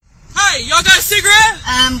Hey, y'all got a cigarette?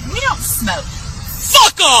 We don't smoke.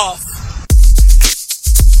 Fuck off!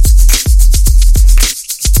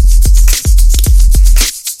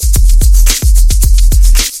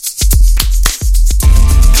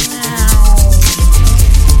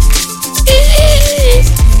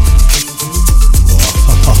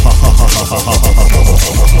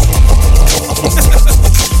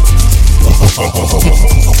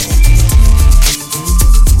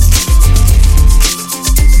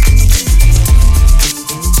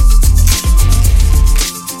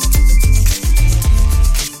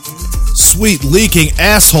 Sweet leaking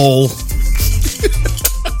asshole.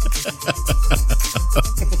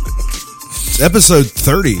 It's episode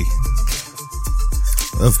 30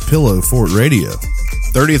 of Pillow Fort Radio.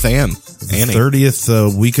 30th Annie.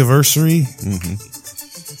 30th week anniversary.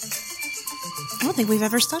 I don't think we've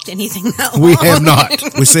ever stuck to anything that long. We have not.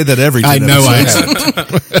 We say that every I time. know I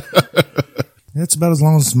haven't. It's about as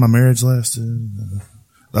long as my marriage lasted.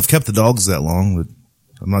 I've kept the dogs that long, but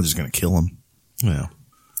I'm not just going to kill them. Yeah.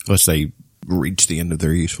 Unless they reach the end of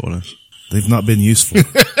their usefulness. They've not been useful.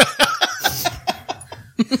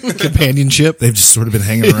 Companionship. They've just sort of been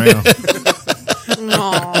hanging around.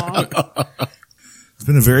 It's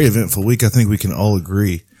been a very eventful week. I think we can all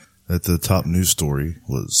agree that the top news story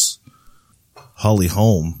was Holly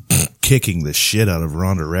Holm kicking the shit out of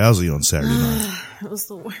Ronda Rousey on Saturday night. It was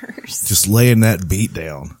the worst. Just laying that beat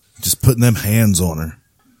down. Just putting them hands on her.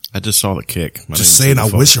 I just saw the kick. Just saying, I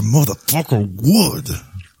wish a motherfucker would.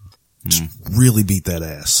 Just really beat that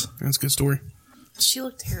ass. That's a good story. She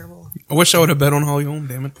looked terrible. I wish I would have bet on Holly Holm,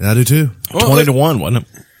 damn it. I do too. 20-1, wasn't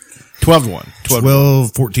it? 12-1.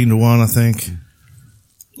 12, 14-1, I think.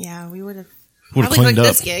 Yeah, we would have. Would have Probably cleaned booked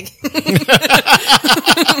up. this gig.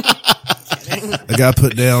 A guy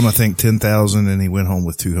put down, I think, 10,000 and he went home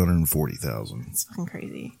with 240,000. It's fucking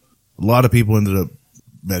crazy. A lot of people ended up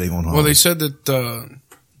betting on Holly. Well, they said that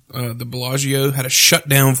the Bellagio had a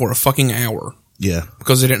shutdown for a fucking hour Yeah.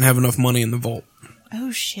 because they didn't have enough money in the vault.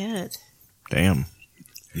 Oh, shit. Damn.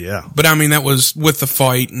 Yeah. But I mean, that was with the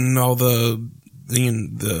fight and all the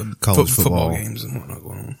College football football. games and whatnot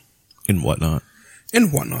going on. And whatnot.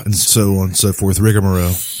 And whatnot. And so on and so forth. Rigmarole,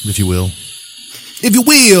 if you will. If you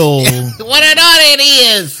will. What an it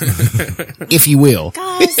is! If you will.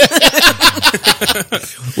 Guys,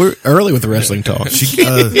 We're early with the wrestling talk.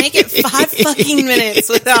 make it 5 fucking minutes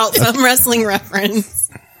without some wrestling reference.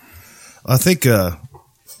 I think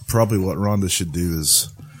probably what Ronda should do is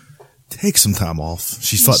take some time off.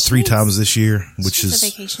 She's fought 3 times this year, which She's is a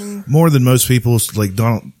vacation. more than most people. Like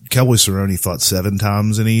Cowboy Cerrone fought 7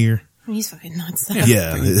 times in a year. He's fucking nuts. Though.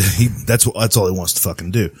 Yeah, that's all he wants to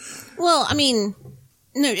fucking do. Well, I mean,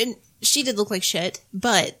 no, she did look like shit,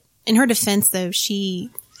 but in her defense, though, she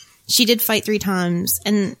did fight 3 times,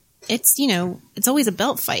 and it's, it's always a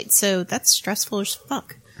belt fight, so that's stressful as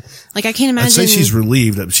fuck. Like, I can't imagine. I'd say she's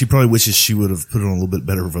relieved. She probably wishes she would have put on a little bit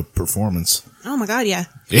better of a performance. Oh my god, yeah.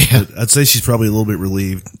 Yeah. I'd say she's probably a little bit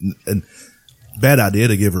relieved. And bad idea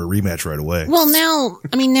to give her a rematch right away. Well, now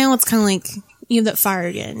it's kind of like you have that fire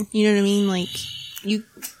again. You know what I mean? Like, you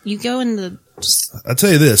go into just. I'll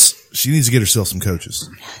tell you this. She needs to get herself some coaches.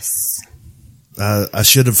 Yes. I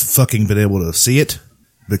should have fucking been able to see it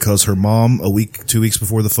because her mom 2 weeks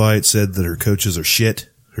before the fight said that her coaches are shit.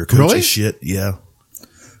 Her coach Really? is shit. Yeah.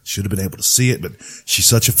 Should have been able to see it, but she's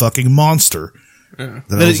such a fucking monster. That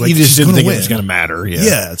I was like, you just she's didn't gonna think win. it was going to matter. Yeah.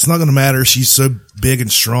 Yeah, it's not going to matter. She's so big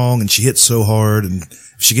and strong, and she hits so hard, and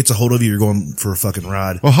if she gets a hold of you, you're going for a fucking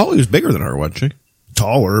ride. Well, Holly was bigger than her, wasn't she?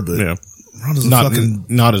 Taller, but Yeah. Ronda's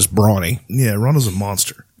Not as brawny. Ronda's a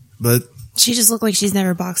monster. But She just looked like she's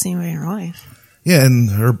never boxed anybody in her life. yeah, and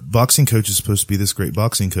her boxing coach is supposed to be this great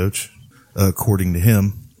boxing coach, according to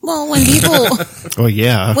him. Well, when people, Oh,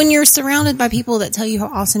 yeah. when you're surrounded by people that tell you how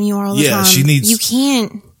awesome you are all the Yeah, time, she needs- you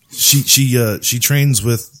can't. She trains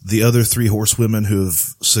with the other 3 horsewomen who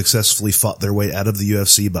have successfully fought their way out of the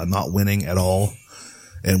UFC by not winning at all,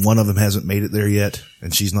 and one of them hasn't made it there yet,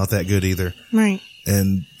 and she's not that good either. Right.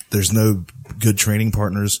 And there's no good training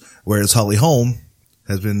partners, whereas Holly Holm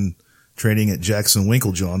has been training at Jackson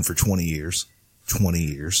Winklejohn for 20 years. 20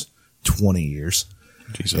 years. 20 years.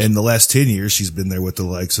 Jesus. And the last 10 years, she's been there with the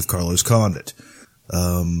likes of Carlos Condit,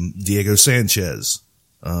 Diego Sanchez.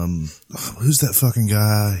 Who's that fucking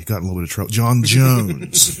guy? He got in a little bit of trouble. John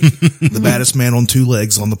Jones, the baddest man on 2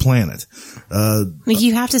 legs on the planet. Like,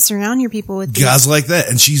 you have to surround your people with Guys like that.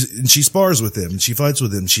 And she spars with them and she fights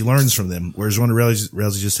with them. She learns from them. Whereas Ronda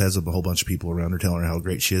Rousey just has a whole bunch of people around her telling her how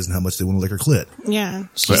great she is and how much they want to lick her clit. Yeah.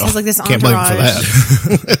 She just has like this Can't blame her for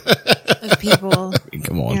entourage that. of people.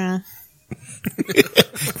 Come on. Yeah.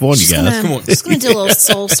 Come on, you guys. Come on. Just gonna do a little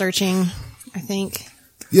soul searching, I think.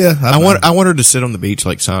 Yeah, I want her to sit on the beach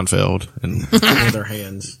like Seinfeld and with her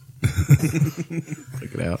hands.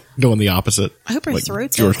 Check it out. Going the opposite. I hope her like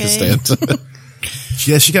throat's George okay. Costanza.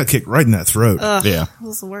 Yeah, she got kicked right in that throat. Ugh, Yeah. that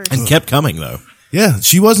was the worst. And kept coming though. Yeah,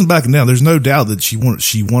 she wasn't backing down. There's no doubt that she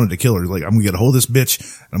wanted to kill her. Like, I'm gonna get a hold of this bitch,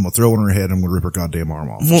 and I'm gonna throw it on her head, and I'm gonna rip her goddamn arm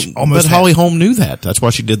off. Well, She almost but had- Holly Holm knew that. That's why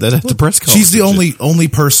she did that at the press conference. She's the only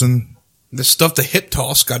person. The stuff to hip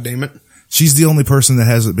toss, goddammit. She's the only person that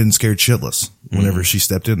hasn't been scared shitless whenever she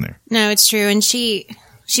stepped in there. No, it's true. And she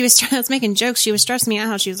was, I was making jokes. She was stressing me out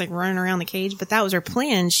how she was like running around the cage, but that was her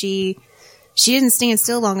plan. She didn't stand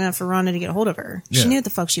still long enough for Rhonda to get a hold of her. She Yeah. knew what the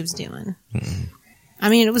fuck she was doing. I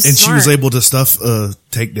mean, it was And smart. she was able to stuff a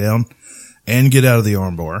takedown and get out of the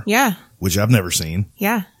armbar, Yeah. which I've never seen.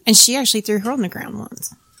 Yeah. And she actually threw her on the ground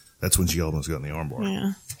once. That's when she almost got in the armbar.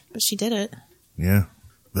 Yeah. But she did it. Yeah.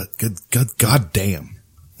 But god damn.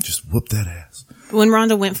 Just whoop that ass. When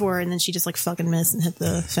Rhonda went for her and then she just like fucking missed and hit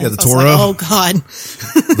the fence. Yeah, the I was like, Toro. oh God.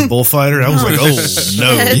 The bullfighter, I was like, oh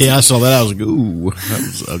no. Yeah, I saw that. I was like, ooh, that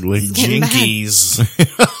was ugly. Getting back. Jinkies.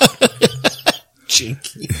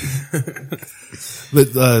 Jinky.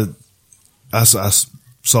 But I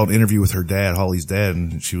saw an interview with her dad, Holly's dad,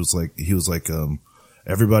 and he was like,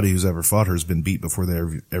 everybody who's ever fought her has been beat before they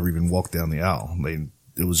ever even walked down the aisle.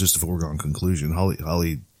 It was just a foregone conclusion.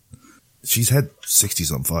 Holly, she's had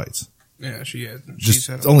 60-some fights. Yeah, she had. Just she's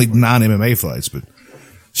had only 9 MMA fights, but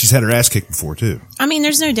she's had her ass kicked before too. I mean,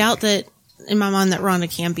 there's no doubt that in my mind that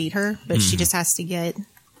Rhonda can beat her, but she just has to get in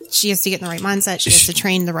the right mindset. She has to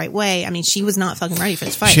train the right way. I mean, she was not fucking ready for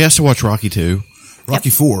this fight. She has to watch Rocky 2.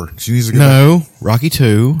 Rocky 4. She needs to go. No, Rocky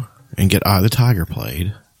 2 and get Eye of the Tiger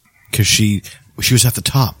played because she was at the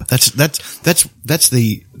top. That's the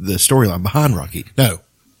storyline behind Rocky. No,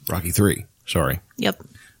 Rocky 3. Sorry. Yep.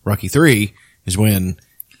 Rocky 3 is when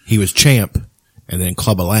he was champ and then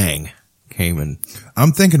Clubba Lang came and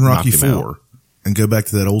I'm thinking Rocky Knocked him 4 and go back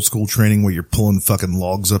to that old school training where you're pulling fucking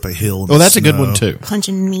logs up a hill. well, that's a good one too.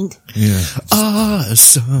 Punching meat. Yeah.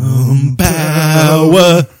 Awesome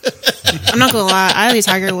power. I'm not gonna lie. Eye of the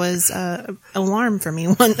Tiger was an alarm for me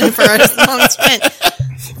for a long stint.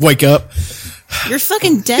 Wake up. You're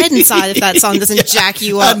fucking dead inside if that song doesn't jack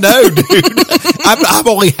you I up. know, dude. I'm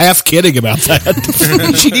only half kidding about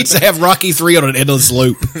that. She needs to have Rocky 3 on an endless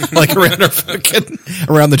loop, like around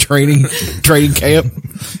the training camp.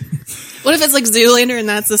 What if it's like Zoolander and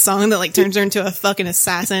that's the song that like turns her into a fucking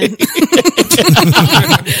assassin? Like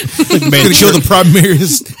Gonna kill the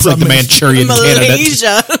like the Manchurian candidate.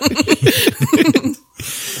 Malaysia.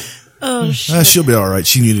 Oh shit. She'll be all right.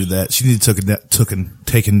 She needed that. She needed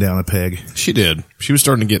taken down a peg. She did. She was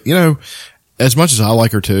starting to get, as much as I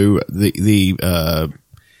like her too, the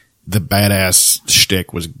badass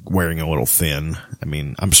shtick was wearing a little thin. I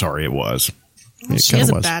mean, I'm sorry it was. She is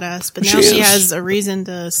a badass, but now she has a reason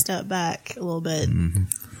to step back a little bit.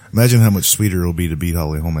 Imagine how much sweeter it'll be to beat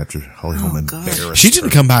Holly Holm after Holly Holm God. embarrassed She didn't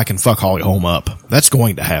her. come back and fuck Holly Holm up. That's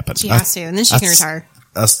going to happen. She has to, and then she can retire.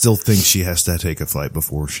 I still think she has to take a fight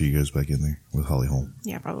before she goes back in there with Holly Holm.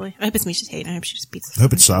 Yeah, probably. I hope it's Misha Tate. I hope she just beats. I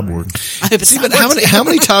hope it's Cyborg. I hope it's. See, but Cyborg. how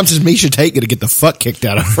many times is Misha Tate going to get the fuck kicked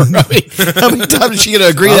out of her? I mean, how many times is she going to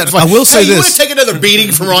agree that fight? I will say hey, you this. want to take another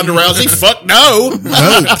beating from Ronda Rousey? Fuck no.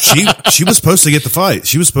 No, she was supposed to get the fight.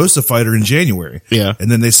 She was supposed to fight her in January. Yeah.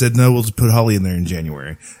 And then they said, no, we'll just put Holly in there in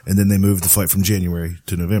January. And then they moved the fight from January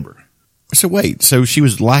to November. So wait, so she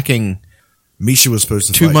was lacking Misha was supposed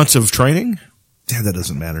to 2 fight. months of training? Yeah, that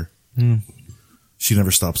doesn't matter. She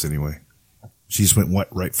never stops anyway. She just went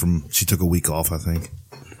right from, she took a week off, I think.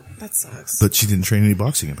 That sucks. But she didn't train any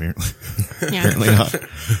boxing, apparently. Yeah. Apparently not.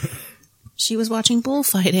 She was watching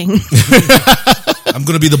bullfighting. I'm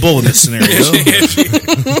going to be the bull in this scenario.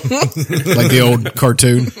 Like the old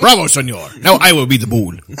cartoon. Bravo, senor. Now I will be the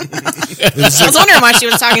bull. I was wondering why she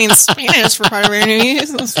was talking in Spanish for part of her interview.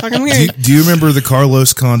 It was fucking weird. Do you remember the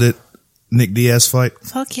Carlos Condit Nick Diaz fight?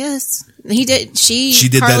 Fuck yes. He did. She She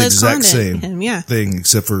did that Carlos exact Condit same him, yeah. thing,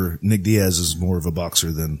 except for Nick Diaz is more of a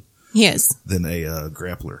boxer than He is. a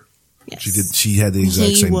grappler. Yes. She had the exact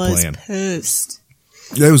He same was plan. pissed.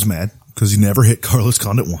 I was mad because he never hit Carlos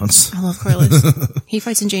Condit once. I love Carlos. He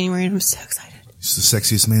fights in January and I'm so excited. He's the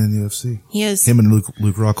sexiest man in the UFC. He is. Him and Luke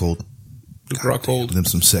Rockhold. Luke Rockhold. Them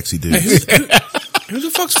some sexy dudes. Who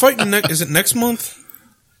the fuck's fighting is it next month?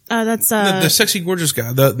 That's The sexy gorgeous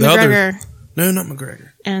guy. The other. McGregor No, not McGregor.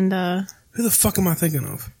 and Who the fuck am I thinking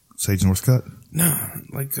of? Sage Northcutt. No,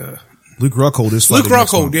 like Luke Rockhold is Luke fighting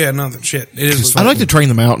next Rockhold. month. Yeah, nothing. Shit. It is. I'd like to train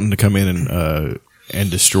them out and to come in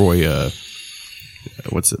and destroy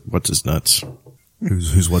what's his nuts?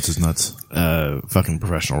 Who's what's his nuts? Fucking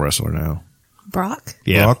professional wrestler now. Brock?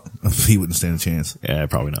 Yeah. Brock, he wouldn't stand a chance. Yeah,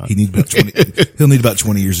 probably not. He needs about 20. He'll need about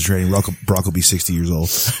 20 years of training. Brock will be 60 years old.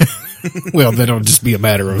 Well, then it'll just be a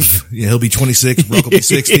matter of Yeah, he'll be 26. Brock will be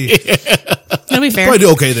 60. That'll be fair. Probably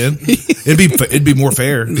do okay then. It'd be more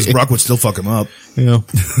fair because Brock would still fuck him up.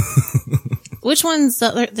 Which one's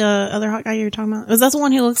the other hot guy you were talking about? Was that the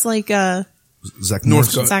one who looks like Zach North.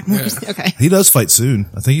 Northcutt. Zach Morris? Okay. He does fight soon.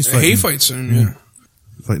 I think he's fighting. He fights soon. Yeah.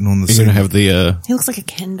 Fighting on the you're same. gonna have the He looks like a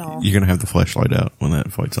Ken doll. you're gonna have the flashlight out when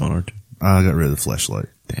that fight's on, aren't you? I got rid of the flashlight.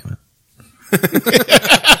 Damn it.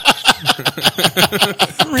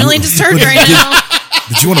 I'm really disturbed right now.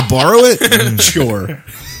 Did you want to borrow it? Sure.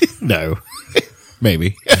 No.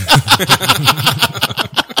 Maybe.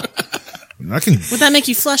 I can. Would that make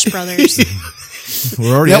you flush, brothers?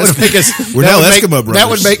 We're already. That would make us. We're that now would make- Eskimo brothers. That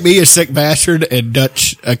would make me a sick bastard and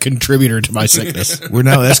Dutch a contributor to my sickness. We're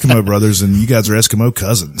now Eskimo brothers, and you guys are Eskimo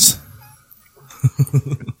cousins.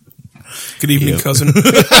 Good evening, cousin.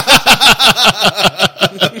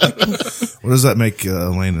 What does that make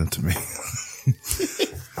Elena to me?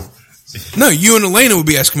 No, you and Elena would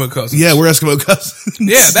be Eskimo cousins. Yeah, we're Eskimo cousins.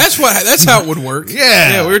 Yeah, that's how it would work.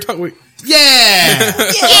 Yeah. Yeah, we were talking. Yeah.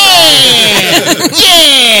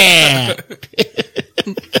 Yeah.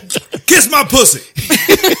 Kiss my pussy.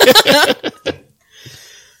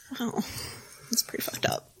 Oh, it's pretty fucked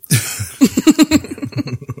up.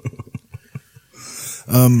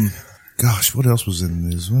 Gosh, what else was in the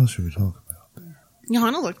news? What else should we talk about?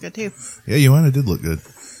 Johanna looked good too. Yeah, Joanna did look good.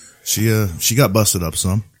 She got busted up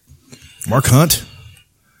some. Mark Hunt.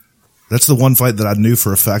 That's the one fight that I knew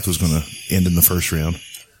for a fact was going to end in the first round.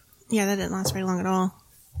 Yeah, that didn't last very long at all.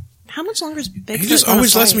 How much longer is Bigfoot? He just gonna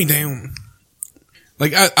always lets fight? me down.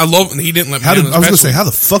 Like I love. He didn't let me How down. did I was going to say? How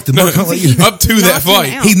the fuck did Mark Hunt let you? Up to that Knocked him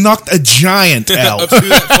fight. out. He knocked a giant Up out. to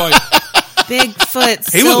that fight.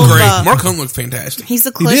 Bigfoot. He looked Silva. great. Mark Hunt looked fantastic. He's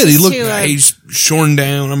the He did. closest He looked- to. He's shorn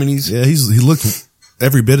down. I mean, he's Yeah, he looked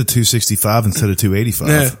every bit of 265 instead of 285.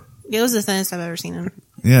 yeah. It was the thinnest I've ever seen him.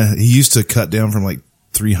 Yeah, he used to cut down from like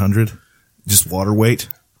 300, just water weight,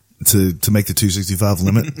 to make the 265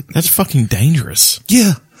 limit. That's fucking dangerous.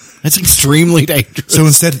 Yeah. That's extremely dangerous. So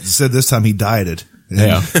instead this time he dieted. And,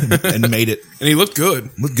 Yeah. and made it And he looked good.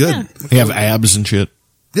 look good. Yeah. They have abs and shit.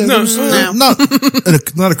 Yeah, No. No.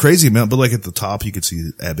 not a crazy amount, but like at the top you could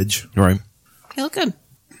see average. Right. He looked good.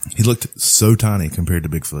 He looked so tiny compared to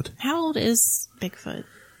Bigfoot. How old is Bigfoot?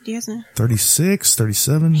 Do you guys know? 36,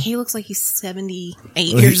 37. He looks like he's 78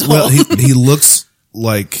 years Well, old. he looks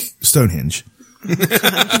like Stonehenge. He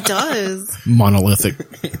does.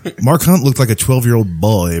 Monolithic. Mark Hunt looked like a 12-year-old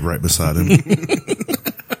boy right beside him.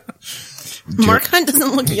 Mark Hunt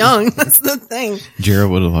doesn't look young. That's the thing. Jared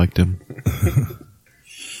would have liked him.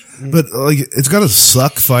 But like, it's gotta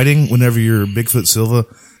suck fighting whenever you're Bigfoot Silva,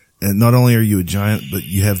 and not only are you a giant, but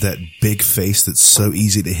you have that big face that's so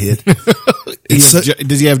easy to hit.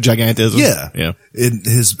 Does he have gigantism? Yeah, Yeah.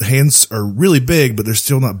 His hands are really big, but they're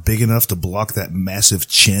still not big enough to block that massive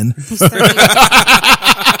chin. He's 30.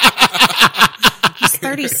 He's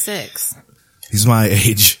 36. He's my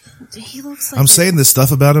age. He looks like I'm saying this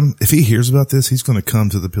stuff about him. If he hears about this, he's going to come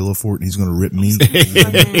to the pillow fort and he's going to rip me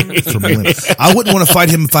from limb. I wouldn't want to fight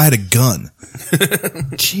him if I had a gun.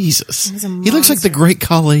 Jesus. He's a He looks like the monster. great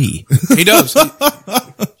Khali. He does.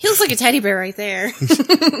 He looks like a teddy bear right there.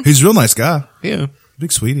 He's a real nice guy. Yeah.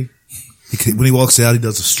 Big sweetie. When he walks out, he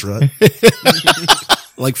does a strut.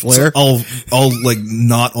 Like Flair. all like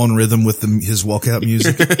not on rhythm with his walkout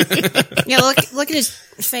music. Yeah, look at his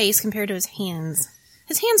face compared to his hands.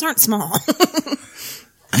 His hands aren't small.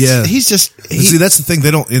 Yeah. He's just, See, that's the thing.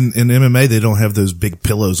 They don't, in MMA, they don't have those big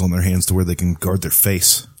pillows on their hands to where they can guard their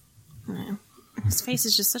face. His face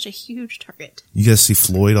is just such a huge target. You guys see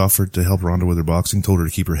Floyd offered to help Ronda with her boxing, told her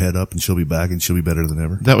to keep her head up and she'll be back and she'll be better than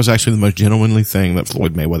ever. that was actually the most gentlemanly thing that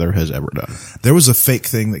Floyd Mayweather has ever done. There was a fake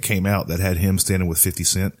thing that came out that had him standing with 50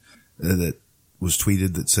 Cent that was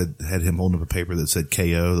tweeted that had him holding up a paper that said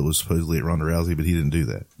KO that was supposedly at Ronda Rousey, but he didn't do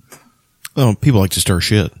that. Well, people like to stir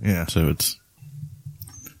shit. Yeah. So it's,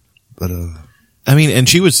 But, I mean, and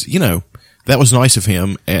she was, that was nice of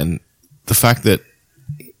him. And the fact that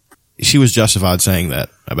she was justified saying that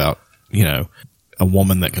about, a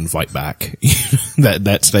woman that can fight back.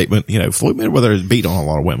 that statement, Floyd Mayweather has beat on a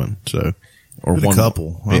lot of women. So, or a one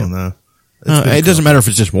couple. I yeah. don't know. It doesn't matter if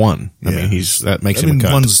it's just one. I Yeah. mean, that makes him a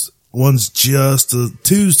cunt. One's just,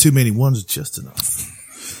 two's too many, one's just enough.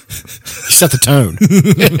 Set the tone.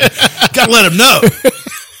 Gotta let him know.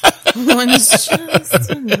 One's just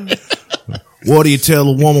enough. What do you tell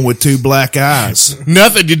a woman with two black eyes?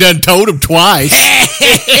 Nothing. You done told him twice.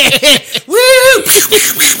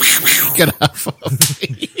 Get off of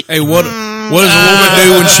me. Hey, what does a woman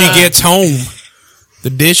do when she gets home? The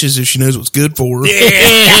dishes, if she knows what's good for her.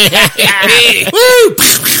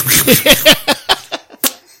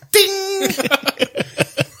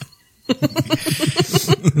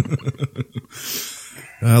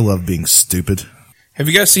 I love being stupid. Have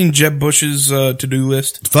you guys seen Jeb Bush's to-do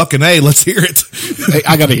list? Fucking A, let's hear it. Hey,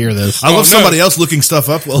 I got to hear this. I love somebody else looking stuff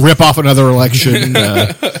up. Well, Rip off another election.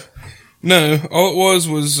 No, all it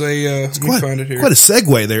was a. Let me find it here. Quite a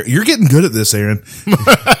segue there. You're getting good at this, Aaron.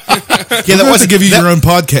 Yeah, that wasn't give you your own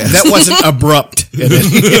podcast. That wasn't abrupt.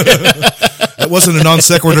 That wasn't a non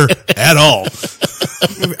sequitur at all.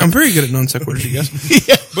 I'm very good at non sequiturs, you guys.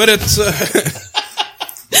 But it's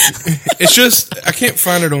it's just I can't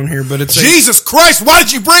find it on here. But it's Jesus Christ! Why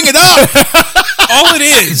did you bring it up? all it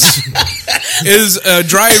is a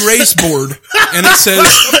dry erase board, and it says,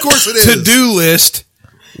 Of course it is. to-do list.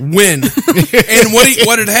 When and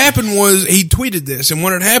what had happened was he tweeted this, and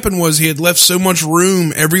what had happened was he had left so much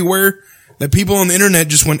room everywhere that people on the internet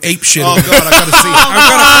just went ape shit. Oh God, I gotta see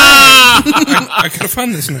it. I gotta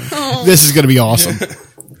find this now. This is going to be awesome.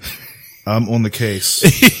 I'm on the case.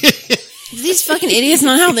 These fucking idiots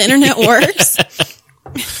know how the internet works.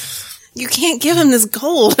 You can't give them this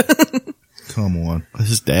gold. Come on.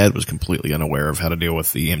 His dad was completely unaware of how to deal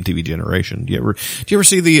with the MTV generation. Do you ever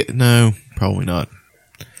see the? No, probably not.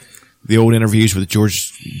 The old interviews with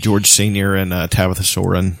George Senior and Tabitha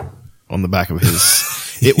Soren on the back of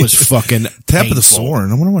his. It was fucking Tabitha painful.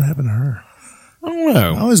 Soren. I wonder what happened to her. I don't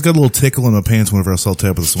know. I always got a little tickle in my pants whenever I saw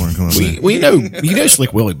Tabitha Soren come up. We know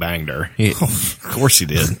Slick Willie banged her. Of course he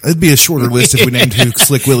did. It'd be a shorter list if we named who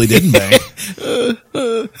Slick Willie didn't bang.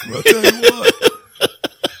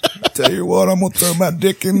 I'll tell you what, I'm gonna throw my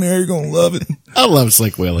dick in there. You're gonna love it. I love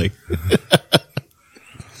Slick Willie.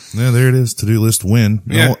 Yeah, there it is. To-do list win.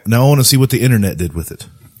 Yeah. Now I want to see what the internet did with it.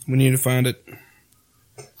 We need to find it.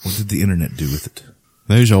 What did the internet do with it?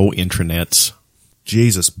 Those old intranets.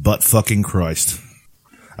 Jesus, butt fucking Christ.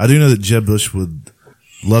 I do know that Jeb Bush would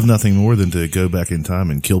love nothing more than to go back in time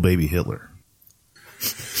and kill baby Hitler.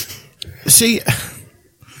 See,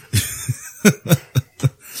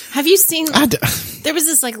 Have you seen? I There was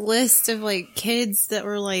this like list of like kids that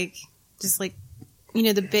were like just like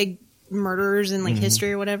the big murderers in like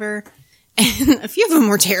history or whatever. And a few of them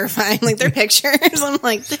were terrifying, like their pictures. I'm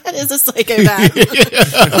like, that is a psychopath.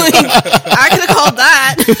 Like, I could have called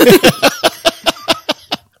that.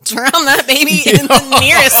 Drown that baby in the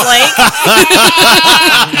nearest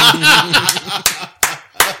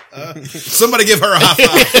lake. Somebody give her a high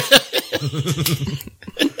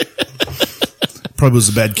five. Probably was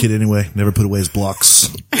a bad kid anyway. Never put away his blocks.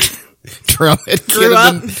 drown that Grew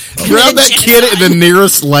up. drown that kid in the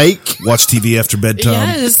nearest lake. Watch TV after bedtime.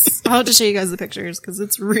 Yes. I'll have to show you guys the pictures because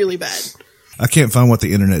it's really bad. I can't find what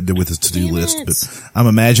the internet did with his to-do Damn list, it. but I'm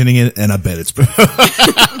imagining it, and I bet it's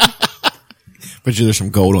But there's some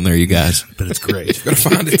gold on there, you guys. but it's great. Gotta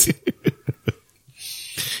find it.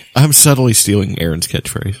 I'm subtly stealing Aaron's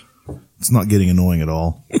catchphrase. It's not getting annoying at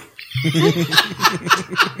all.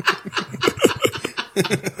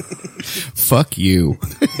 Fuck you.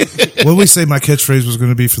 What did we say my catchphrase was going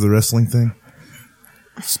to be for the wrestling thing?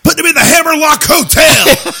 Put him in the Hammerlock Hotel!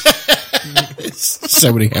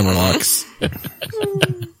 So many hammerlocks.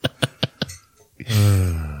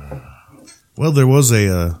 Well, there was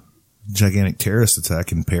a gigantic terrorist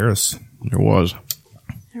attack in Paris. There was.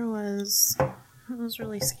 There was. It was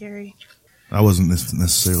really scary. I wasn't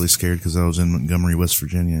necessarily scared because I was in Montgomery, West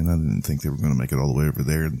Virginia, and I didn't think they were going to make it all the way over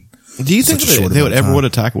there. Do you think Such a short they would amount of ever time. would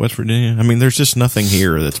attack West Virginia? I mean, there's just nothing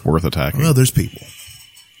here that's worth attacking. Well, there's people.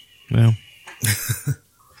 Well,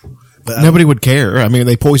 But nobody would care. I mean,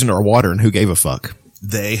 they poisoned our water, and who gave a fuck?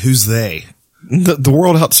 who's they? The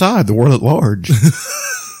world outside, the world at large.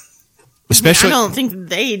 Especially, I don't think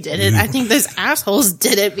they did it. I think those assholes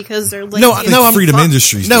did it because they're like, I'm Freedom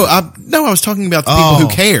Industries. No, I was talking about the people who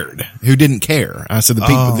cared, who didn't care. I said the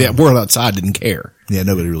people, the world outside didn't care Yeah,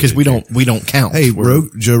 nobody really because did we care. don't count. Hey, We're-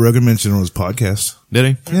 Joe Rogan mentioned on his podcast.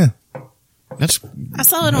 did he? Yeah. That's I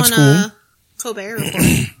saw it That's on Colbert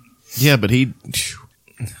Report. yeah, but I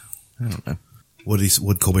don't know. What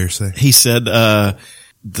did Colbert say? He said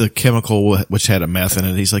the chemical which had a meth in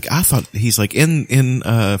it. He's like,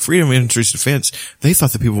 in Freedom Industries Defense, they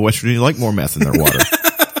thought the people of West Virginia liked more meth in their water.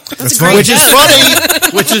 That's a great Which is joke.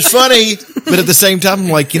 funny. Which is funny. But at the same time, I'm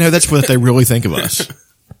like, that's what they really think of us.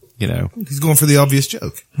 He's going for the obvious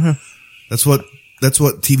joke. That's what That's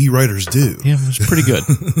what TV writers do. Yeah, it was pretty good.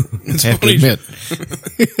 I have to admit.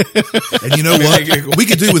 And you know what? We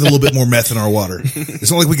could do with a little bit more meth in our water.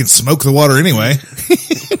 It's not like we can smoke the water anyway.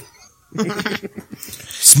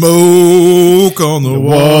 Smoke on the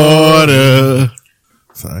water.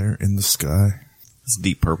 Fire in the sky. It's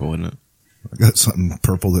Deep Purple, isn't it? I got something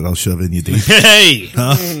purple that I'll shove in you deep. Hey!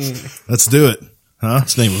 Huh? Let's do it. Huh?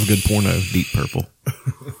 That's the name of a good porno, Deep Purple.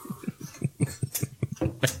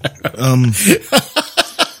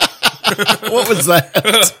 What was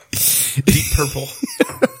that? Deep Purple.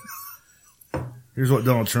 Here's what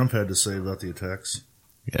Donald Trump had to say about the attacks.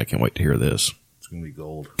 Yeah, I can't wait to hear this. It's going to be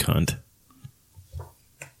gold. Cunt.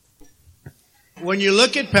 When you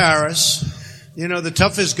look at Paris, you know, the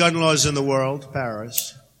toughest gun laws in the world,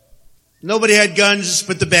 Paris. Nobody had guns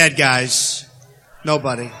but the bad guys.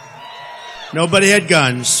 Nobody. Nobody had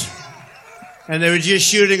guns. And they were just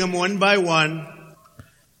shooting them one by one.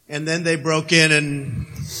 And then they broke in and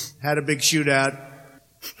had a big shootout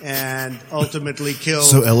and ultimately killed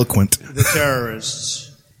So eloquent. the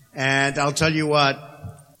terrorists. And I'll tell you what,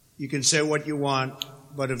 you can say what you want,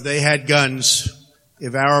 but if they had guns,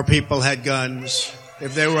 if our people had guns,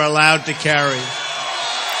 if they were allowed to carry,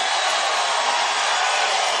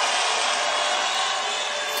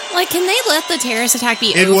 Like, can they let the terrorist attack be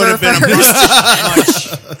it would over have been a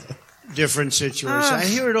first? much different situation. I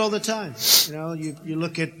hear it all the time. You know, you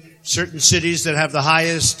look at certain cities that have the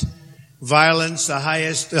highest violence, the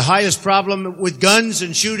highest problem with guns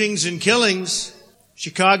and shootings and killings.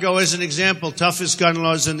 Chicago, as an example, toughest gun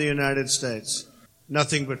laws in the United States.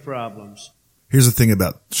 Nothing but problems. Here's the thing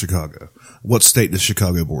about Chicago. What state does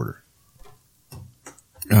Chicago border?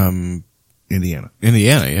 Indiana.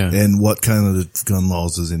 Indiana, yeah. And what kind of gun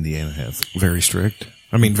laws does Indiana have? Very strict.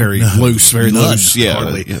 I mean, very loose, very None, loose. Yeah,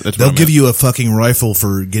 hardly. yeah, that's what They'll I give meant. you a fucking rifle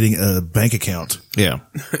for getting a bank account. Yeah.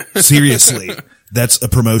 Seriously. That's a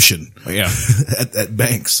promotion Yeah. at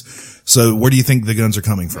banks. So where do you think the guns are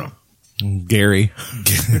coming from? Gary.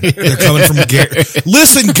 They're coming from Gary.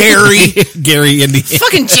 Listen, Gary. Gary, Indiana.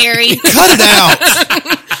 Fucking Jerry. Cut it out.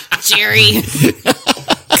 Jerry.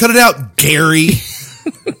 Cut it out, Gary.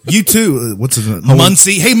 You too. What's his name?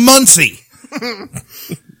 Muncie. Hey, Muncie.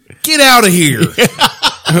 Get out of here.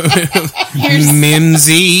 Here's,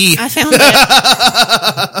 Mimsy. I found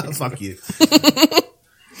it. Fuck you.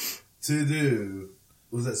 To do.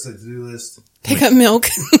 What does that say? To-do list? Pick up milk.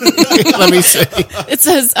 Let me see. It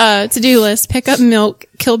says, to-do list, pick up milk,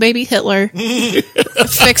 kill baby Hitler,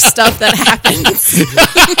 fix stuff that happens.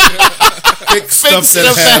 Fix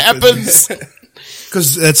stuff that happens.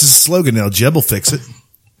 Because that's his slogan now. Jeb will fix it.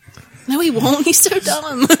 No, he won't. He's so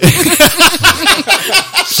dumb. Fucking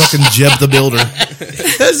Jeb the Builder.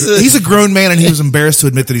 He's a grown man and he was embarrassed to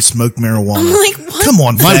admit that he smoked marijuana. I'm like, what? Come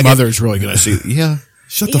on, My faggot. mother's really going to see. Yeah.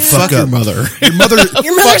 Shut the Yeah. fuck Fuck your up. mother. Your mother.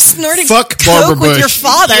 Your mother snorted fuck coke Barbara with your Bush.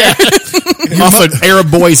 father. Off an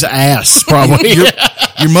Arab boy's ass, probably.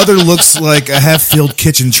 Your mother looks like a half-filled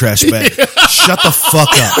kitchen trash bag. Shut the fuck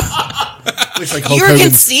up. Looks like You were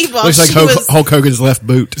conceived while Looks like she Hulk, was... Hulk Hogan's left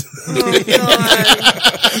boot. Oh,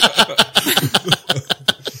 God.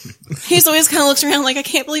 He's always kind of looks around like, I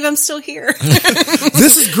can't believe I'm still here.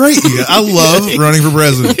 This is great. I love running for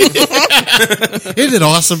president. Isn't it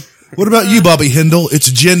awesome? What about you, Bobby Hindle? It's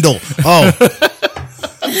Jindal.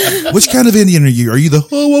 Oh. Which kind of Indian are you? Are you the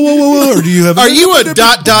whoa, whoa, whoa, whoa, whoa, or do you have? Are you a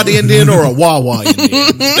dot Indian or a Wawa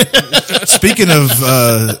Indian? Speaking of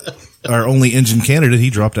our only engine candidate, he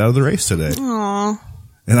dropped out of the race today. Aw.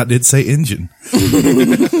 And I did say engine.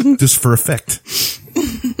 Just for effect.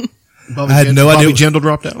 Bobby I had no idea. Bobby Jindal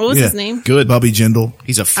dropped out. What was his name? Good. Bobby Jindal.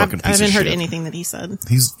 He's a fucking I piece haven't of heard shit. anything that he said.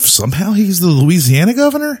 He's the Louisiana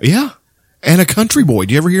governor? Yeah. And a country boy.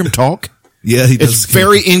 Do you ever hear him talk? Yeah, he does. It's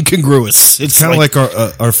very incongruous. It's kind of like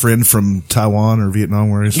our friend from Taiwan or Vietnam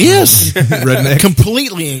where he's from. yes, Redneck.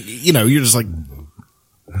 completely. You know, you're just like,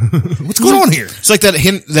 What's going on here? it's like that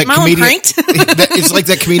Am I on comedian. Pranked? It's like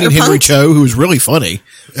that comedian Or Henry Punked? Cho, who was really funny.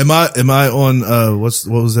 Am I on what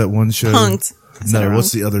was that one show? Punked. Said it No, wrong.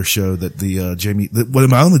 what's the other show that the Jamie? What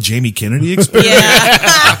am I on the Jamie Kennedy Experience?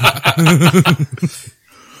 Yeah.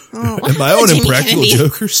 Oh, what Am I happened on to Jamie Impractical Kennedy?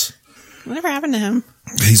 Jokers? Whatever happened to him?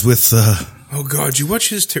 He's with Oh God, you watch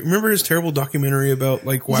his? Remember his terrible documentary about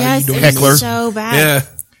like why Yes, are you doing it's Heckler? so bad. Yeah,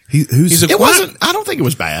 who's He's a- It What? wasn't. I don't think it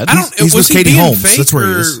was bad. I don't. He's was with he Katie being Holmes. fake, That's where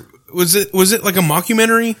he or is. Was it like a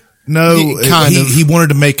mockumentary? no, Yeah, kind of. he wanted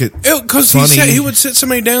to make it Because funny. he would sit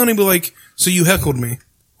somebody down and be like, "So you heckled me?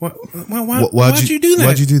 Why'd Why'd you do that?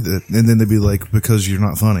 Why'd you do that? And then they'd be like, because you're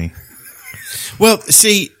not funny. Well,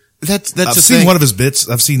 see, that's I've the seen thing. one of his bits.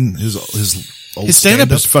 I've seen his old His stand-up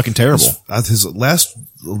is fucking terrible. His last,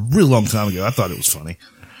 a real long time ago, I thought it was funny.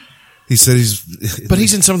 He said he's. But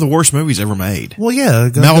he's in some of the worst movies ever made. Well, yeah.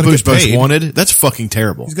 Malibu's Most Wanted. That's fucking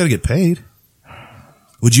terrible. He's got to get paid.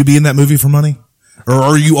 Would you be in that movie for money? Or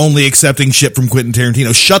are you only accepting shit from Quentin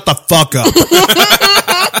Tarantino? Shut the fuck up.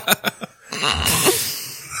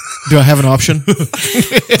 Do I have an option?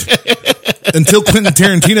 Until Quentin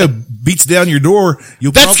Tarantino beats down your door,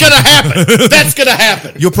 That's gonna happen. That's gonna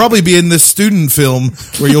happen. You'll probably be in this student film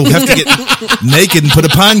where you'll have to get naked and put a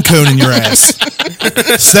pine cone in your ass.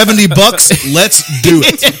 $70, let's do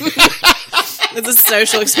it. It's a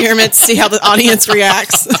social experiment to see how the audience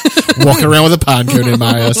reacts. Walking around with a pine cone in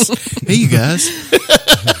my ass. Hey, you guys.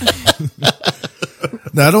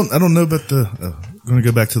 Now, I don't know about the, I'm going to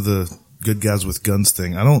go back to the good guys with guns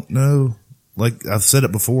thing. I don't know, like I've said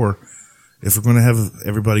it before, if we're going to have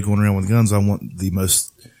everybody going around with guns, I want the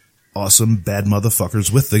most awesome bad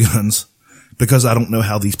motherfuckers with the guns, because I don't know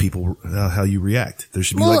how these people, how you react. There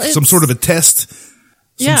should be like some sort of a test.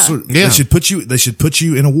 Yeah. They should put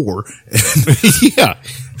you in a war. Yeah.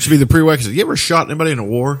 Should be the prerequisite. You ever shot anybody in a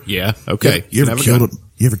war? Yeah. Okay. You ever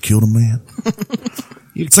killed a man?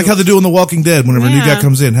 It's like how they do in The Walking Dead. Whenever a new guy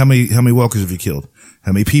comes in, how many walkers have you killed?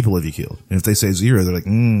 How many people have you killed? And if they say 0, they're like,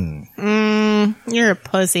 You're a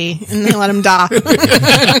pussy. And they let him die.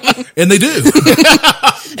 and they do.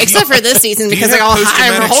 Except for this season, because they're all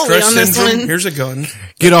high and holy on this one. Here's a gun.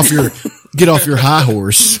 Get off your high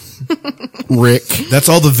horse, Rick. That's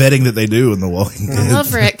all the vetting that they do in The Walking Dead. I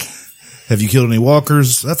love Rick. Have you killed any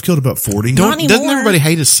walkers? I've killed about 40. Not anymore. Doesn't everybody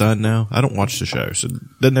hate his son now? I don't watch the show, so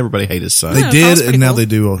doesn't everybody hate his son? They Yeah, did, Carl's pretty and now cool. they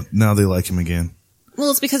do. Now they like him again. Well,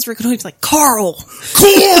 it's because Rick would always be like, Carl.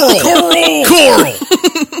 Coral!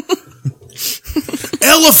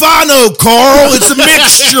 Elefano, Carl! It's a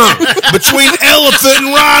mixture between elephant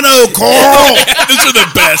and rhino, Carl! Those are the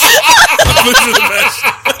best. Those are the best.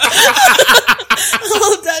 I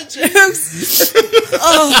love that jokes.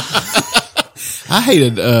 I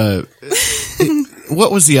hated,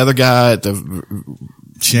 what was the other guy at the,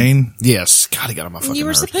 Shane? yes, God, he got on my fucking You were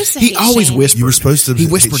nerves. supposed to He hate always Shane. whispered. You were supposed to He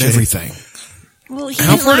hate whispered Shane. everything. Well, he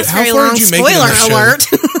How didn't far- last how very far long. did you make it in the Spoiler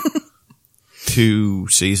show? alert. 2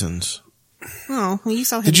 seasons. Oh, well, you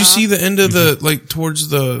saw him. Did you see the end of the, like, towards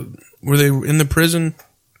the, were they in the prison?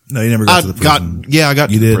 No, you never got to the prison. I got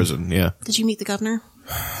You to the did? prison, yeah. Did you meet the governor?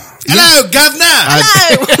 Hello, governor!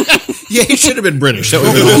 No. Yeah, he should have been British. That would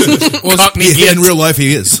have been Well, Yeah, in real life,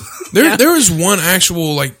 he is. there was one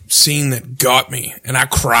actual, like, scene that got me, and I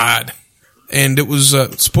cried. And it was,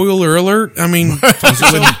 spoiler alert, I mean,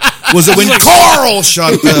 Was it when Carl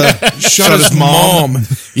shot his mom.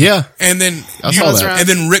 Yeah. And then, I saw that. and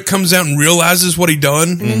then Rick comes out and realizes what he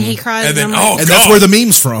done. And he cried. And then, I'm like, oh, And God. that's where the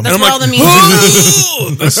meme's from. that's I'm where like, all the memes.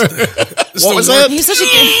 "Oh!" That's What the was word. that? He's such a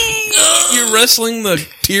good. You're wrestling the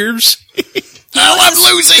tears. Oh,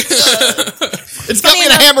 I'm losing. It's got me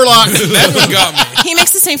in a hammerlock. That one got me. He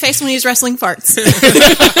makes the same face when he's wrestling farts.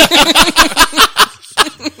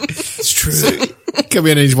 It's true. Come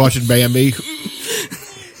in and he's watching Bambi.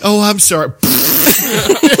 Oh, I'm sorry.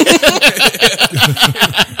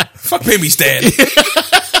 Fuck Baby's dad.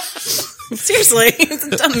 Seriously, it's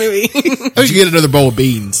a dumb movie. I should get another bowl of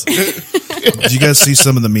beans. Did you guys see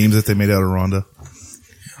some of the memes that they made out of Rhonda?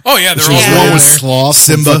 Oh, yeah, they're all Yeah. One in with there. sloth.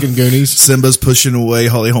 Simba. Simba. Fucking Goonies. Simba's pushing away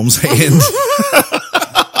Holly Holmes' hand.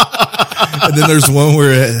 And then there's one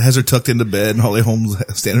where it has her tucked into bed and Holly Holmes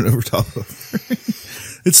standing over top of her.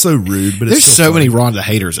 It's so rude, but it's There's still so funny. many Rhonda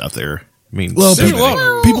haters out there. I mean, Well, so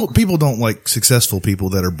many. people don't like successful people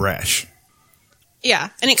that are brash. Yeah,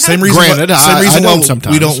 and it kind Same of reason. Granted, same I reason don't why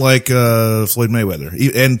sometimes. we don't like Floyd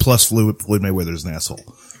Mayweather, and plus Floyd Mayweather's an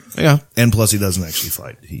asshole, Yeah. and plus he doesn't actually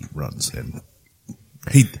fight; he runs, and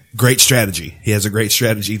great strategy. He has a great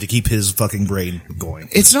strategy to keep his fucking brain going.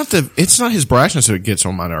 It's not his brashness that gets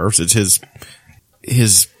on my nerves. It's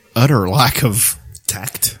his utter lack of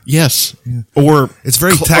Tact. yes, or It's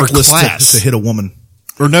very or tactless class. to hit a woman.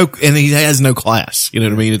 or no, and he has no class. You know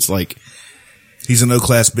what I mean? It's like He's a no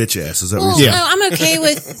class bitch ass. Is that what Well, you're saying? no, I'm okay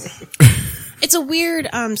with. It's a weird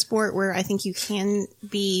sport where I think you can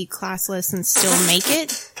be classless and still make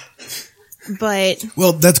it, but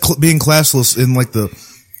Well, that's being classless in like the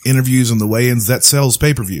interviews and the weigh-ins that sells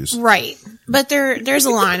pay-per-views. right. But there's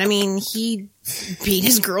a line. I mean, he beat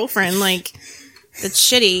his girlfriend. Like, that's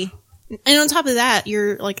shitty. And on top of that,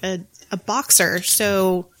 you're like a boxer,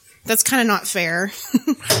 so that's kind of not fair.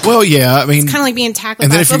 well, yeah. I mean, Kind of like being tackled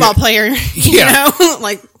And by then a if you football got- player, you Yeah. know,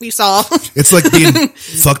 like we saw. It's like being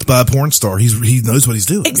fucked by a porn star. He knows what he's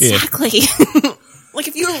doing. Exactly. Like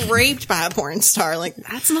if you were raped by a porn star, like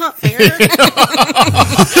that's not fair.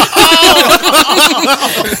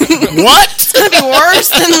 what? It's gonna be worse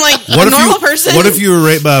than like What if normal person. What if you were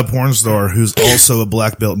raped by a porn star who's also a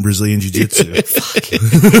black belt in Brazilian Jiu-Jitsu? You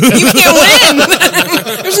can't win.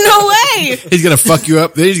 There's no way. He's gonna fuck you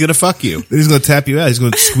up. Then he's gonna fuck you. He's going to tap you out. He's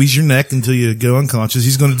going to squeeze your neck until you go unconscious.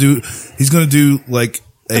 He's going to do like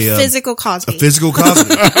a Physical Cosby. physical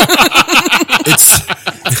Cosby.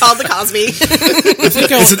 It's called the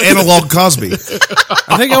Cosby. an analog Cosby.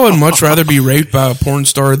 I think I would much rather be raped by a porn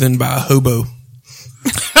star than by a hobo.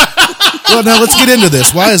 Well, now let's get into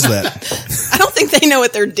this. Why is that? I don't think they know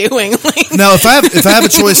what they're doing. Like, Now, if I have a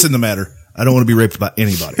choice in the matter, I don't want to be raped by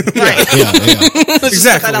anybody. right. Yeah.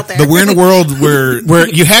 Exactly. That out there. But we're in a world where Where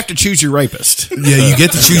you have to choose your rapist. you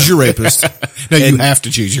get to choose your rapist. No, you And have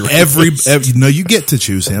to choose your rapist. You get to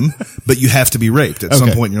choose him, but you have to be raped at some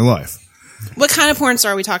Okay. point in your life. What kind of porn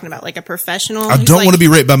star are we talking about? Like a professional? I don't want to be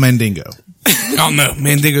raped by Mandingo. Oh no,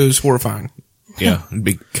 Mandingo is horrifying. Yeah, it'd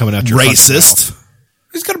be coming out your fucking Racist.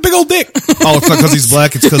 He's got a big old dick. Oh, it's not because he's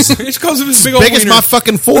black. It's because It's because of his big old mouth. Big as wiener. my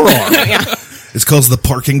fucking forearm. Yeah. it's because of the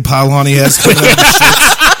parking pylon he has. coming out of his shorts.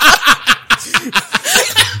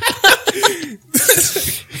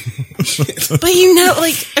 But you know,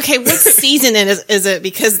 like, okay, what season is it?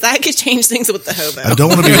 Because that could change things with the hobo. I don't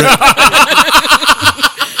want to be raped.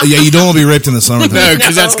 Yeah, you don't want to be raped in the summertime. No,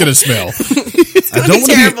 because that's gonna smell. I don't want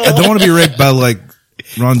to terrible. be. I don't want to be raped by like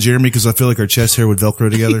Ron Jeremy because I feel like our chest hair would Velcro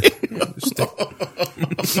together. You'd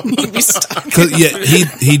be stuck. 'Cause, yeah,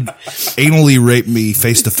 he'd anally rape me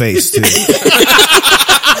face to face too.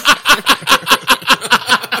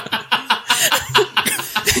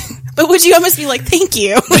 But would you almost be like, thank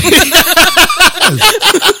you?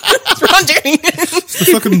 It's Ron Jeremy. The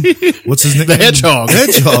fucking what's his name? The hedgehog.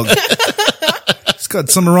 Hedgehog. It's got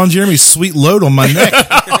some of Ron Jeremy's sweet load on my neck.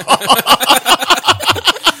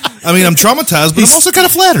 I mean, I'm traumatized, but I'm also kind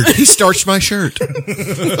of flattered. He starched my shirt.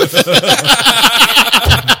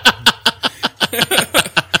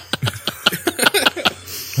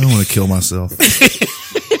 I don't want to kill myself.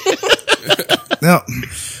 Now,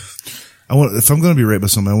 if I'm going to be raped by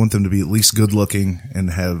somebody, I want them to be at least good looking and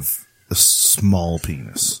have a small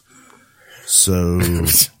penis. So,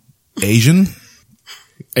 Asian,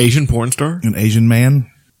 Asian porn star? an Asian man.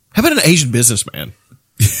 How about an Asian businessman?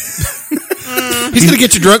 He's gonna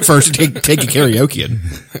get you drunk first and take you karaokeing,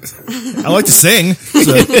 I like to sing,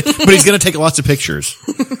 so but he's gonna take lots of pictures.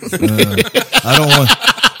 I don't want.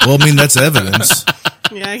 Well, I mean, that's evidence.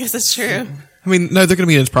 Yeah, I guess that's true. I mean, no, they're gonna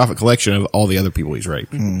be in his profit collection of all the other people he's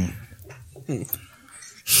raped. But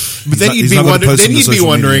then he's not gonna post them to you'd be social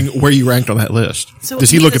wondering media. where you ranked on that list. So Does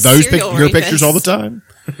he he's look a at those serial your rapist. pictures all the time,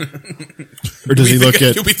 or does he look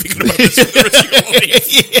at? You'll be thinking about this for the rest of your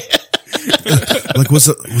life. Like, was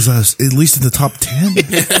I at least in the top 10?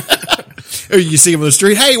 Or you see him on the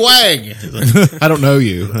street. Hey, Wang! I don't know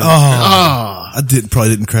you. I probably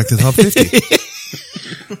didn't crack the top 50.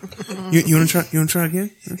 You want to try? You want to try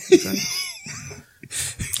again?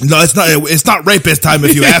 No, it's not rapist time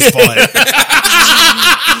if you ask for it.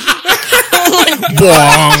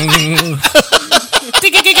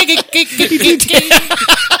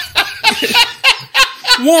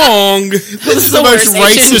 Wong. This is the most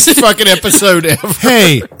racist fucking episode ever.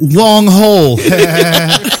 Hey, long hole. Come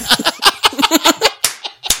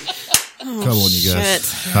on, you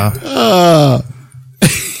guys. Shit.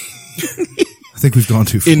 I think we've gone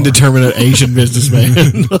too far. Indeterminate Asian businessman.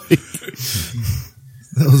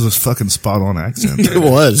 That was a fucking spot on accent. It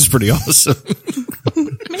was pretty awesome.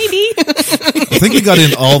 Maybe. I think we got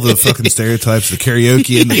in all the fucking stereotypes, the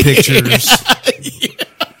karaoke and the pictures.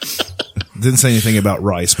 Didn't say anything about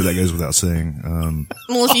rice, but that goes without saying.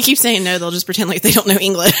 Well, if you keep saying no, they'll just pretend like they don't know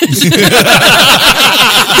English.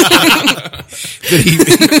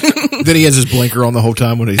 Then he has his blinker on the whole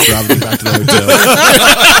time when he's driving back to the hotel.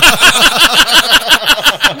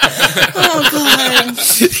 Oh, God.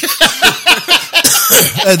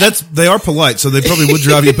 They are polite, so they probably would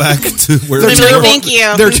drive you back to where They're terrible. Thank you.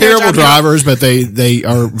 They're They're terrible driving drivers, but they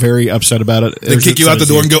are very upset about it. they kick you out the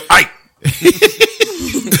door and go, "Aye."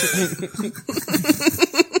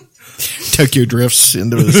 Tokyo drifts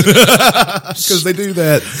into his. Because they do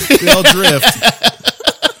that. They all drift.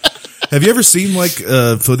 Have you ever seen like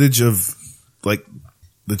footage of like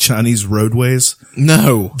the Chinese roadways?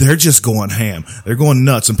 No. They're just going ham. They're going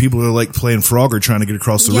nuts, and people are like playing Frogger trying to get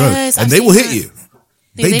across the Yes, road, and I've they will seen hit that. you.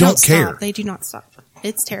 They don't care. Stop. They do not stop.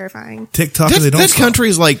 It's terrifying. TikTok, they don't. That stop. country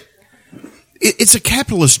is like, it's a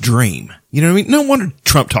capitalist dream. You know what I mean? No wonder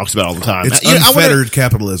Trump talks about it all the time. It's You know, I wonder- unfettered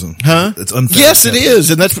capitalism. Huh? It's unfettered. Yes, it capitalism.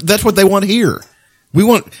 is, and that's what they want here. We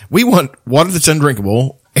want water that's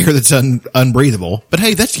undrinkable, air that's unbreathable. But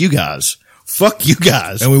hey, that's you guys. Fuck you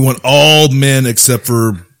guys. And we want all men except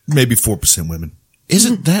for maybe 4% women.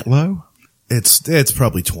 Isn't that low? It's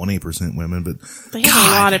probably 20% women, but They have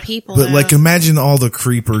a lot of people. but though. like imagine all the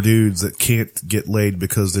creeper dudes that can't get laid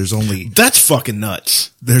because there's That's fucking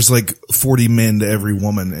nuts. like 40 men to every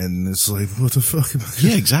woman, and it's like, what the fuck?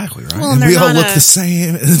 Yeah, exactly, right? Well, And they're we all not look a- the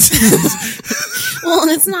same. Well,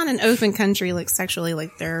 and it's not an open country, like sexually,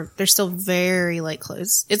 like they're still very like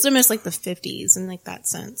close. It's almost like the 50s in like that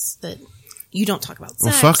sense that you don't talk about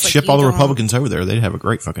Well, sex. fuck, like, ship you all the don't- Republicans over there. They'd have a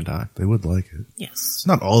great fucking time. They would like it. Yes. It's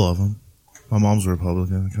not all of them. My mom's a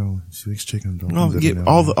Republican. She makes chicken. Oh, yeah,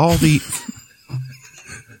 all the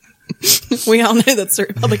We all know that's the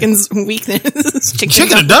Republicans' weakness.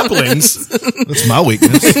 chicken and dumplings. That's my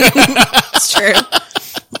weakness. It's true.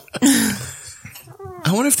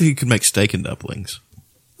 I wonder if he could make steak and dumplings.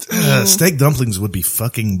 Steak dumplings would be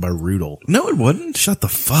fucking brutal. No, it wouldn't. Shut the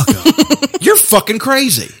fuck up. You're fucking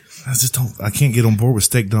crazy. I can't get on board with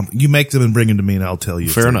steak dumplings. You make them and bring them to me and I'll tell you.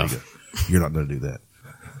 if Fair they're enough. good. You're not going to do that.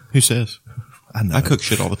 Who says? I know. I cook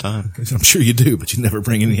shit all the time. I'm sure you do, but you never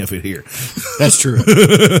bring any of it here. That's true.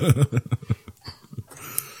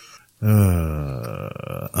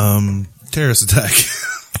 Terrorist attack.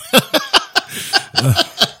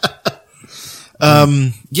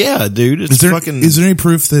 Yeah, dude. It's Is there fucking. is there any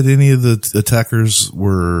proof that any of the attackers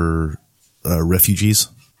were refugees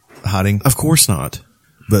hiding? Of course not.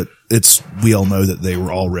 But we all know that they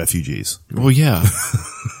were all refugees. Well, yeah.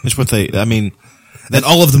 It's what they. I mean, And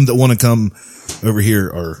all of them that want to come over here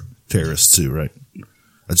are terrorists too, right?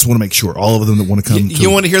 I just want to make sure all of them that want to come. you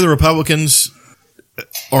want to hear the Republicans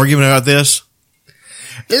arguing about this?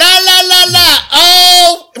 La la la la!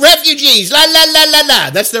 Oh, refugees! La la la la la!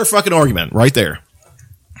 That's their fucking argument right there.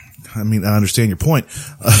 I mean, I understand your point.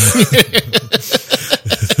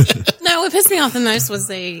 No, what pissed me off the most was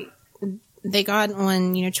they got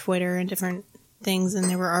on Twitter and different things, and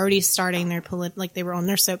they were already starting their like they were on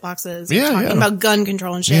their soapboxes, and Yeah, talking yeah. about gun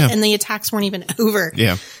control and shit, Yeah. and the attacks weren't even over.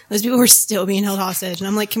 Yeah. Those people were still being held hostage, and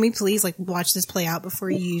I'm like, can we please like watch this play out before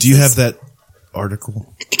you use Do you this? have that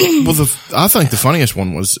article? Well, I think the funniest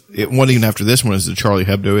one was it wasn't even after this one. Was the Charlie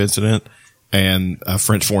Hebdo incident, and a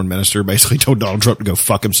French foreign minister basically told Donald Trump to go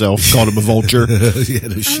fuck himself, called him a vulture. Yeah,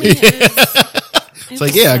 no I shit. mean, It's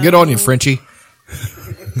like, yeah, good on you, Frenchie,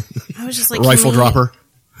 I was just like, rifle can we- dropper.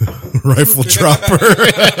 Rifle dropper.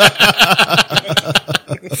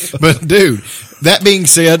 But dude, that being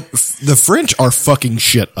said, the French are fucking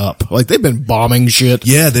shit up. Like they've been bombing shit.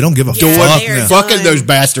 Yeah, they don't give a Yeah, fuck. they are now. done. Fucking those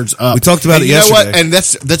bastards up. We talked about And it you know what? yesterday. And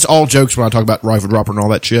that's all jokes when I talk about rifle dropper and all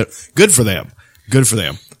that shit. Good for them. Good for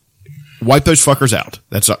them. Wipe those fuckers out.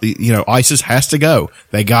 That's ISIS has to go.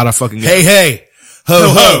 They gotta fucking go. Hey,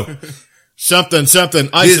 ho, ho. Something. The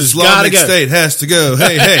ISIS gotta Islamic go. State has to go.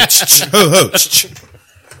 Hey, hey, ho, ho. I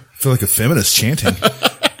feel like a feminist chanting.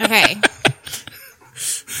 Okay,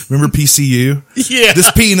 Remember PCU? Yeah.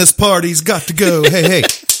 This penis party's got to go. Hey, hey,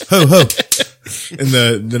 ho, ho. And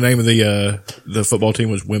the name of the football team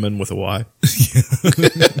was Women with a Y.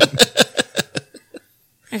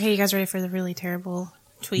 okay, you guys ready for the really terrible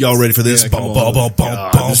tweets? Y'all ready for this? Yeah, come on.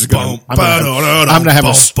 God, this is gonna- I'm gonna have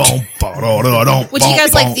a Would you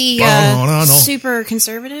guys like the super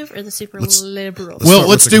conservative or the super liberal? Well, start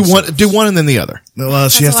let's with the do one and then the other. No,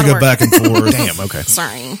 she has That's a to lot go of back and forth. Damn. Okay.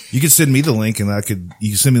 Sorry. You could send me the link, and you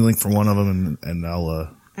can send me the link for one of them, and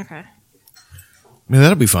I'll. Okay. Man,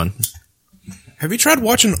 that'll be fun. Have you tried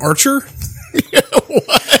watching Archer?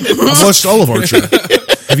 I've watched all of Archer.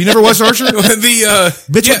 Have you never watched Archer?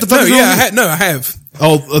 Bitch, what the fuck is wrong with you? I have.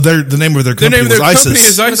 Oh, the name of their The company name of was their ISIS. company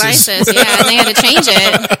is It was ISIS. ISIS, yeah, and they had to change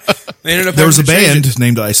it. They ended up There was a having to change band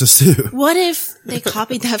named ISIS too. What if they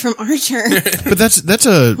copied that from Archer? But that's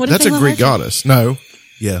a What if they Greek love goddess. No,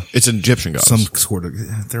 Yeah, it's an Egyptian goddess. some sort of.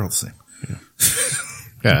 They're all the same.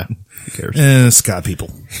 Yeah. Who cares? Sky people.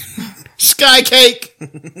 Sky cake.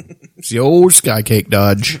 It's the old sky cake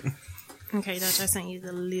dodge. Okay, Dutch, I sent you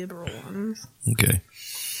the liberal ones. Okay.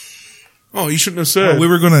 Oh, you shouldn't have said. We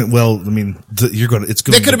were gonna. Well, I mean, you're gonna. It's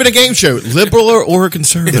going. That could have been a game show, liberal or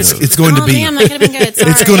conservative. It's going to Oh, be. damn, that could have been good.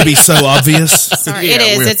 Sorry. It's going to be so obvious. Sorry, Yeah, it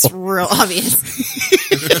is. we're- It's real obvious.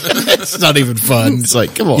 It's not even fun. It's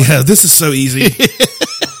like, come on. Yeah, this is so easy.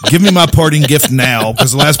 Give me my parting gift now,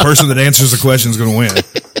 because the last person that answers the question is going to win.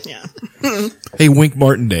 Yeah. Hey, Wink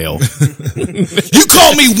Martindale. You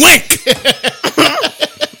call me Wink.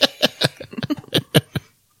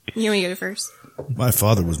 You want me to go first? My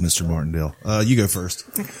father was Mr. Martindale. You go first.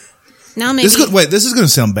 Now maybe. This is going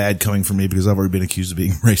to sound bad coming from me because I've already been accused of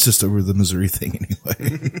being racist over the Missouri thing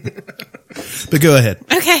anyway. But go ahead.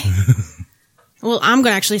 Okay. Well, I'm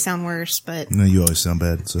going to actually sound worse, but No, you always sound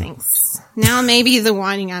bad. So thanks. Now maybe the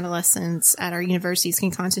whining adolescents at our universities can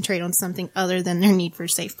concentrate on something other than their need for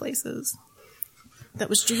safe places. That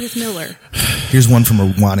was Judith Miller. Here's one from a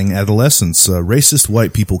whining adolescence. Racist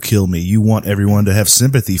white people kill me. You want everyone to have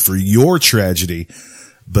sympathy for your tragedy,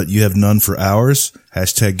 but you have none for ours.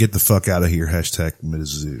 Hashtag get the fuck out of here. Hashtag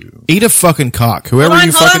Mizzou. Eat a fucking cock. Whoever Hold on,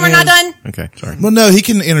 you hold on, fucking we're not is. done. Okay, sorry. Well, no, he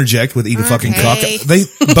can interject with eat a fucking cock. Okay.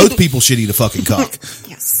 Both people should eat a fucking cock.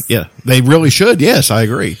 Yes. Yeah, they really should. Yes, I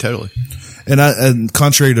agree. Totally. And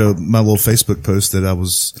contrary to my little Facebook post that I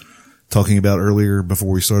was talking about earlier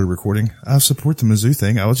before we started recording, I support the Mizzou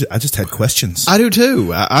thing. I just had questions. I do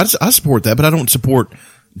too. I support that, but I don't support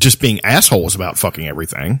just being assholes about fucking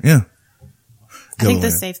everything. Yeah. I think Go the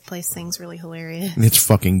ahead. safe place thing's really hilarious. It's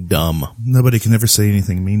fucking dumb. Nobody can ever say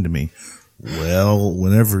anything mean to me. Well,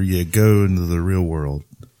 whenever you go into the real world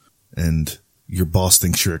and your boss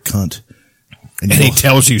thinks you're a cunt, And he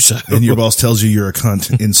tells you so. and your boss tells you you're a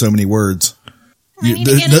cunt in so many words. I need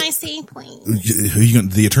to get my safe place.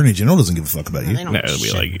 The Attorney General doesn't give a fuck about you. They don't No, give a it'll be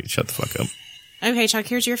shit. like, shut the fuck up. Okay, Chuck,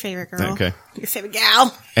 here's your favorite girl. Okay. Your favorite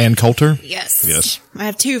gal. Ann Coulter? Yes. Yes. I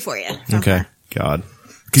have two for you. Okay. God.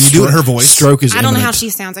 Can you do it in her voice? Stroke is I don't know how imminent. she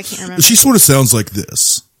sounds. I can't remember. She sort of sounds like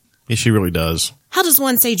this. Yeah, she really does. How does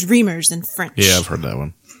one say dreamers in French? Yeah, I've heard that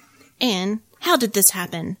one. And how did this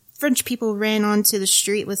happen? French people ran onto the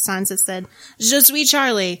street with signs that said, Je suis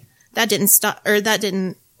Charlie. Why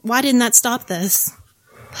didn't that stop this?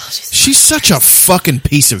 Oh, She's such a fucking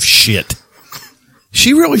piece of shit.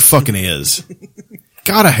 She really fucking is.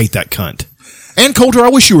 God, I hate that cunt. Ann Coulter, I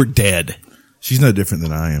wish you were dead. She's no different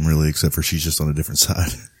than I am, really, except for she's just on a different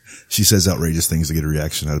side. She says outrageous things to get a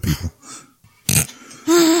reaction out of people.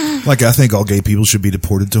 Like, I think all gay people should be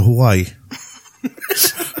deported to Hawaii.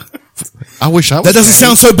 I wish I was That doesn't gay.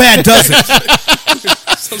 sound so bad, does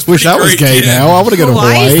it? Wish I was great, gay yeah. now. I want to go to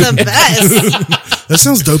Hawaii's Hawaii. the best. That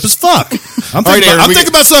sounds dope as fuck. I'm right, thinking, Aaron, I'm we-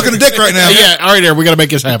 thinking about sucking a dick right now. Yeah, all right, Aaron, we got to make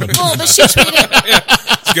this happen. Oh, but she tweeted.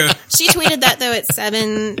 Let's go. She tweeted that though at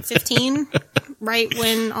 7:15, right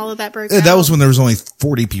when all of that broke Yeah, out. that was when there was only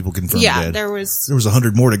 40 people confirmed Yeah, dead. there was. There was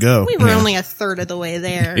 100 more to go. We were only a third of the way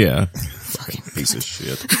there. Yeah. Fucking piece of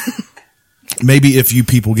shit. Maybe if you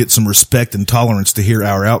people get some respect and tolerance to hear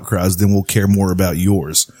our outcries, then we'll care more about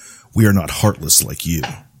yours. We are not heartless like you.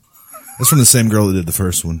 That's from the same girl that did the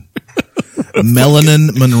first one.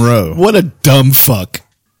 Melanin Monroe. What a dumb fuck.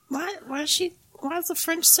 Why is the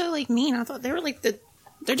French so like mean? I thought they were like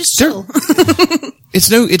they're just They're- chill.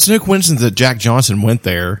 It's no coincidence that Jack Johnson went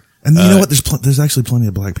there. And you know what? There's actually plenty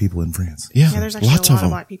of black people in France. Yeah, Yeah, there's actually lots a of lot of them.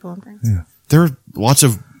 black people in France. There are lots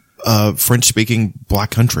of French-speaking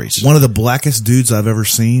black countries. One of the blackest dudes I've ever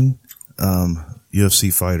seen,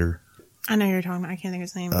 UFC fighter, I know who you're talking about. I can't think of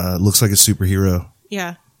his name. looks like a superhero.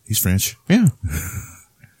 Yeah. He's French. Yeah.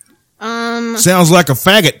 Sounds like a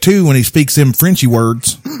faggot too when he speaks them Frenchy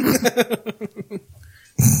words.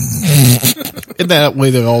 Isn't that the way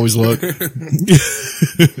they always look? Who's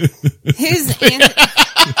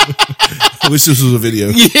I wish this was a video.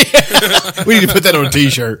 We need to put that on a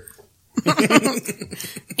t-shirt.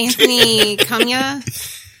 Anthony Cumia?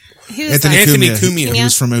 Who's Anthony that? Anthony Cumia. Cumia. He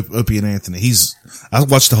was from Opie and Anthony. I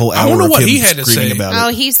watched the whole I hour wonder of what him he had to screaming say. about Oh,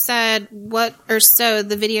 it. he said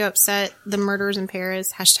the video upset the murders in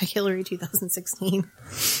Paris, #Hillary 2016.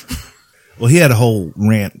 Well, he had a whole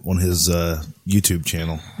rant on his YouTube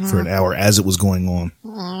channel for an hour as it was going on.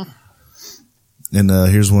 And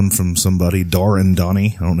here's one from somebody, Dar and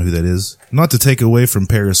Donnie. I don't know who that is. Not to take away from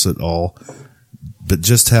Paris at all, but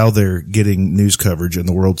just how they're getting news coverage and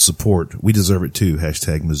the world's support. We deserve it too.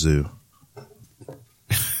 #Mizzou.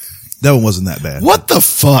 That one wasn't that bad. What the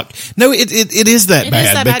fuck? No, it is that It bad.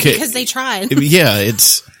 is that bad because they tried. Yeah,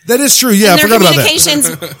 it's... That is true. Yeah, I Their forgot about that.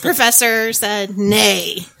 communications professor said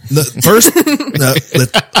nay. First,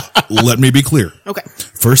 let me be clear. Okay.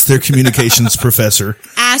 First, their communications professor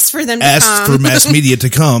Asked for them to asked come. for mass media to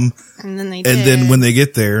come, and then they did. and then when they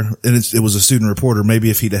get there, and it was a student reporter, maybe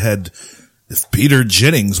if Peter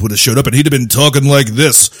Jennings would have showed up and he'd have been talking like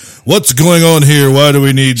this. What's going on here? Why do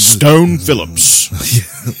we need Stone Phillips.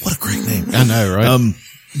 What a great name. I know, right?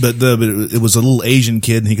 But it was a little Asian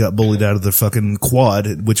kid and he got bullied out of the fucking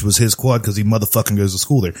quad, which was his quad because he motherfucking goes to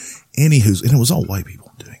school there. And it was all white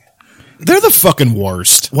people doing it. They're the fucking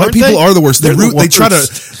worst. White aren't people they? are the worst. They're the They try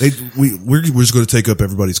worst. we're just going to take up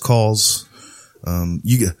everybody's calls.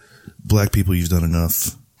 Black people, you've done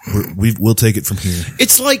enough. We'll take it from here.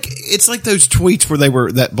 It's like those tweets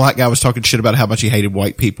where that black guy was talking shit about how much he hated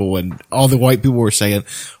white people, and all the white people were saying,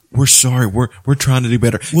 "We're sorry, we're trying to do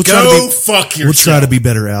better." We'll Go try to be, fuck yourself. We'll try to be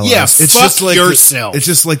better allies. Yeah, it's fuck just like yourself. It's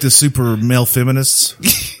just like the super male feminists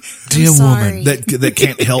Dear sorry. woman. that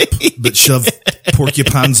can't help but shove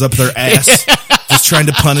porcupines up their ass, just trying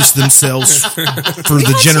to punish themselves for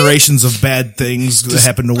the generations of bad things that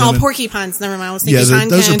happen to Oh, women. porcupines. Never mind. I was Yeah, thinking pine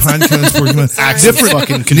those are cones. pine cones, porcupines. Active Different,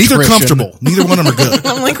 fucking neither contrition. comfortable. Neither one of them are good.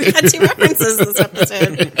 I'm like, we had 2 references this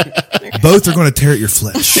episode. Both are going to tear at your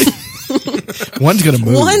flesh. One's gonna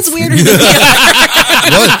move. One's weirder than the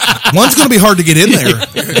other. One's going to be hard to get in there.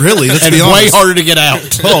 Really, let's and be way honest. harder to get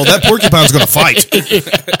out. Oh, that porcupine's going to fight.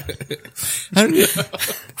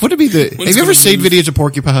 Would it be the? Have you ever seen videos of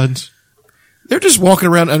porcupines? They're just walking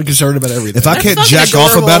around unconcerned about everything. If I can't fucking jack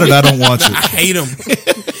off adorable. about it, I don't watch it. I hate them.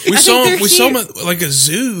 We I saw think they're we saw them cute. at like a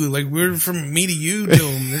zoo. Like we were from me to you to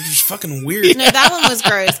them. They're just fucking weird. No, that one was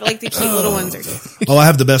gross, but like the cute little ones are good. Oh, I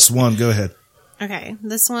have the best one. Go ahead. Okay,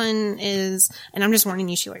 this one is, and I'm just warning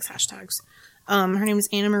you, she likes hashtags. Her name is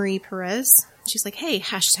Anna Marie Perez. She's like, hey,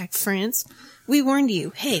 hashtag France. We warned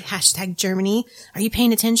you. Hey, hashtag Germany. Are you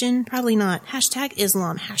paying attention? Probably not. Hashtag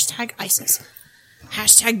Islam. Hashtag ISIS.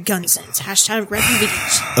 Hashtag gun sense. Hashtag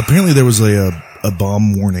refugees. Apparently, there was a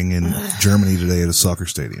bomb warning in Germany today at a soccer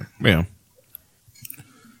stadium. yeah.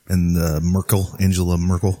 And Angela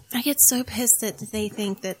Merkel. I get so pissed that they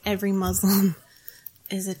think that every Muslim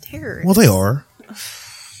is a terrorist. Well, they are.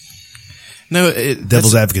 No,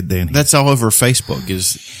 Devil's advocate, Danny. That's all over Facebook.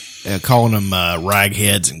 Is calling them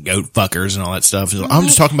ragheads and goat fuckers and all that stuff. I'm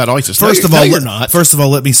just talking about ISIS. First of No, all, you're not. First of all,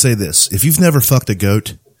 let me say this: if you've never fucked a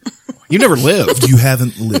goat, You never lived. you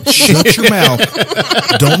haven't lived. Shut your mouth.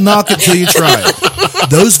 Don't knock it till you try it.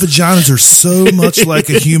 Those vaginas are so much like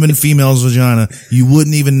a human female's vagina, you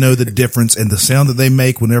wouldn't even know the difference. And the sound that they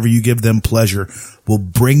make whenever you give them pleasure will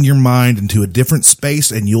bring your mind into a different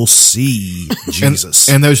space, and you'll see Jesus.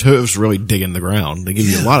 And those hooves really dig in the ground. They give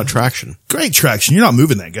you a lot of traction. Great traction. You're not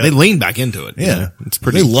moving that goat. They lean back into it. Yeah, It's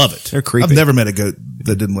pretty. They love it. They're creepy. I've never met a goat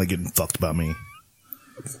that didn't like getting fucked by me.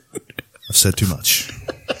 I've said too much.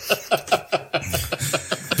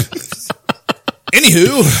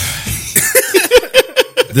 Anywho,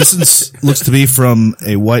 This looks to be from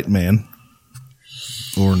a white man,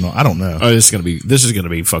 or no, I don't know. Oh, this is gonna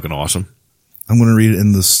be fucking awesome. I'm going to read it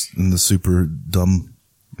in the super dumb.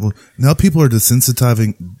 Well, now people are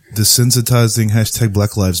desensitizing hashtag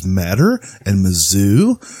Black Lives Matter and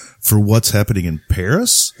Mizzou for what's happening in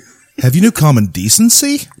Paris. Have you no common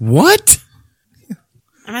decency? What?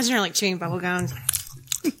 Imagine her like chewing bubble gum.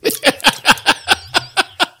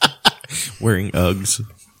 Wearing Uggs.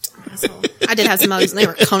 I did have some Uggs and they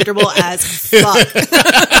were comfortable as fuck.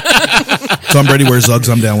 Tom Brady wears Uggs.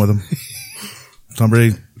 I'm down with him. Tom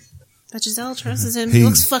Brady. But Giselle trusts him. He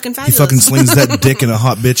looks fucking He fabulous. fucking slings that dick in a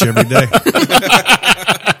hot bitch every day.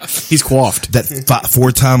 He's coiffed. That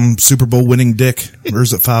 4-time Super Bowl winning dick. Or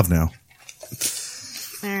is it 5 now?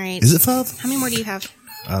 All right. Is it 5? How many more do you have?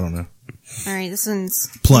 I don't know. All right. This one's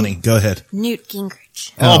Plenty. Go ahead. Newt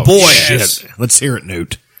Gingrich. Oh, boy. Shit. Let's hear it,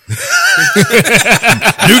 Newt. Dude,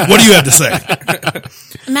 what do you have to say?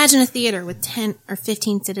 Imagine a theater with 10 or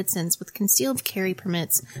 15 citizens with concealed carry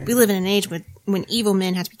permits. We live in an age when evil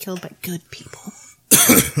men have to be killed by good people.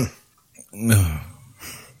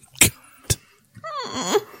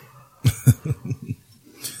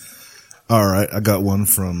 All right. I got one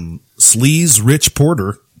from Sleaze Rich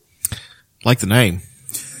Porter. Like the name.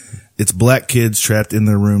 It's black kids trapped in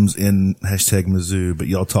their rooms in hashtag Mizzou, but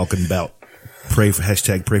y'all talking about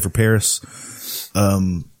hashtag pray for Paris.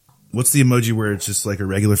 What's the emoji where it's just like a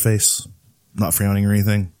regular face, not frowning or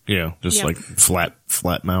anything? Yeah. Just Yeah. like flat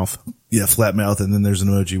mouth. Yeah, flat mouth, and then there's an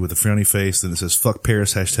emoji with a frowny face, then it says fuck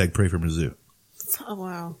Paris, hashtag pray for Mizzou. Oh,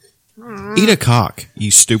 wow. Eat a cock, you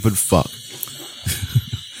stupid fuck.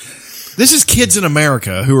 This is kids in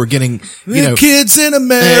America who are getting, you know, Kids in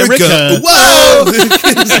America. America. Whoa!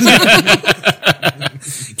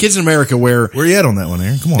 kids in America where Where you at on that one,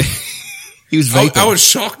 Aaron? Come on. he was I vaping. was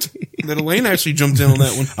shocked that Elaine actually jumped in on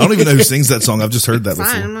that one. I don't even know who sings that song. I've just heard that Fine.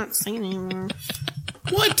 I'm before. not singing anymore.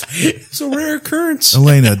 What? It's a rare occurrence.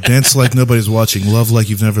 Elena, dance like nobody's watching, love like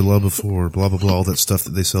you've never loved before, blah, blah, blah, all that stuff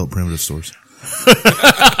that they sell at primitive stores.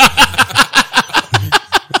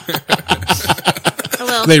 I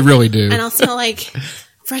will. They really do. And I'll smell like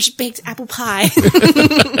fresh baked apple pie.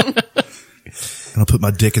 And I'll put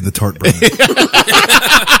my dick in the tart burner.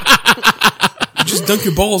 Just dunk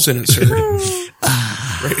your balls in it, sir.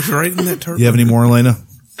 right in that turtle. You have any more, Elena?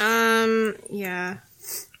 Yeah.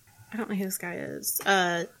 I don't know who this guy is.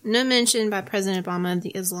 No mention by President Obama of the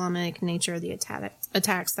Islamic nature of the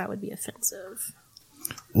attacks. That would be offensive.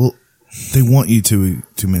 Well, they want you to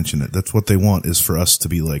mention it. That's what they want, is for us to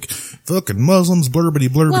be like, fucking Muslims, blurbity,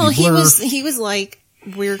 blurbity, Well, blur. he was like,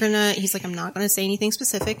 he's like, I'm not gonna say anything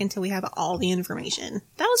specific until we have all the information.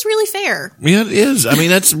 That was really fair. Yeah, it is. I mean,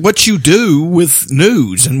 that's what you do with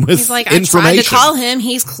news and with He's like, information. I tried to call him.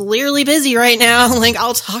 He's clearly busy right now. Like,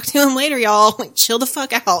 I'll talk to him later, y'all. Like, chill the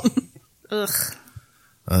fuck out. Ugh.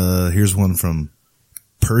 Here's one from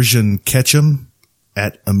Persian Ketchum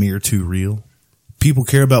at Amir2Real. People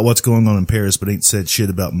care about what's going on in Paris, but ain't said shit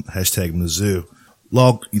about hashtag Mizzou.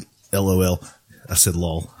 Lol. LOL. I said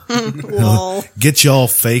lol. Lol. Get y'all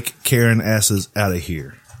fake Karen asses out of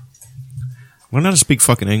here. Learn how to speak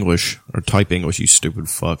fucking English or type English, you stupid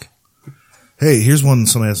fuck. Hey, here's one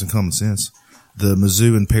somebody has some common sense. The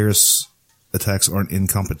Mizzou and Paris attacks aren't in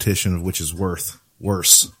competition of which is worse.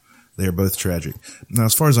 They are both tragic. Now,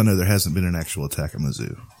 as far as I know, there hasn't been an actual attack at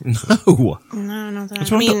Mizzou. No. No, that.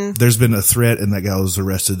 That's I what mean, There's been a threat, and that guy was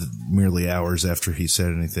arrested merely hours after he said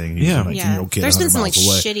anything. He was Yeah. a 19-year-old kid there's been 100 some like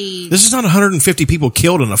miles away. shitty. This is not 150 people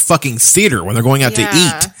killed in a fucking theater when they're going out Yeah.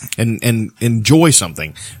 to eat and enjoy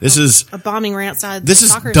something. This is a bombing right outside. This the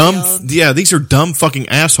is soccer dumb. field. Yeah, these are dumb fucking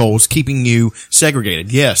assholes keeping you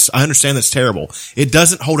segregated. Yes, I understand that's terrible. It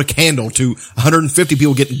doesn't hold a candle to 150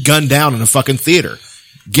 people getting gunned down in a fucking theater.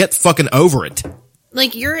 Get fucking over it.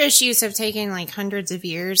 Like, your issues have taken like hundreds of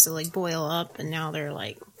years to like boil up, and now they're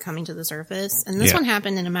like coming to the surface. And this Yeah. one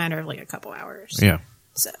happened in a matter of like a couple hours. Yeah.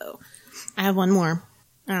 So, I have one more.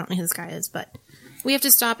 I don't know who this guy is, but we have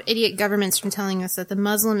to stop idiot governments from telling us that the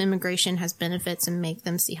Muslim immigration has benefits and make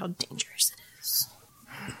them see how dangerous it is.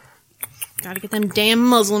 Gotta get them damn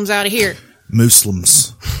Muslims out of here.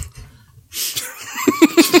 Muslims.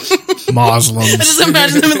 Muslims. I just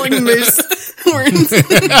imagine them in like moose horns.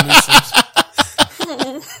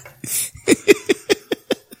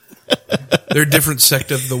 They're a different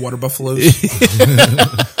sect of the water buffaloes.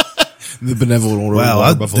 The benevolent old Wow,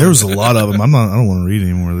 water buffalo. there was a lot of them. I don't want to read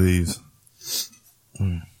any more of these.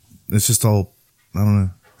 It's just all, I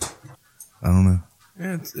don't know.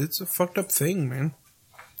 Yeah, it's a fucked up thing, man.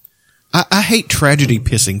 I hate tragedy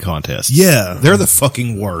pissing contests. Yeah. They're the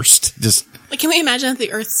fucking worst. Just, Like, can we imagine if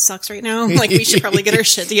the Earth sucks right now? Like, we should probably get our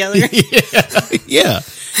shit together. yeah.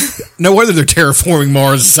 No wonder they're terraforming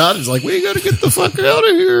Mars. Sun is like, we gotta get the fuck out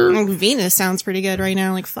of here. Like, Venus sounds pretty good right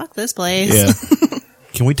now. Like, fuck this place. Yeah.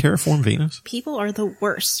 Can we terraform Venus? People are the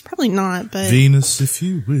worst. Probably not, but Venus, if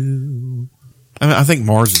you will. I mean, I think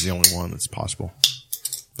Mars is the only one that's possible.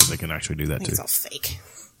 But they can actually do I that think too. it's all fake.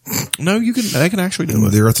 No, they can actually do it.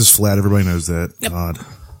 The Earth is flat. Everybody knows that. Yep. God.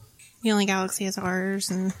 The only galaxy is ours,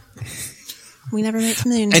 and we never make the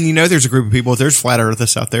moon. And you know, there's a group of people. If there's flat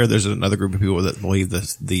earthists out there, there's another group of people that believe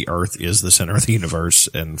that the Earth is the center of the universe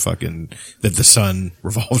and fucking that the sun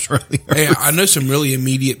revolves around the Earth. Hey, I know some really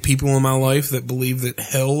immediate people in my life that believe that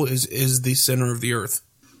hell is the center of the earth.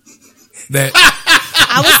 That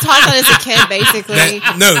I was taught that as a kid, basically.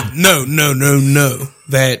 that no.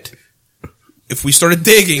 That if we started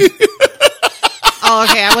digging, Oh,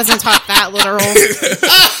 okay. I wasn't taught that literal.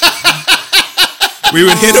 we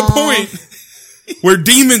would hit a point where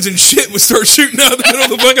demons and shit would start shooting out of the middle of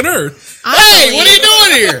the fucking earth. Hey, What are you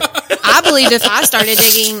doing here? I believed if I started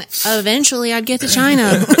digging, eventually I'd get to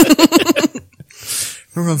China.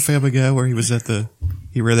 Remember on Family Guy where he was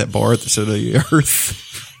he read that bar at the center of the Earth?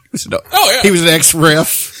 Oh, yeah. He was an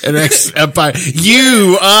ex-ref, an ex-umpire.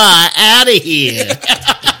 You are out of here.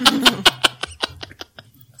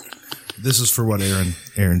 This is for what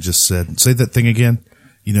Aaron just said. Say that thing again.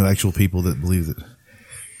 You know, actual people that believe that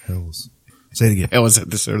hell's. Say it again. That was at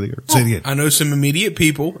the center of the Earth. Say it again. I know some immediate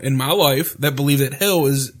people in my life that believe that hell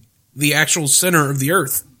is the actual center of the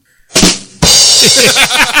earth.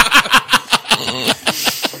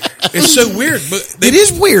 It's so weird, but It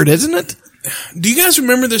is weird, isn't it? do you guys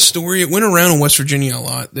remember this story? It went around in West Virginia a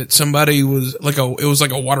lot that somebody was like it was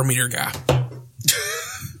like a water meter guy.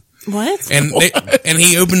 What? And and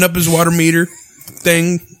he opened up his water meter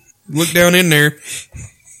thing, looked down in there,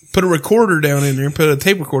 put a recorder down in there, put a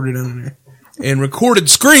tape recorder down in there, and recorded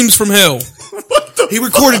screams from hell. He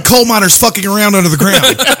recorded coal miners fucking around under the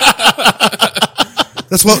ground.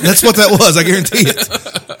 That's what that was. I guarantee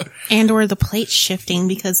it. And or the plate shifting,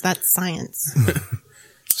 because that's science.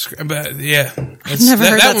 But yeah, I've never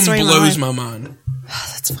heard that one story in my blows life. my mind.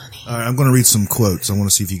 That's funny. All right, I'm going to read some quotes. I want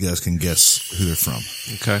to see if you guys can guess who they're from.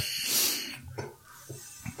 Okay.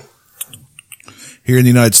 Here in the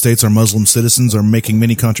United States, our Muslim citizens are making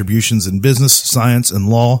many contributions in business, science, and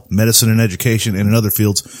law, medicine and education, and in other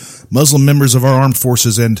fields. Muslim members of our armed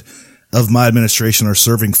forces and of my administration are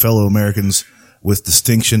serving fellow Americans with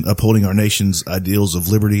distinction, upholding our nation's ideals of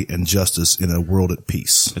liberty and justice in a world at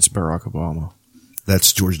peace. It's Barack Obama.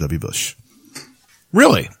 That's George W. Bush.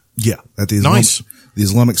 Really? Yeah, at the Nice.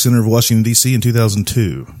 Islamic Center of Washington, D.C. in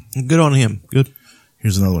 2002. Good on him. Good.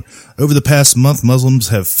 Here's another one. Over the past month, Muslims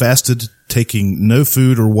have fasted, taking no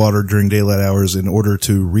food or water during daylight hours in order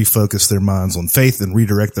to refocus their minds on faith and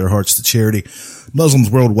redirect their hearts to charity. Muslims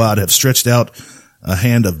worldwide have stretched out a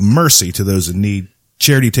hand of mercy to those in need.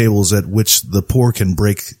 Charity tables at which the poor can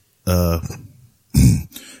break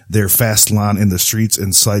their fast line in the streets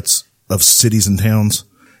and sites of cities and towns.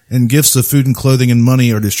 And gifts of food and clothing and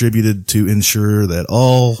money are distributed to ensure that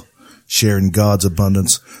all share in God's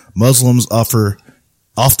abundance. Muslims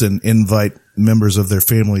often invite members of their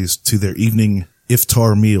families to their evening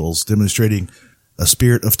iftar meals, demonstrating a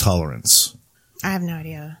spirit of tolerance. I have no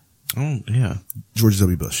idea. Oh, yeah. George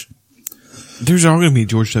W. Bush. There's all going to be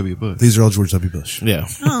George W. Bush. These are all George W. Bush. Yeah.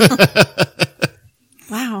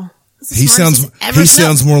 Wow. He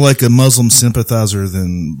sounds more like a Muslim sympathizer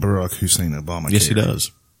than Barack Hussein Obama. Yes, he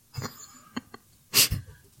does.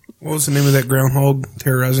 What was the name of that groundhog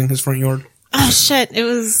terrorizing his front yard? Oh shit! It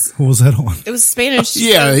was What was that on? Spanish.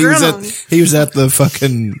 Yeah, he was at the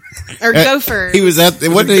fucking or gopher. He was at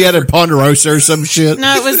wasn't he at a Ponderosa or some shit?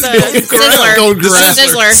 No, it was Sizzler. Gold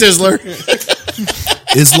Sizzler.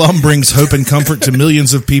 Islam brings hope and comfort to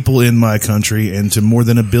millions of people in my country and to more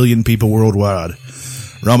than 1 billion people worldwide.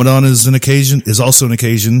 Ramadan is also an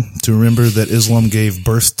occasion to remember that Islam gave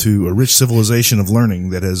birth to a rich civilization of learning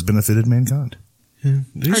that has benefited mankind.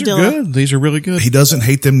 These Ardilla. are good. These are really good. He doesn't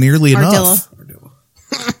hate them nearly Ardilla.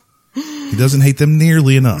 enough. He doesn't hate them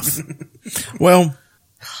nearly enough. Well,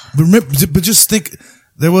 but just think,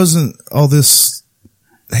 there wasn't all this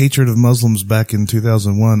hatred of Muslims back in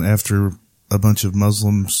 2001 after a bunch of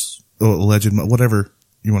Muslims, alleged, whatever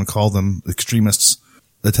you want to call them, extremists,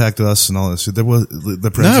 attacked us and all this. There was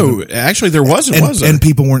the president. no, actually there wasn't, was there? And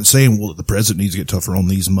people weren't saying, well, the president needs to get tougher on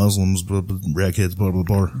these Muslims, blah, blah, ragheads, blah, blah,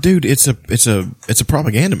 blah. Dude, it's a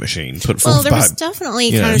propaganda machine put forth Well, there by. was definitely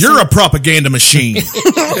Yeah. kind of You're a propaganda machine.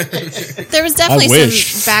 there was definitely I some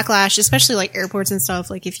wish. backlash, especially like airports and stuff.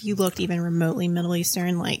 Like if you looked even remotely Middle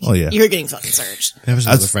Eastern, like Oh, yeah. you're getting fucking searched. That was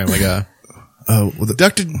another Family Guy. Oh, well,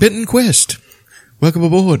 Dr. Benton Quist, welcome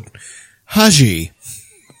aboard. Haji.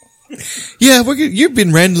 Yeah, you've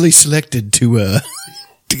been randomly selected to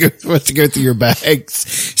go through your bags.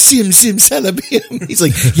 Sim salabim. He's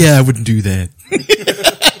like, yeah, I wouldn't do that.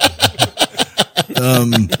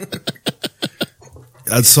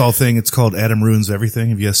 I saw a thing. It's called Adam Ruins Everything.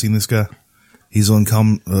 Have you guys seen this guy? He's on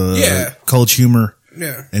Yeah. College Humor.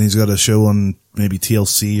 Yeah. And he's got a show on maybe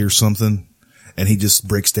TLC or something. And he just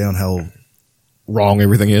breaks down how Wrong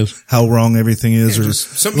everything is. wrong everything is. Or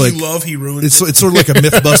Something like, you love, he ruins. it's sort of like a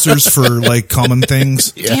Mythbusters for like common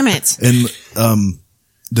things. Damn it! And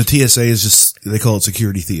the TSA is just, they call it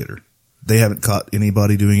security theater. They haven't caught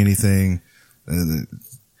anybody doing anything.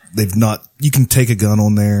 They've not, you can take a gun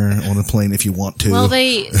on there on a plane if you want to. Well,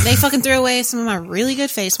 they fucking threw away some of my really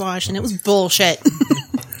good face wash, and it was bullshit.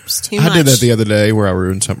 It was too much. I did that the other day where I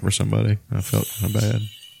ruined something for somebody. I felt kind of bad.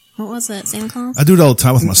 What was that? Santa Claus? I do it all the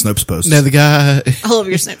time with my Snopes posts. No, the guy. All over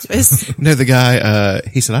your Snopes face. No, the guy.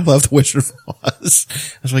 He said, "I love the Wizard of Oz."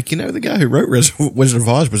 I was like, the guy who wrote Wizard of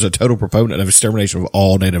Oz was a total proponent of extermination of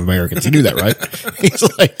all Native Americans. You knew that, right? He's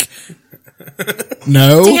like,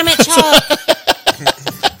 no. Damn it, Chuck!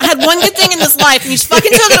 I had one good thing in this life, and you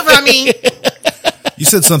fucking took it from me. You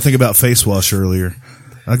said something about face wash earlier.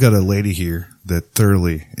 I got a lady here that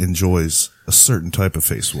thoroughly enjoys a certain type of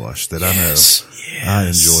face wash that I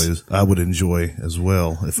know I would enjoy as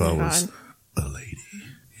well if I was a lady.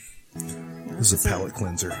 This is a palate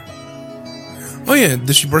cleanser. Oh yeah,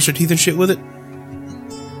 does she brush her teeth and shit with it?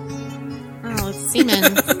 Oh, it's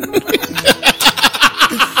semen.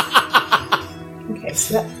 Okay,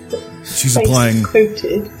 so that's She's applying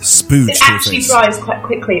coated. spooge It to her actually face. dries quite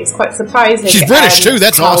quickly. It's quite surprising. She's British too.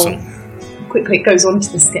 That's how awesome. quickly it goes onto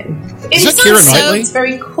the skin. Is that It's Keira so- Knightley? It's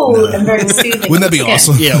very cool and very soothing. Wouldn't that be on the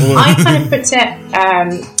awesome? skin. Yeah. I kind of put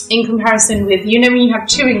it in comparison with, when you have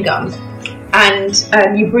chewing gum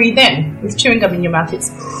and you breathe in with chewing gum in your mouth, it's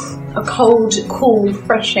a cold, cool,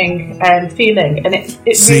 refreshing feeling, and it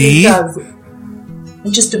really See? does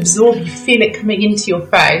just absorb. You feel it coming into your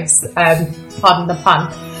face. Pardon the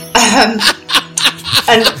pun. And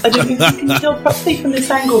I don't know if you can tell properly from this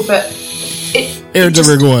angle, but Aaron's just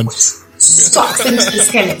over going. sucks into the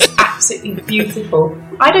skin. It's absolutely beautiful.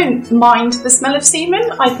 I don't mind the smell of semen.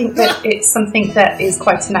 I think that it's something that is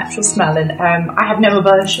quite a natural smell, and I have no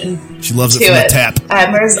aversion She loves to it from it. the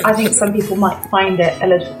tap. Whereas I think some people might find it a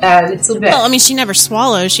little bit. Well, I mean, she never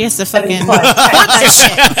swallows. She has to fucking quite pour that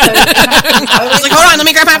shit. I was like, hold on, let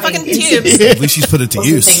me grab my fucking tubes. At least she's put it to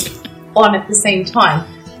use. on at the same time.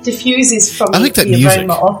 Diffuses from I like that the music.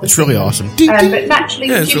 aroma of the It's really semen. awesome. But naturally,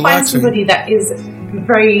 Yeah, if it's you find relaxing. somebody that is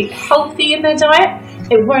very healthy in their diet,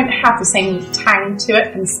 it won't have the same tang to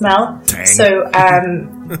it and smell. Tang. So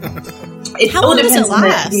it How all long does depends it on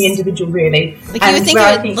last? the individual, really. Like, you would think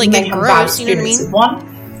where it I would, like, you may get have a bad gross, you know what I experience mean? with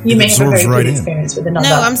one, you may have a absorbs very right good in. experience with another.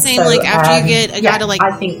 No, I'm saying, like, after you get a guy to, like,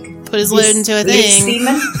 I think put his load into a loose thing.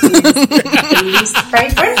 semen is the least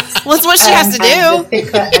fragrant. Well, it's what she has to And do. the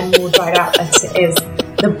thicker and more dried out that it is,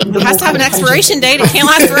 the It has to have an expiration date. It can't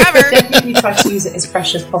last So forever. definitely try to use it as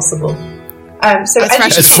fresh as possible. So As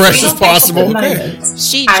fresh as fresh as possible.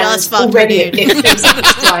 She just fucked her already dude. it feels like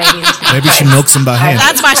it's drying into Maybe she milks him by hand.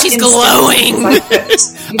 That's why she's glowing.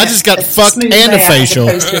 I just got fucked and a facial.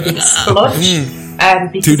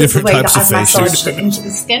 Two different types of facials. Into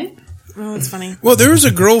the skin. Oh, it's funny. Well, there was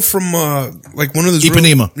a girl from like one of those.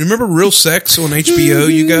 Ipanema. Remember Real Sex on HBO?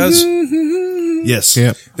 You guys. Yes.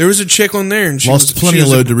 Yeah. There was a chick on there, and she Lost was, plenty she of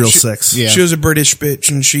was load to real she- sex. Yeah. She was a British bitch,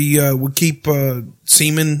 and she would keep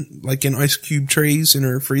semen like in ice cube trays in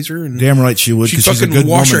her freezer, and Damn right she would, she because she's a fucking good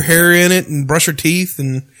wash her woman. hair in it and brush her teeth,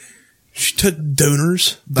 and she took donor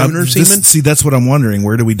semen. See, that's what I'm wondering.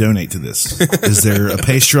 Where do we donate to this? Is there a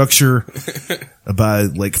pay structure by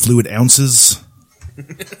like fluid ounces?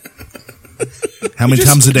 How many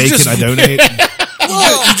times a day can I donate?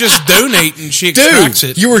 You just donate, and she extracts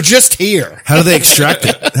it. You were just here. How do they extract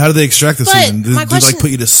it? How do they extract the But semen? Do my they like question-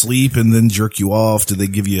 put you to sleep and then jerk you off? Do they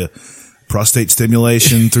give you prostate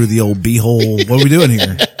stimulation through the old beehole? What are we doing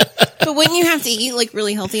here? But wouldn't you have to eat like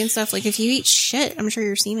really healthy and stuff? Like if you eat shit, I'm sure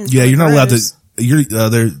your semen's Yeah, really you're not allowed to. gross. You're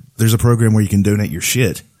there's a program where you can donate your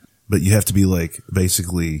shit, but you have to be like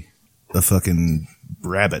basically a fucking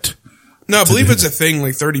rabbit. No, I believe it's a thing,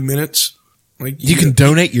 like 30 minutes. Like You can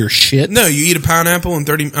donate your shit. No, you eat a pineapple and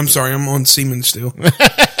 30. I'm sorry, I'm on semen still.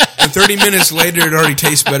 And 30 minutes later, it already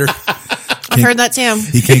tastes better. I've heard that too.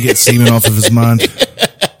 He can't get semen off of his mind.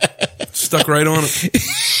 Stuck right on it.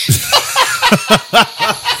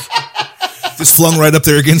 Just flung right up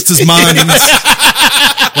there against his mind, and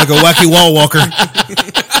like a wacky wall walker,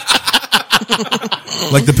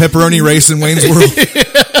 like the pepperoni race in Wayne's World.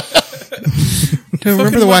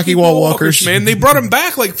 Remember the wacky wall walkers? man? They brought them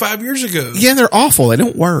back like 5 years ago. Yeah, they're awful. They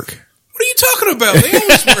don't work. What are you talking about? They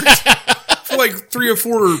always worked for like 3 or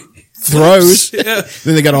 4 Throws. Yeah.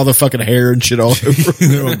 Then they got all the fucking hair and shit all over.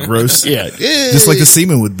 They're all gross, Yeah. just like the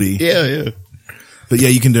semen would be. Yeah, yeah. But yeah,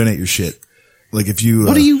 you can donate your shit. Like if you,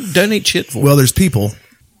 What do you donate shit for? Well, there's people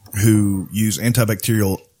who use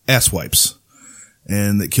antibacterial ass wipes,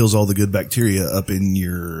 and it kills all the good bacteria up in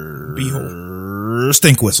your Beehole.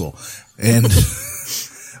 stink whistle. And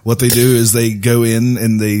what they do is they go in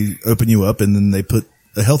and they open you up, and then they put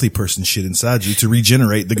a healthy person's shit inside you to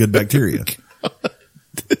regenerate the good bacteria.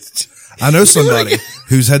 I know somebody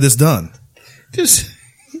who's had this done. Just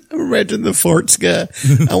imagine the farts guy.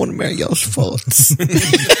 I want to marry y'all's farts.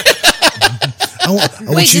 I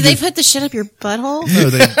want Wait, you did they to- put the shit up your butthole? No,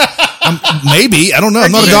 they, maybe. I don't know.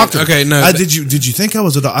 I'm not a doctor. Okay, no. Did you think I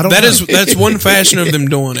was a doctor? I don't That know. is that's one fashion of them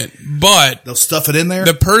doing it. But They'll stuff it in there.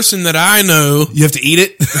 the person that I know, You have to eat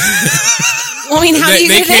it. Well, I mean, how do you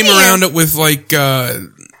they get came in around here? it with like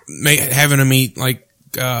having them eat like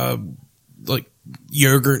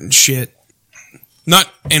yogurt and shit. Not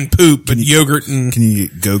and poop, but yogurt and Can you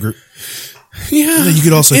get Go-Gurt? yeah. You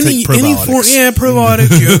could also take probiotics. Probiotics,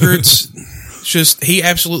 yogurts. Just he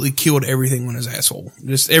absolutely killed everything on his asshole.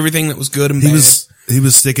 Just everying that was good and bad. He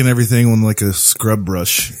was sticking everything on like a scrub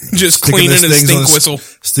brush. Just Sticking cleaning those his things stink on whistle.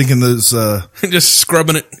 Sticking those Just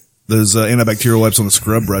scrubbing it. antibacterial wipes on the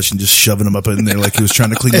scrub brush and just shoving them up in there like he was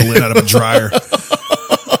trying to clean the lint out of a dryer.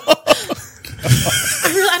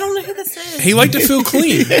 I don't know who this is. He liked to feel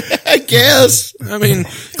clean. I guess. I mean,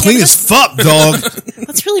 Clean as fuck, dog.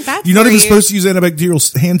 That's really bad. You're not for even you. supposed to use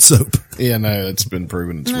antibacterial hand soap. Yeah, no, it's been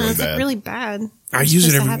proven it's No, really it's bad. really bad. I use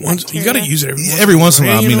it supposed to every have once. You got to bacteria. use it every once. Every once in a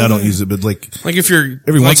while. I You mean, know, I don't use it, but like Like if you're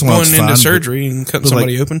every like once in a while, going it's into fine, surgery and cutting but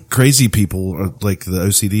somebody like, open. crazy people, like the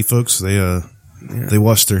OCD folks, they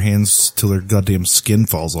wash their hands till their goddamn skin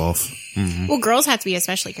falls off. Well, girls have to be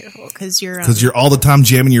especially careful because you're. Because you're all the time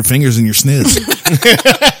jamming your fingers in your sniz.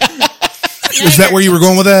 Is that where you were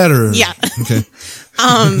going with that, or Yeah. Okay.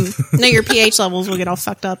 No, your pH levels will get all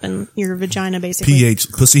fucked up in your vagina, basically.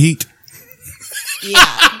 pH, pussy heat, Yeah.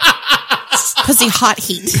 Pussy hot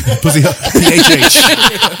heat. pussy PHH,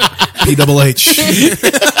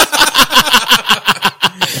 PHH.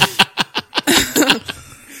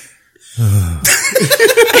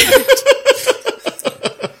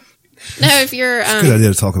 No, if you're Good idea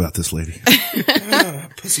to talk about this, lady.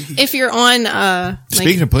 if you're on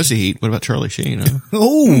Speaking of pussy heat, what about Charlie Sheen? Huh?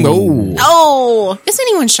 Oh, oh, is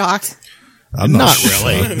anyone shocked? I'm Not sure.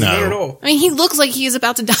 really. Not at No. all. I mean, he looks like he is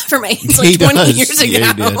about to die from AIDS He like 20 does. years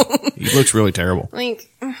Yeah, ago. he did. He looks really terrible. Like,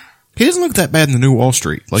 He doesn't look that bad in the new Wall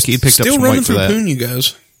Street. Like he picked up Still some running weight for through that. Poon, you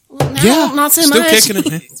guys. Well, no, Yeah. not so Still much.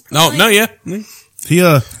 kicking it. No, yeah. He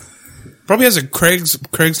Probably has a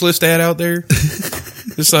Craigslist ad out there.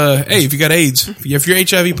 Just hey, if you got AIDS, if you're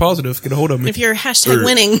HIV positive, get a hold of me. If you're hashtag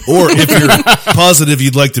winning, or if you're positive,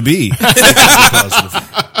 you'd like to be positive.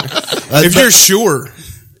 If you're sure,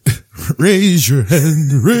 Raise your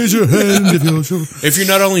hand if you're sure. if you're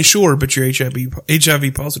not only sure, but you're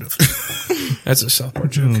HIV positive. That's a South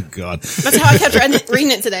Park joke. Oh God. that's how I kept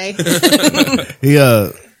reading it today.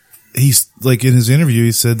 He's like in his interview,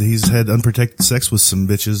 he said he's had unprotected sex with some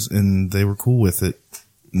bitches and they were cool with it.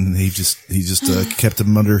 And he just kept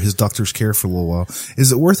them under his doctor's care for a little while.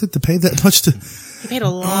 Is it worth it to pay that much to? He paid a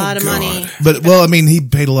lot of money. But well, I mean, he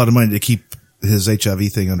paid a lot of money to keep his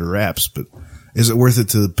HIV thing under wraps. But is it worth it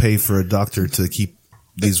to pay for a doctor to keep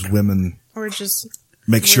these women, Or just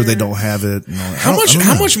make sure they don't have it? And all that? How I don't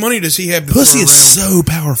How know. much money does he have to Pussy throw is around? so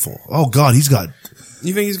powerful. Oh God, he's got.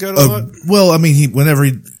 You think he's got a lot? Well, I mean,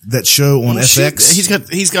 that show on FX.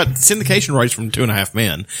 He's got syndication rights from 2.5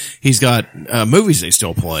 Men. He's got movies they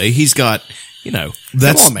still play. He's got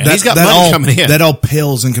That's come on, man. That, He's got that money all, coming in. That all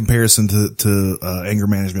pales in comparison to Anger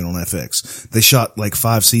Management on FX. They shot like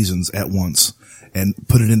 5 seasons at once and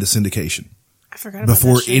put it into syndication I forgot about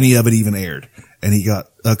before that shit. any of it even aired, and he got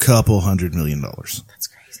 $200 million. That's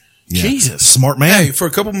crazy. Yeah. Jesus. Smart man. Hey, for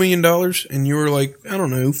a couple $1 million, and you were like, I don't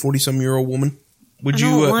know, 40-some-year-old woman. Would I you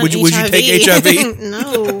don't want would you take HIV?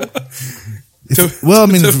 No. Well, I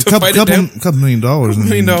mean, to a fight it down? couple $1 million. $1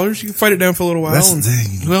 million, you can fight it down for a little while. That's and- the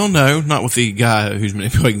thing. well, no, not with the guy who's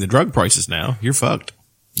manipulating the drug prices now. You're fucked.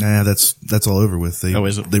 Nah, that's all over with. Oh,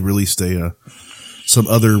 is it? They released some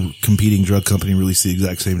other competing drug company released the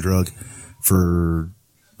exact same drug for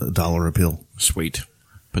 $1 a pill. Sweet.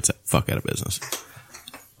 Puts that fuck out of business.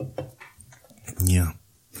 Yeah,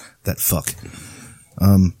 that fuck.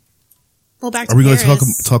 Well, back to Are we going to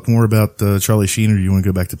Paris. talk more about Charlie Sheen, or do you want to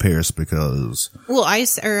go back to Paris? Because Well,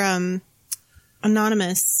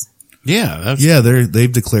 Anonymous. Yeah. That's, yeah,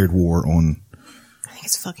 they've declared war on. I think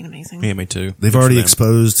it's fucking amazing. Yeah, me too. They've Good already for them.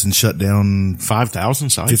 exposed and shut down 5,000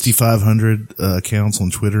 sites. 5,500 accounts on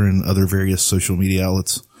Twitter and other various social media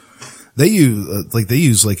outlets. They use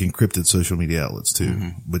encrypted social media outlets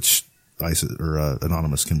too, which ISIS or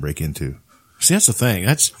Anonymous can break into. See, that's the thing.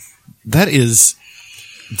 That is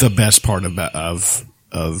the best part of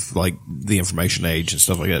like the information age and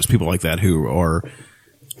stuff like that. It's people like that who are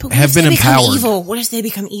But what have if been they become empowered. Evil? What if they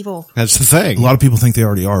become evil? That's the thing. A lot of people think they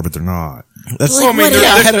already are, but they're not. That's Well, like, what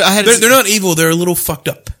they're, if- they're- they're not evil. They're a little fucked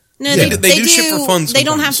up. No, They do shit for fun They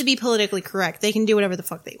don't have sometimes. to be politically correct. They can do whatever the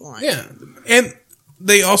fuck they want. Yeah, and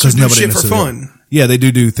they also 'Cause do nobody shit for messes fun. up. Yeah, they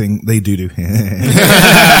do thing. They do.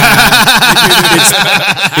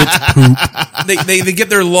 They get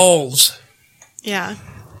their lulls. Yeah.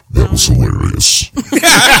 That was hilarious.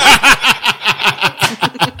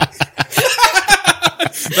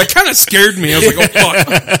 That kind of scared me. I was like, oh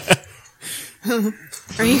fuck.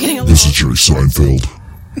 Are you getting a This little? is Jerry Seinfeld.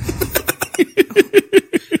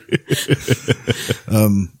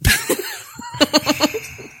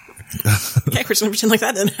 Okay, we're just gonna pretend like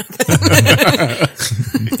that didn't happen.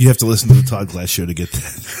 You have to listen to the Todd Glass show to get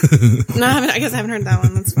that. No, I guess I haven't heard that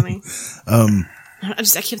one. That's funny. I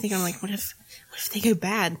keep thinking, I'm like, what if they go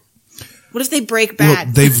bad? What if they break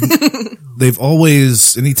bad? Well, they've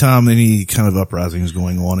always, anytime any kind of uprising is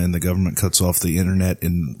going on and the government cuts off the internet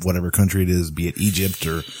in whatever country it is, be it Egypt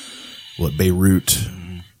or Beirut.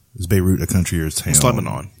 Is Beirut a country or a town? It's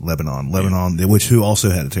Lebanon. Lebanon, who also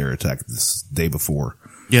had a terror attack this day before.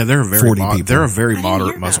 yeah, they're a very 40 people. they're a very I didn't hear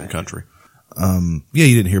moderate about Muslim it. country. Yeah,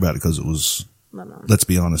 you didn't hear about it because it was, Lebanon. let's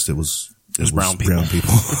be honest, it was brown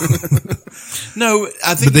people. No,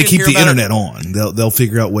 I think But they you keep hear the about it- internet on. They'll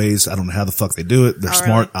figure out ways. I don't know how the fuck they do it. They're Oh,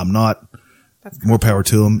 smart. really? I'm not. More power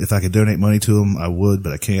to them. If I could donate money to them, I would,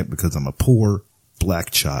 but I can't because I'm a poor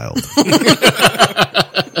black child.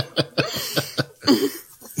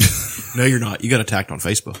 No, you're not. You got attacked on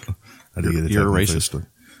Facebook. I do get You're a attacked on racist. Facebook.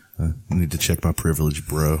 I need to check my privilege,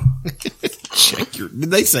 bro. Check your.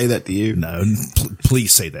 Did they say that to you? No,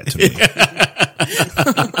 please say that to me.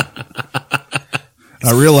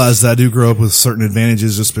 I realize that I do grow up with certain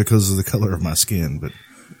advantages just because of the color of my skin, but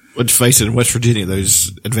Let's face it. In West Virginia,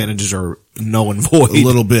 those advantages are null and void. a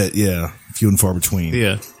little bit, yeah, few and far between.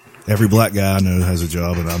 Yeah. Every black guy I know has a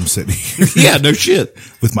job, and I'm sitting here Yeah. No shit.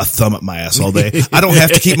 with my thumb up my ass all day. I don't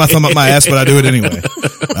have to keep my thumb up my ass, but I do it anyway.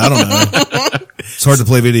 I don't know. It's hard to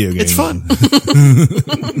play video games. It's fun.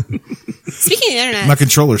 Speaking of the internet, My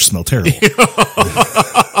controllers smell terrible.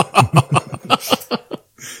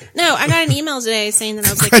 no, No, I got an email today saying that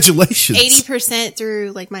I was like Congratulations. 80%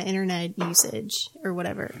 through like my internet usage or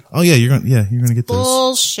whatever. Oh yeah, you're gonna get those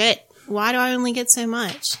Bullshit. Why do I only get so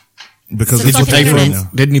much? because It's that's what the they fucking do internet. now.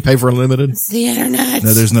 Didn't you pay for unlimited? It's the internet.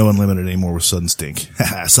 No, there's no unlimited anymore with Sudden Stink.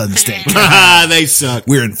 Sudden Stink. They suck.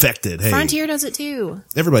 We're infected. Hey, Frontier does it too.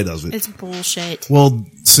 everybody does it. It's bullshit. Well,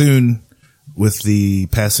 soon with the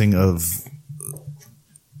passing of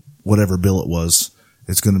whatever bill it was,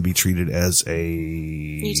 it's going to be treated as a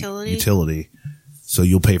Utility? So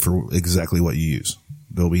you'll pay for exactly what you use.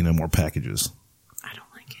 There'll be no more packages. I don't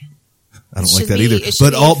like it. I don't It like should that be- either. it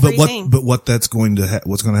should be a free thing. What that's going to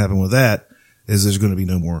what's going to happen with that is there's going to be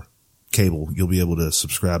no more cable. You'll be able to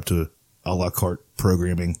subscribe to a la carte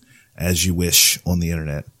programming as you wish on the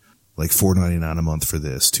internet, like $4.99 a month for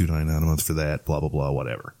this, $2.99 a month for that, blah blah blah,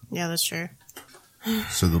 whatever. Yeah, that's true.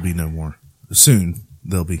 So there'll be no more. Soon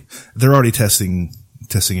they'll be. They're already testing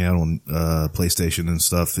out on PlayStation and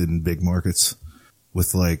stuff in big markets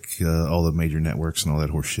with like all the major networks and all that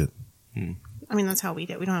horse shit. I mean, that's how we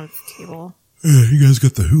do it. We don't have cable. Yeah, you guys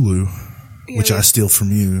got the Hulu, which Yeah. I steal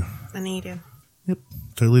from you. I need to.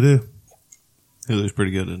 Totally do. Hulu's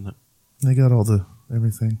pretty good, isn't it? They got all the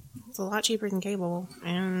everything. It's a lot cheaper than cable.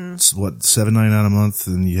 And It's what $7.99 a month,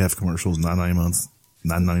 and you have commercials $9.99 a month.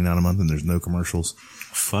 $9.99 a month, and there's no commercials.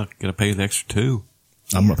 Fuck, gotta pay the extra $2.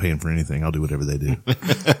 I'm not paying for anything. I'll do whatever they do.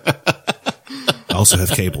 I also have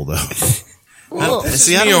cable though.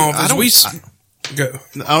 See, Me off as we go.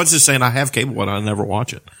 I was just saying I have cable, but I never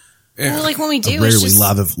watch it. well, like when we do, Rarely it's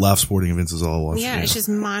just live sporting events is all I watch. yeah, it's just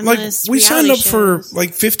Like mindless. we signed up reality for shows.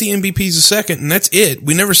 like 50 Mbps a second, and that's it.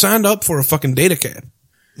 We never signed up for a fucking data cap.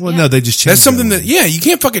 Well, no, they just changed. That's something that you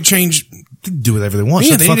can't fucking change. they can do whatever they want.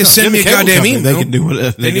 Yeah, Shut they the need to fuck up. send me a Cable goddamn company, email. They can do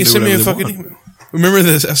whatever. They need to send me a fucking email. Remember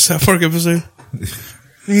the South Park episode?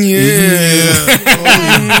 Yeah.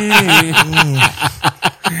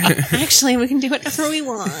 Actually, we can do whatever we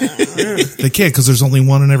want. They can't because there's only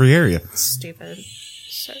one in every area. Stupid.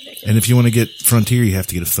 So ridiculous. And if you want to get Frontier, you have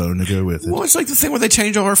to get a phone to go with it. Well, it's like the thing where they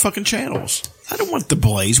change all our fucking channels. I don't want the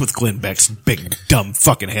Blaze with Glenn Beck's big dumb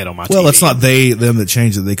fucking head on my TV. Well, it's not them that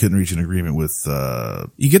changed it. They couldn't reach an agreement with.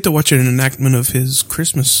 You get to watch an enactment of his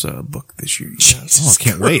Christmas book this year. You guys. Oh, I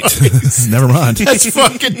can't wait. Never mind. That's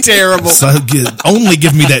fucking terrible. So only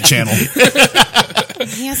give me that channel.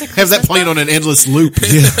 He has a Have Christmas that playing book? on an endless loop.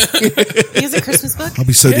 He has a Christmas book? I'll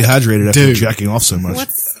be so dehydrated after Dude. jacking off so much.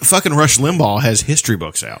 What's Fucking Rush Limbaugh has history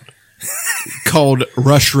books out called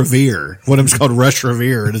Rush Revere. One of them's called Rush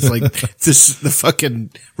Revere, and it's like the fucking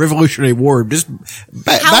Revolutionary War. Just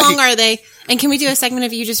how long are they? And can we do a segment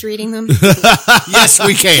of you just reading them? Yes,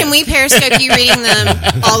 we can. Can we Periscope you reading them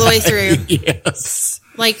all the way through? Yes.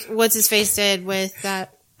 Like what's his face did with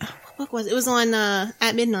that? What book was it? It was on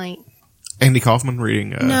At Midnight. Andy Kaufman reading.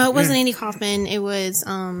 No, it wasn't Andy Kaufman. It was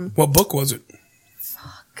What book was it?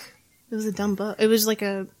 it was a dumb book. It was like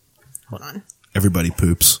a hold on. Everybody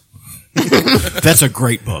poops. That's a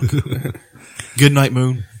great book. Good Night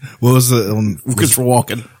Moon. What was the on Christopher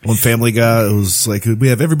Walken. on Family Guy? It was like we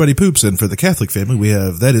have everybody poops, and for the Catholic family, we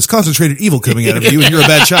have that is concentrated evil coming out of you, and you're a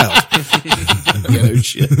bad child. No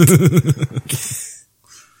shit.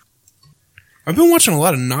 I've been watching a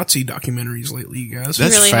lot of Nazi documentaries lately, you guys.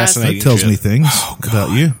 That's really has. fascinating. That tells shit. me things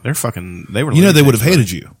about you. They're fucking. They were. You know they would have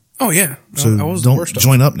hated you, Oh yeah, so I was the don't worst.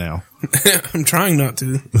 join up now. I'm trying not to.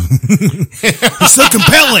 He's so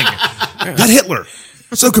compelling. That Hitler,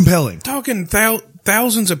 so compelling. Talking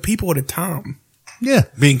thousands of people at a time. Yeah,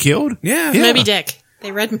 being killed. Yeah, Moby Dick.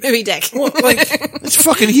 They read Moby Dick. It's a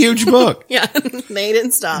fucking huge book. Yeah, they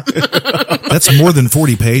didn't stop. that's more than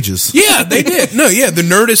 40 pages. yeah, they did. No, yeah, the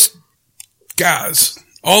Nerdist guys,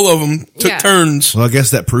 all of them took Yeah. turns. Well, I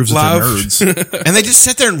guess that proves that Live. they're nerds. And they just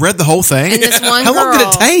sat there and read the whole thing. And this one How girl, long did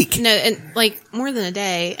it take? No, and like more than a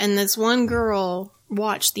day. And this one girl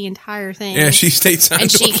watched the entire thing. Yeah, she stayed signed.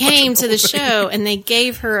 and she off. came to the show, and they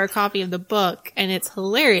gave her a copy of the book, and it's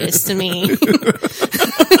hilarious to me.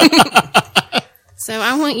 So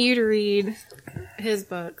I want you to read his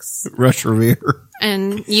books, Rush Revere.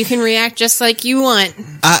 and you can react just like you want.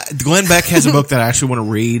 Glenn Beck has a book that I actually want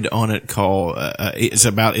to read on it called, it's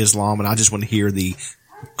about Islam, and I just want to hear the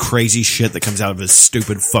crazy shit that comes out of his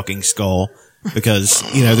stupid fucking skull. Because,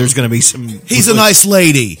 you know, there's going to be some... He's a nice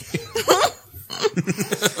lady.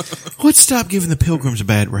 Let's stop giving the pilgrims a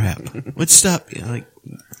bad rap. Let's stop, you know, like...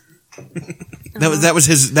 That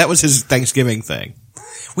was his Thanksgiving thing.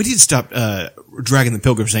 We need to stop dragging the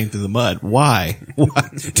pilgrims' name through the mud. Why?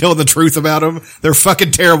 Telling the truth about them? They're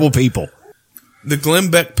fucking terrible people. The Glenn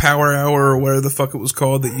Beck Power Hour or whatever the fuck it was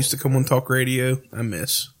called that used to come on talk radio. I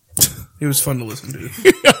miss. It was fun to listen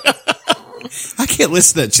to. I can't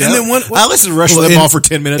listen to that shit. And then what- I listened to Rush Well, Limbaugh for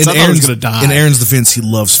 10 minutes. I thought he was going to die. In Aaron's defense, he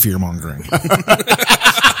loves fear mongering.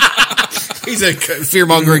 He's a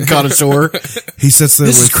fear-mongering connoisseur. He sits there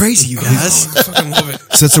This is with crazy, you guys. I fucking love it.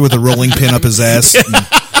 sits there with a rolling pin up his ass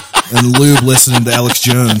and lube listening to Alex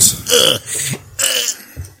Jones.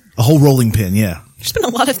 A whole rolling pin, yeah. There's been a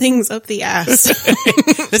lot of things up the ass.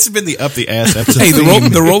 This has been the Up the Ass episode. Hey,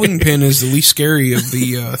 the rolling pin is the least scary of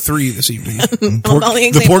the three this evening.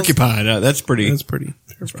 The porcupine. That's pretty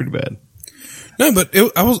bad. No, but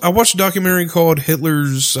I watched a documentary called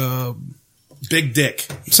Hitler's Big dick.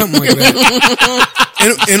 something like that,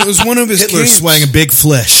 and it was one of his Hitler camps. swang a big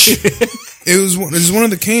flesh. It was one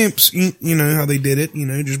of the camps. You know how they did it. You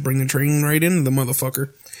know, just bring the train right into the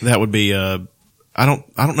motherfucker. That would be, I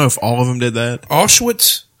don't know if all of them did that.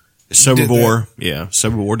 Auschwitz, Sobibor. Yeah,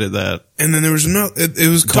 Sobibor did that. and then there was another. It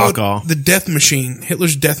was called Dachau. the Death Machine.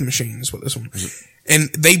 Hitler's Death Machine is what this one. And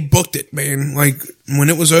they booked it, man. Like when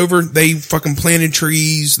it was over, they fucking planted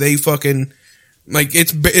trees. They fucking like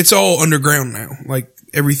it's all underground now. Like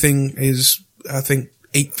everything is, I think,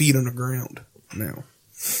 8 feet underground now.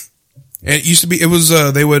 And it used to be. It was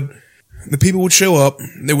the people would show up.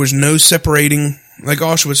 There was no separating. Like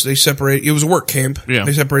Auschwitz, they separate. It was a work camp. Yeah.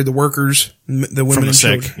 They separated the workers, the women From the and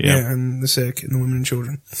sick, children. yeah. And the sick and the women and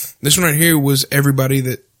children. This one right here was everybody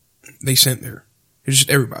that they sent there. It was just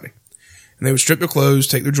everybody. And they would strip their clothes,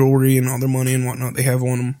 take their jewelry and all their money and whatnot they have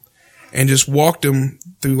on them, and just walked them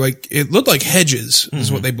through like, it looked like hedges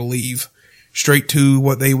is what they believe, straight to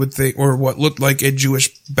what they would think, or what looked like a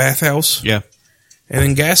Jewish bathhouse, Yeah. and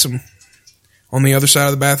then gas them. On the other side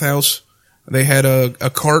of the bathhouse, they had a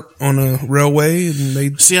cart on a railway, and they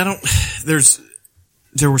See,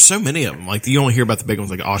 there were so many of them. Like, you only hear about the big ones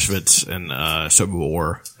like Auschwitz and,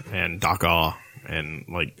 Sobibor and Dachau and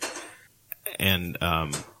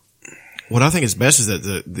what I think is best is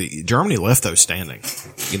that the Germany left those standing.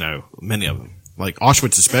 You know, many of them. Like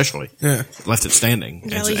Auschwitz especially. Yeah. Left it standing.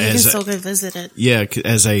 Yeah, like you can still go visit it. Yeah,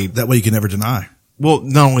 as a, That way you can never deny. well,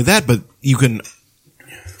 not only that, but you can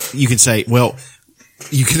say, well,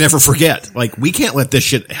 you can never forget. Like, we can't let this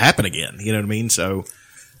shit happen again. You know what I mean? So,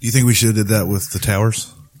 Do you think we should have did that with the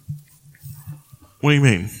towers? what do you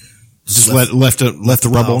mean? Just left the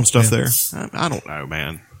rubble and stuff yeah. there? I don't know,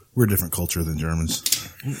 man. We're a different culture than Germans.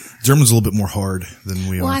 Germans are a little bit more hard than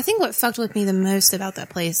we Well, are. I think what fucked with me the most about that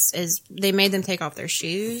place is they made them take off their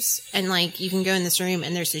shoes, and like you can go in this room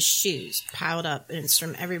and there's his shoes piled up, and it's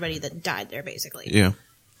from everybody that died there, basically. Yeah.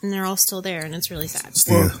 And they're all still there, and it's really sad. It's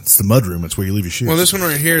the mud room. It's where you leave your shoes. well, this one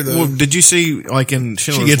right here though. Well, did you see, like in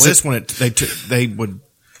Schindler's gets List, when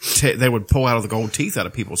they would pull out of the gold teeth out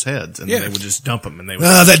of people's heads, and Yeah. they would just dump them, and they would.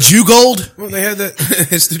 that Jew gold? Well, they had that.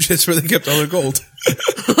 It's where they kept all their gold.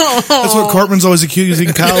 That's what Cartman's always accusing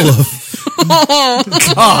Kyle of.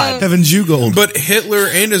 God, having Jew gold. But Hitler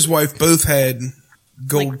and his wife both had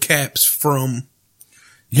gold caps from.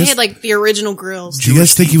 They had like the original grills. Do you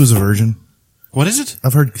guys think he was a virgin? What is it?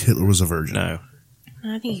 I've heard Hitler was a virgin. No,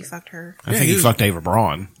 I think he fucked her. I Yeah, think he he was- fucked Ava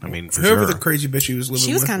Braun. I mean, for Whoever sure. the crazy bitch he was living with.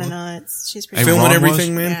 She was kind of nuts. She's pretty. Ava Filming Braun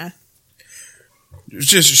everything, was? man. Yeah. It's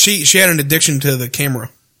just she had an addiction to the camera,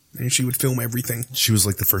 and she would film everything. She was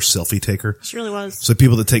like the first selfie taker. She really was. So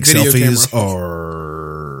people that take Video selfies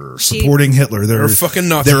camera. are She- supporting Hitler. They're Or fucking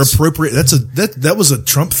Nazis. They're appropriate. That was a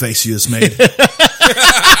Trump face you just made.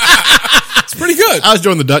 It's pretty good. I was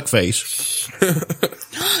doing the duck face.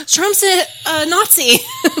 Trump's a Nazi.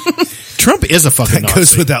 Trump is a fucking That Nazi.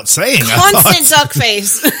 goes without saying. I thought. Constant duck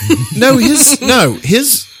face.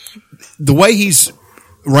 his the way he's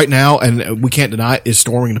right now, and we can't deny it, is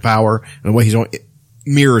storming into power, and the way he's on it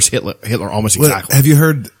mirrors Hitler almost Well, exactly. have you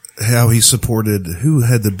heard how he supported who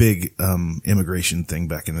had the big immigration thing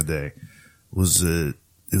back in the day? It was in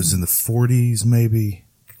the 40s maybe?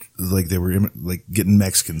 Like they were like getting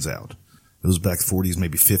Mexicans out. It was back 40s,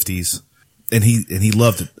 maybe 50s. And he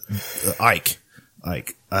loved it. Ike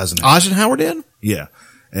Eisenhower. Eisenhower did? Yeah.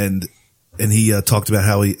 And he talked about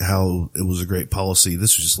how it was a great policy.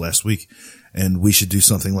 This was just last week. And we should do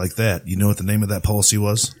something like that. You know what the name of that policy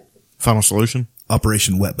was? Final Solution?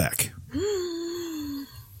 Operation Wetback.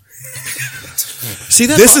 See,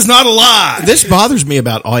 This is not a lie. This bothers me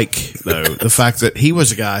about Ike, though. The fact that he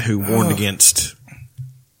was a guy who warned against,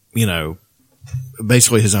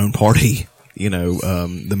 basically his own party,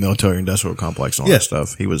 the military industrial complex and all Yeah. that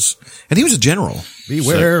stuff. He was a general.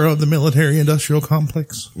 Beware of the military industrial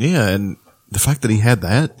complex. Yeah, and the fact that he had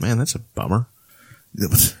that, man, that's a bummer. It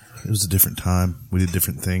was a different time. We did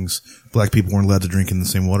different things. Black people weren't allowed to drink in the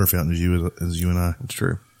same water fountain as you and I. It's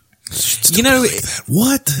true.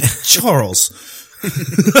 What? Charles.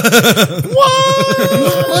 Well,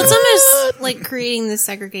 it's almost like creating this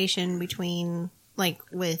segregation between, like,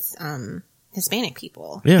 with Hispanic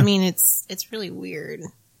people. Yeah. I mean, it's really weird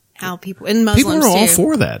how people, and Muslims People are all too.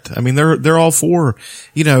 for that. I mean, they're all for,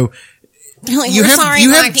 you know, They're like, You we're have- sorry, you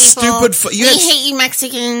black have people. stupid We hate you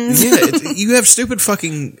Mexicans. you have stupid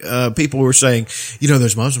fucking people who are saying, you know,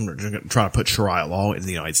 there's Muslims that are going to try to put Sharia law in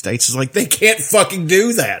the United States. It's like, they can't fucking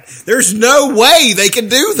do that. There's no way they can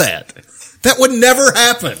do that. That would never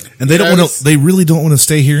happen. And they don't want to. They really don't want to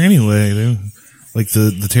stay here anyway. Like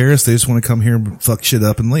the terrorists, they just want to come here and fuck shit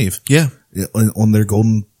up and leave. Yeah. On their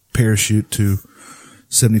golden parachute to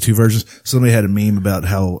 72 Virgins. Somebody had a meme about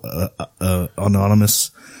how Anonymous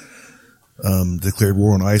declared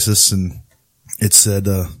war on ISIS, and it said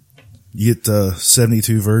you get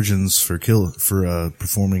 72 virgins for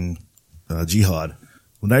performing jihad.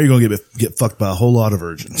 Well, now you're going to get fucked by a whole lot of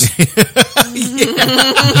virgins.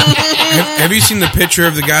 Have you seen the picture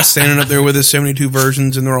of the guy standing up there with his 72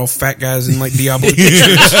 virgins, and they're all fat guys in like Diablo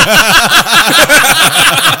pictures?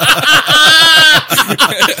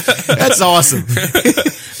 That's awesome.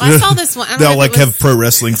 Well, I saw this one. I don't They know all if like it was- have pro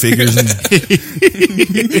wrestling figures. And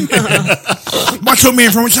Macho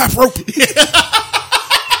Man from top rope.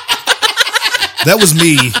 That was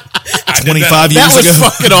me 25 years That was ago.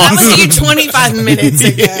 fucking That awesome. was you 25 minutes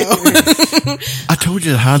ago. I told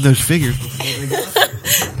you to hide those figures.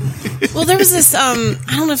 Well, there was this, I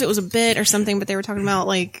don't know if it was a bit or something, but they were talking about,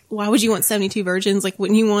 like, why would you want 72 virgins? Like,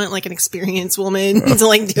 wouldn't you want, like, an experienced woman to,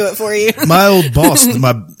 like, do it for you? My old boss,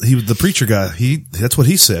 he was the preacher guy. That's what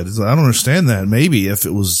he said. He's like, I don't understand that. Maybe if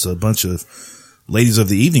it was a bunch of ladies of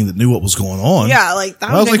the evening that knew what was going on. Yeah, like, that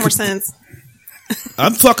I would was make like- more sense.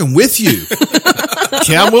 I'm fucking with you,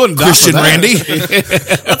 Yeah, I'm willing to die Christian for that. Randy.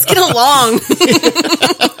 Let's get along.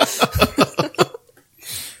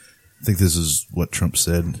 I think this is what Trump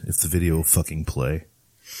said. If the video will fucking play.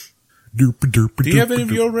 Do Do you have any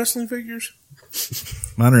of your wrestling figures?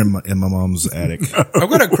 Mine are in my mom's attic. I've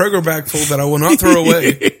got a Kroger bag full that I will not throw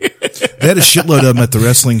away. They had a shitload of them at the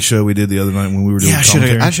wrestling show we did the other night when we were doing Yeah,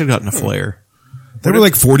 commentary. I should have gotten a flare. They were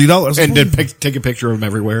like $40. And then take a picture of them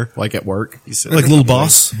everywhere, like at work. You said, Like little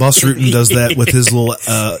boss. Boss Rutan does that with his little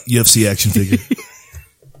UFC action figure.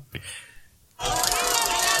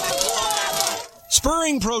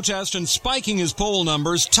 Spurring protest and spiking his poll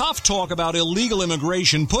numbers, tough talk about illegal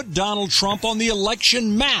immigration put Donald Trump on the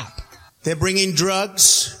election map. They're bringing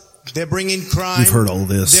drugs. They're bringing crime. You've heard all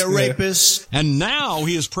this. They're rapists. And now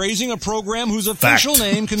he is praising a program whose official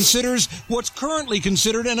Fact. name considers what's currently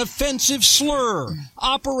considered an offensive slur,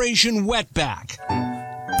 Operation Wetback.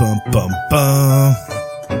 Bum, bum, bum.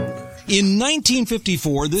 In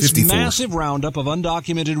 1954, this 54. massive roundup of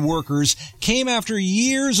undocumented workers came after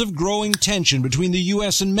years of growing tension between the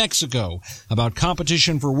U.S. and Mexico about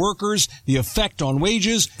competition for workers, the effect on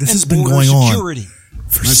wages, This and has been border going on. security.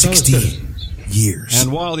 For 60 years.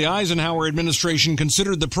 And while the Eisenhower administration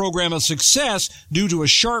considered the program a success due to a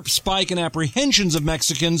sharp spike in apprehensions of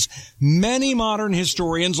Mexicans, many modern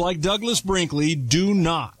historians like Douglas Brinkley do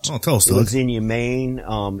not. Oh, tell us, It Doug. was inhumane.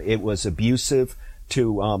 It was abusive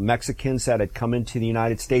to Mexicans that had come into the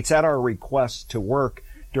United States at our request to work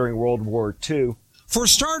during World War II. For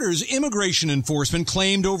starters, immigration enforcement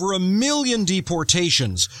claimed over 1 million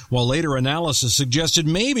deportations, while later analysis suggested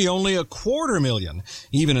maybe only 250,000,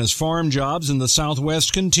 even as farm jobs in the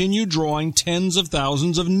Southwest continued drawing tens of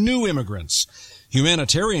thousands of new immigrants.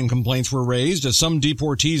 Humanitarian complaints were raised as some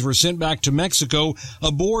deportees were sent back to Mexico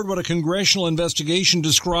aboard what a congressional investigation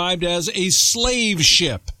described as a slave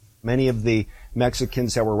ship. Many of the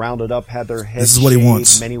Mexicans that were rounded up had their heads This is what he shaved.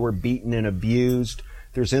 wants. Many were beaten and abused.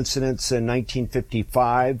 There's incidents in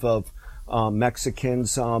 1955 of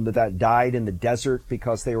Mexicans that died in the desert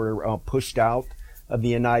because they were pushed out of the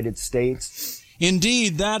United States.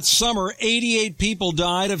 Indeed, that summer, 88 people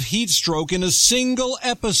died of heat stroke in a single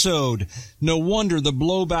episode. No wonder the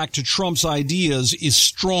blowback to Trump's ideas is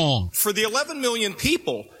strong. For the 11 million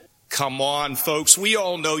people, come on, folks. We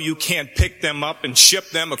all know you can't pick them up and ship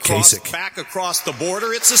them back across the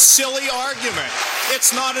border. It's a silly argument.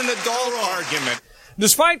 It's not an adult argument.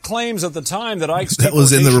 Despite claims at the time that Ike's That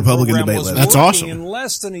was in the deportation Republican program debate was last night. That's working, awesome. In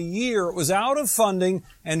less than a year, it was out of funding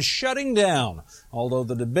and shutting down, although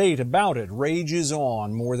the debate about it rages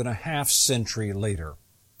on more than a half-century later.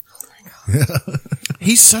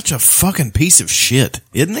 He's such a fucking piece of shit,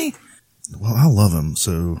 isn't he? Well, I love him,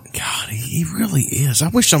 so. God, he really is. I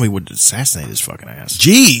wish somebody would assassinate his fucking ass.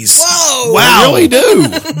 Jeez. Whoa! Wow. I really do.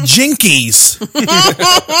 Jinkies.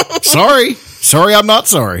 Sorry, I'm not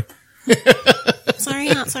sorry. Sorry,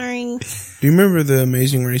 not sorry. Do you remember the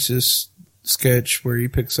Amazing Racist sketch where he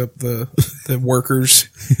picks up the workers,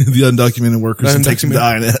 the undocumented workers, and takes them to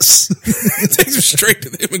INS. Takes them straight to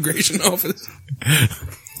the immigration office.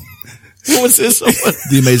 What was this?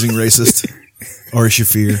 The Amazing Racist. Ari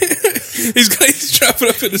Shafir. He's dropping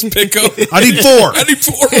up in his pickup. I need 4. I need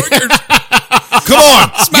 4 workers. Come on,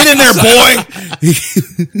 get in there, boy.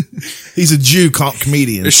 He's a Jew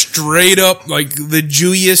comedian. They're straight up like the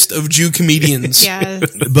Jewiest of Jew comedians. Yeah.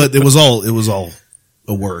 But it was all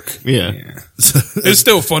a work. Yeah. It's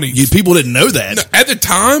still funny. People didn't know that. No, at the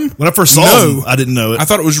time, when I first saw him, I didn't know it. I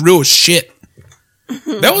thought it was real as shit.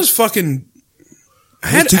 That was fucking.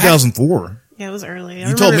 It was 2004. Yeah, it was early.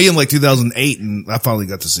 You told me in like 2008, and I finally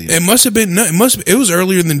got to see it. It must have been. No, it was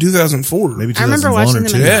earlier than 2004. Maybe 2001 I remember watching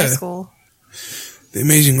them in high Yeah. school. The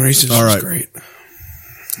Amazing Racist was great.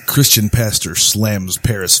 Christian pastor slams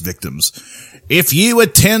Paris victims. If you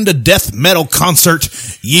attend a death metal concert,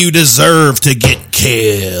 you deserve to get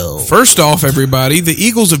killed. First off, everybody, the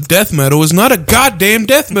Eagles of Death Metal is not a goddamn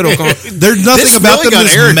death metal concert. There's nothing about them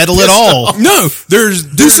that's metal at all. No,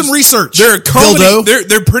 do some research. They're a comedy. Dildo.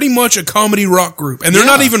 They're pretty much a comedy rock group, and they're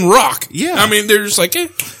not even rock. Yeah. I mean, they're just like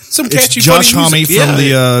some It's catchy. Josh funny Homme music. from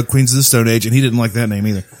the Queens of the Stone Age, and he didn't like that name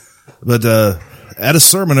either. But at a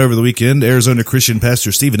sermon over the weekend, Arizona Christian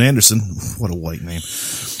pastor Steven Anderson, what a white name,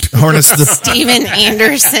 harnessed Steven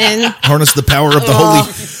Anderson. harnessed the power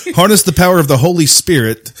of the Holy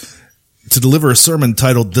Spirit to deliver a sermon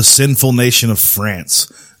titled "The Sinful Nation of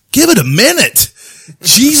France." Give it a minute.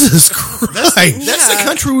 Jesus Christ. That's the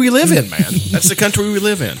country we live in, man. That's the country we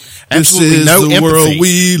live in. This Absolutely is no the empathy. world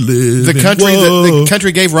we live The in. country Whoa. the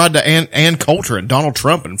country gave Rod to Ann Coulter and Donald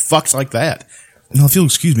Trump and fucks like that. Now, if you'll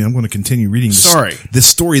excuse me, I'm going to continue reading this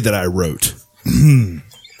story that I wrote.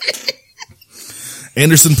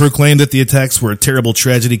 Anderson proclaimed that the attacks were a terrible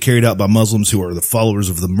tragedy carried out by Muslims who are the followers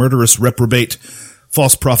of the murderous reprobate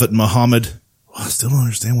false prophet Muhammad. I still don't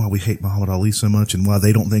understand why we hate Muhammad Ali so much and why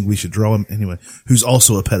they don't think we should draw him. Anyway, who's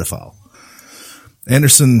also a pedophile.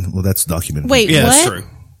 Anderson, well, that's documented. Wait, Yeah, what? that's true.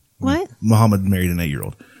 What? Muhammad married an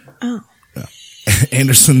 8-year-old. Oh.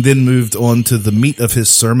 Anderson then moved on to the meat of his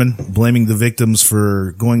sermon, blaming the victims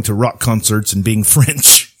for going to rock concerts and being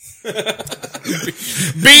French.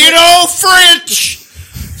 Being all French!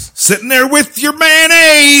 Sitting there with your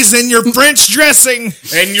mayonnaise and your French dressing.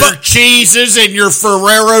 And your cheeses and your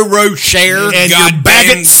Ferrero Rocher. And your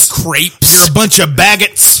baguettes. Crepes. You're a bunch of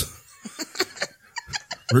baguettes.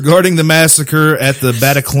 Regarding the massacre at the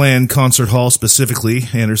Bataclan concert hall specifically,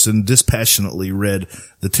 Anderson dispassionately read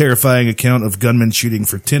the terrifying account of gunmen shooting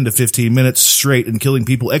for 10 to 15 minutes straight and killing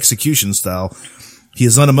people execution style. He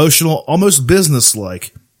is unemotional, almost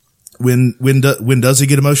businesslike. When does he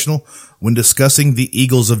get emotional? When discussing the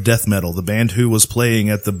Eagles of Death Metal, the band who was playing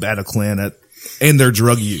at the Bataclan and their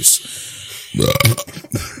drug use.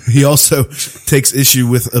 He also takes issue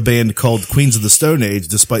with a band called Queens of the Stone Age,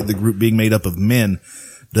 despite the group being made up of men.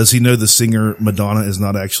 Does he know the singer Madonna is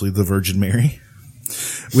not actually the Virgin Mary?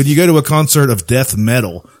 When you go to a concert of death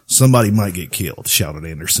metal, somebody might get killed, shouted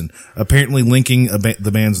Anderson, apparently linking the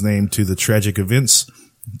band's name to the tragic events.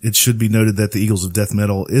 It should be noted that the Eagles of Death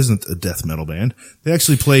Metal isn't a death metal band. They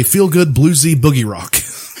actually play feel-good, bluesy boogie rock.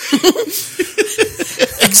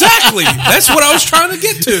 Exactly. That's what I was trying to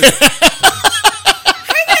get to.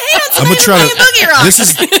 I'm gonna try to.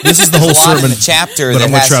 This is the whole sermon. In the chapter but that I'm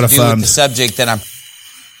gonna has try to to do find with the subject that I'm.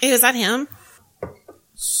 Hey, was that him?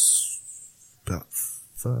 about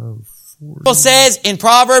 5, 4. Bible says in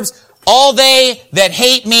Proverbs, all they that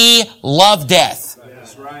hate me love death.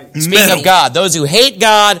 That's right. Speaking of God, those who hate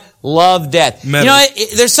God love death. Metal. You know,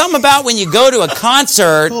 there's something about when you go to a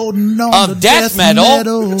concert of death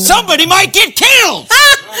metal, somebody might get killed.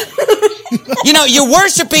 You know, you're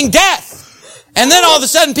worshiping death. And then all of a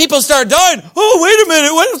sudden people start dying. Oh, wait a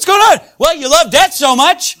minute. What's going on? Well, you love death so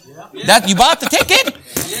much that you bought the ticket.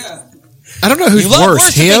 I don't know who's You love worse,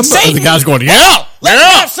 worshiping him or Satan. the guys going, yeah, Oh, let's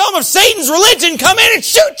have some of Satan's religion come in and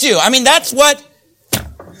shoot you. I mean, that's what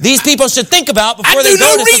these people should think about before they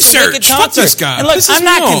go to such a wicked Fuck concert. this guy. And look, Pisses I'm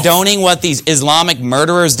not me off. condoning what these Islamic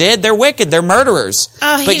murderers did. They're wicked. They're murderers.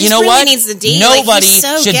 Oh, he but just you know really what? needs the D. Like, Nobody he's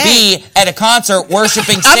so should gay. be at a concert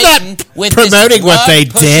worshiping I'm not Satan with promoting this what they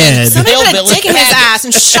blood-pushing did. Somebody put a hillbilly dick in his faggot. ass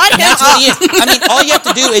and shut him That's what he up. is. I mean, all you have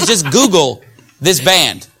to do is just Google this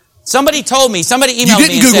band. Somebody told me, somebody emailed didn't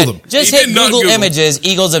me and Google said, them. just You hit did not Google Google. Images,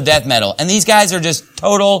 Eagles of Death Metal. And these guys are just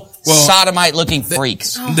total sodomite-looking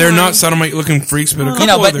freaks. They're not sodomite-looking freaks, but a couple You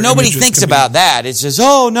know, but other nobody images thinks can be- about that. It's just,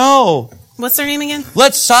 oh no, What's their name again?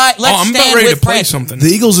 let's I'm about stand ready with to play Prince. something. The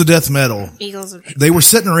Eagles of Death Metal. Eagles of... They were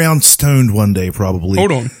sitting around stoned one day, probably.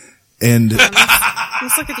 Hold on. And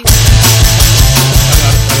Let's look at these.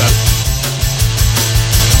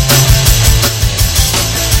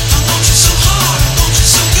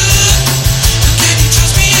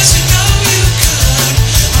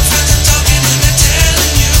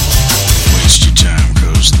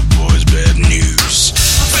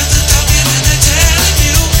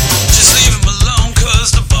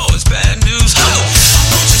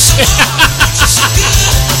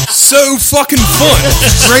 fucking fun.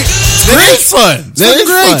 Great. That is fun. That is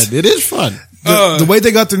great. fun. It is fun. The way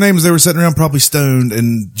they got their names, they were sitting around probably stoned,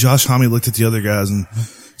 and Josh Homme looked at the other guys and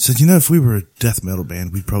said, if we were a death metal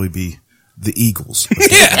band, we'd probably be the Eagles.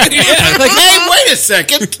 Yeah. Like, hey, wait a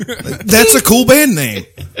second. That's a cool band name.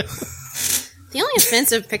 The only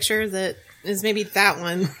offensive picture that is maybe that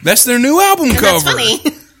one. That's their new album And cover. that's funny.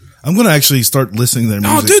 I'm going to actually start listening to their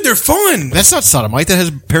music. Oh, dude, they're fun. That's not sodomite. That has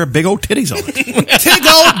a pair of big old titties on it. Big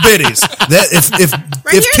old bitties. That if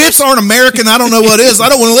here, tits aren't American, I don't know what is. I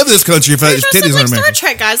don't want to live in this country if They're titties just like aren't Star American.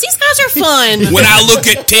 Trek guys. These guys are fun. When I look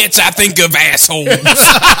at tits, I think of assholes.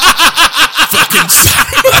 Fucking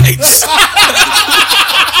sodomites.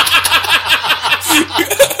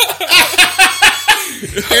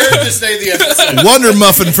 Eric just named the episode. Wonder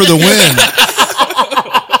Muffin for the win.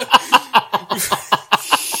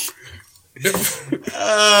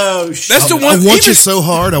 Oh, shit. That's the one. I want you so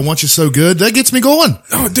hard. I want you so good. That gets me going.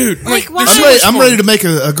 Oh, dude. Like, why? I'm ready to make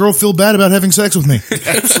a girl feel bad about having sex with me.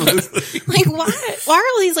 Like, why are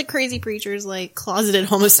all these like crazy preachers like closeted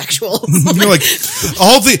homosexuals? You're like,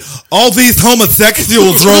 all these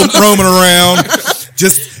homosexuals roaming around,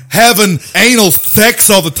 just having anal sex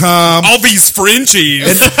all the time. All these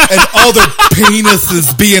Frenchies. And all their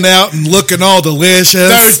penises being out and looking all delicious.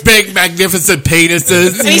 Those big, magnificent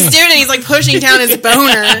penises. And he's doing it. He's like pushing down his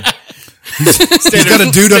boner. He's got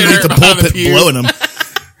a dude underneath the pulpit blowing him.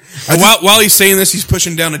 And while he's saying this, he's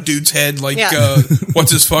pushing down a dude's head like, Yeah.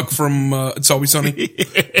 what's his fuck from It's Always Sunny? What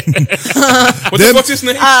the fuck's his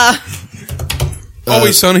name?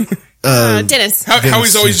 Always Sunny. Dennis. How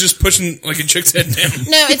he's always just pushing like a chick's head down.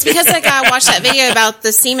 No, it's because that guy watched that video about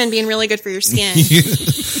the semen being really good for your skin.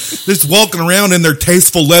 Just walking around in their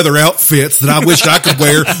tasteful leather outfits that I wish I could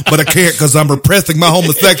wear, but I can't because I'm repressing my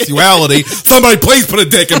homosexuality. Somebody please put a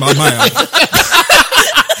dick in my mouth.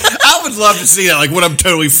 I would love to see that. Like when I'm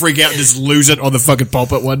totally freak out and just lose it on the fucking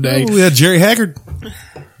pulpit one day. Oh, yeah, Jerry Haggard.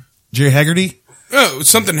 Jerry Haggerty? Oh,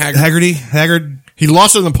 something Haggard. Haggard. He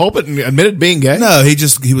lost it in the pulpit and admitted being gay? No, he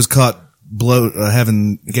was caught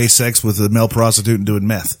having gay sex with a male prostitute and doing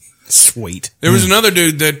meth. Sweet. There was another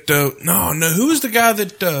dude that, who was the guy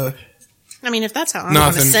that, I mean, if that's how I'm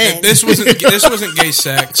going to nothing. sin. This wasn't gay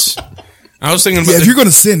sex. I was thinking about if you're going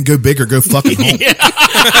to sin, go big or go fucking home.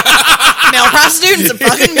 Male prostitute and some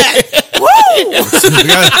fucking meth. Woo!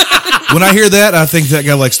 When I hear that, I think that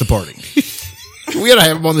guy likes to party. We gotta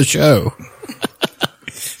have him on the show.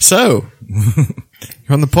 So, you're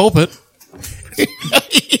on the pulpit.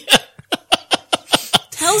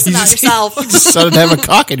 Tell us about yourself. Decided to have a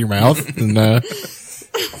cock in your mouth and Oh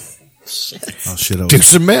shit! I do was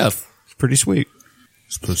some meth. It's pretty sweet.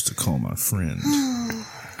 supposed to call my friend.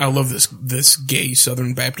 I love this gay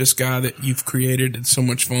Southern Baptist guy that you've created. It's so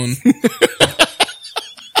much fun.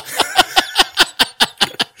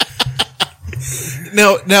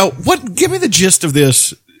 Now, what? Give me the gist of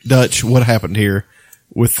this, Dutch. What happened here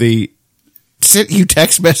with the sent you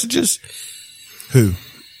text messages? Who?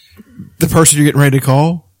 The person you're getting ready to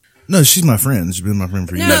call? No, she's my friend. She's been my friend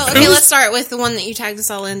for years. No, okay, let's start with the one that you tagged us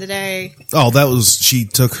all in today. Oh, that was she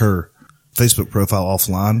took her Facebook profile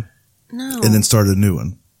offline No. and then started a new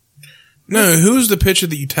one. No, who's the picture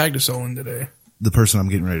that you tagged us all in today? The person I'm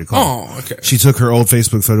getting ready to call. Oh, okay. She took her old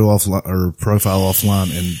Facebook photo offline or profile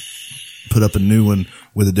offline and put up a new one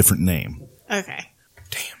with a different name. Okay.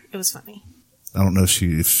 Damn. It was funny. I don't know if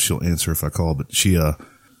she'll answer if I call, but she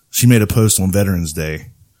made a post on Veterans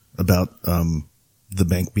Day about the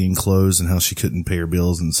bank being closed and how she couldn't pay her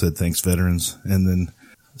bills and said thanks veterans. And then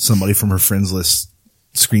somebody from her friends list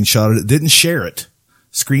screenshotted it, didn't share it,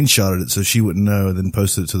 screenshotted it so she wouldn't know, and then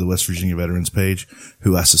posted it to the West Virginia Veterans page,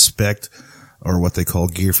 who I suspect are what they call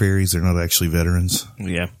gear fairies. They're not actually veterans.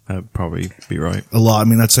 Yeah, that'd probably be right.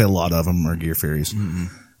 I'd say a lot of them are gear fairies. Mm-hmm.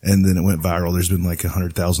 And then it went viral. There's been like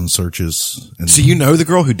 100,000 searches. And So you know the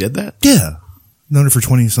girl who did that? yeah, known her for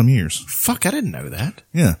 20 some years. Fuck, I didn't know that.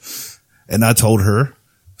 Yeah. And I told her,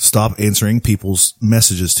 stop answering people's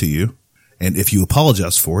messages to you. And if you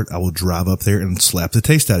apologize for it, I will drive up there and slap the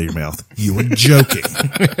taste out of your mouth. You were joking.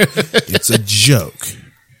 It's a joke.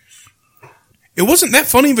 It wasn't that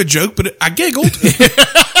funny of a joke, but I giggled.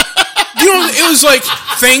 It was like,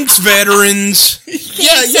 thanks, veterans.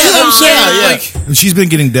 Yeah. And she's been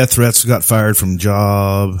getting death threats, got fired from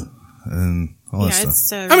job, and all that stuff. It's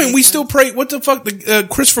so I mean, we still pray. What the fuck?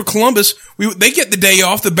 Christopher Columbus, they get the day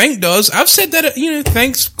off. The bank does. I've said that,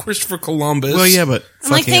 thanks, Christopher Columbus. Well, yeah, but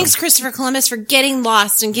I'm like, thanks, Christopher Columbus, for getting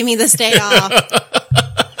lost and giving me this day off.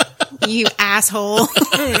 You asshole.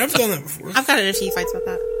 I mean, I've done that before. I've got in a few fights about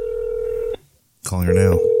that. Calling her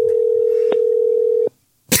now.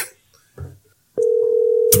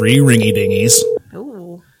 3 ringy dingies.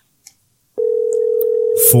 Ooh.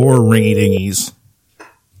 4 ringy dingies.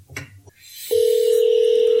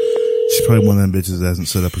 She's probably one of them bitches that hasn't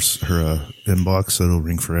set up her inbox, so it'll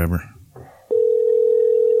ring forever.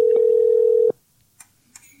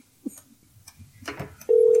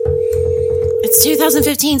 It's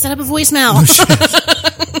 2015. Set up a voicemail.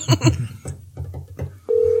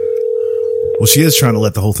 Well, she is trying to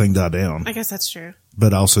let the whole thing die down. I guess that's true.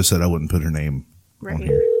 But I also said I wouldn't put her name Right. on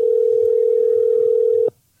here.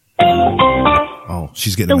 Oh,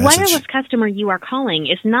 she's getting The a message. wireless customer you are calling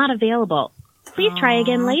is not available. Please try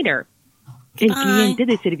again later. El cliente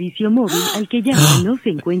de servicio móvil al que llama no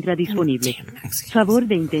se encuentra disponible. Favor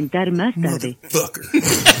de intentar más tarde.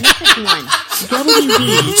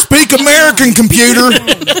 Speak American, computer!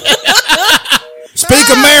 Speak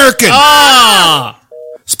American!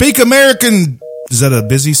 Speak American! Is that a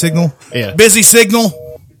busy signal? Yeah. Busy signal?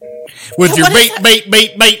 With your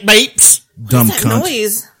beeps. Dumb What's that cunt.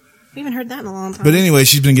 noise? We haven't heard that in a long time. But anyway,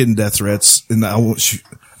 she's been getting death threats, and I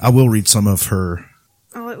will read some of her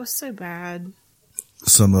Oh, it was so bad.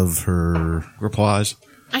 replies.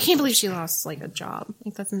 I can't believe she lost like a job.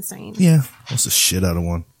 Like that's insane. Yeah, that's the shit out of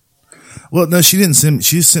one. Well, no, she didn't send.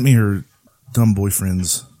 She just sent me her dumb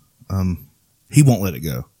boyfriend's. He won't let it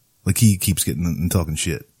go. Like he keeps getting and talking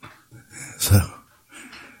shit. So,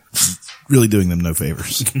 really doing them no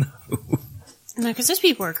favors. No, because those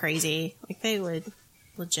people are crazy. Like they would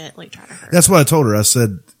legit like try to hurt. That's what I told her. I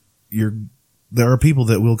said, there are people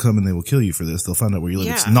that will come and they will kill you for this. They'll find out where you live.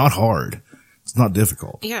 Yeah. It's not hard. It's not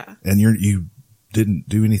difficult. Yeah. And you didn't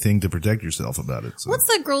do anything to protect yourself about it. So. What's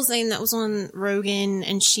that girl's name that was on Rogan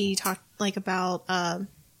and she talked like about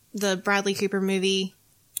the Bradley Cooper movie?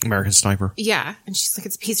 American Sniper. Yeah, and she's like,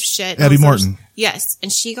 it's a piece of shit. Abby Martin. Yes,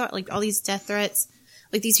 and she got like all these death threats.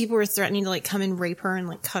 Like these people were threatening to like come and rape her and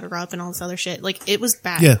like cut her up and all this other shit. Like it was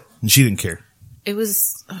bad. Yeah, and she didn't care. It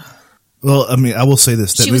was. Well, I mean, I will say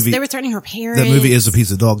this: They were threatening her parents. That movie is a piece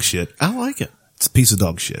of dog shit. I like it. It's a piece of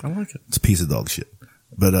dog shit. I like it. It's a piece of dog shit.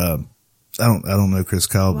 But I don't know. Chris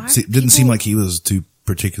Kyle Why didn't seem like he was too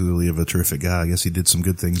particularly of a terrific guy. I guess he did some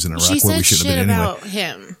good things in Iraq She where we said shouldn't shit have been about anyway.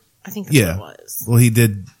 him. I think that's Yeah. what it was. Well, he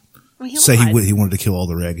did Well, he say lied. he wanted to kill all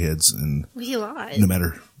the ragheads, and Well, he lied. no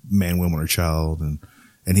matter man, woman, or child, and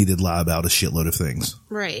he did lie about a shitload of things.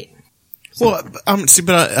 Right. Well, see,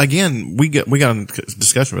 but again, we got a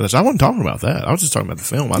discussion with this. I wasn't talking about that. I was just talking about the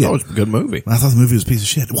film. I thought it was a good movie. I thought the movie was a piece of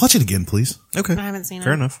shit. Watch it again, please. Okay, I haven't seen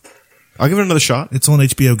fair it. enough. I'll give it another shot. It's on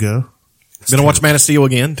HBO Go. Gonna watch Man of Steel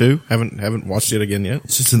again too. Haven't watched it again yet.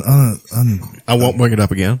 It's just an I won't bring it up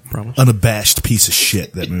again. Promise. unabashed piece of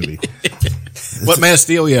shit. That movie. What Man of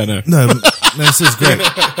Steel? Yeah, no. No, this is great.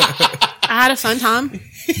 I had a fun time.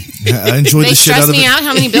 I enjoyed They the shit out stressed of me it. out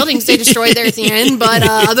how many buildings they destroyed there at the end, but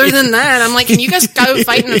other than that, I'm like, can you guys go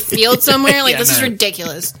fight in a field somewhere? Like, Yeah, this is no.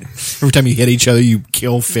 ridiculous. Every time you hit each other, you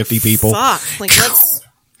kill 50 people. Fuck. Like,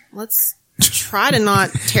 let's try to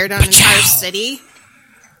not tear down an entire city.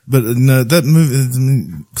 But no, that movie, I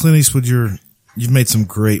mean, Clint Eastwood, you've made some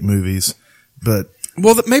great movies, but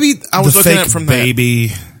maybe I was the looking fake at it from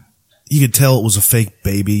baby. You could tell it was a fake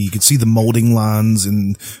baby. You could see the molding lines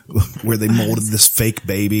and where they molded this fake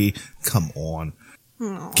baby. Come on.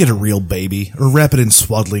 Get a real baby or wrap it in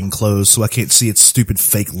swaddling clothes so I can't see its stupid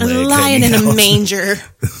fake leg. A lion in hanging a out. manger.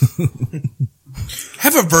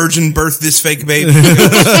 Have a virgin birth this fake baby.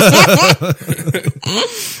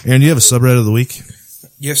 Aaron, do you have a subreddit of the week?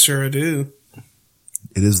 Yes, sir, I do.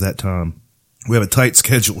 It is that time. We have a tight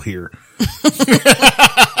schedule here.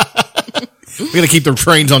 We got to keep the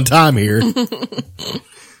trains on time here.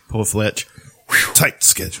 Pull a Fletch. Tight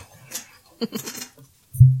schedule. Let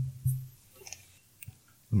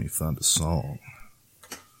me find a song.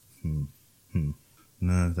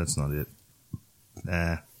 No, that's not it.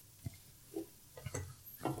 Nah.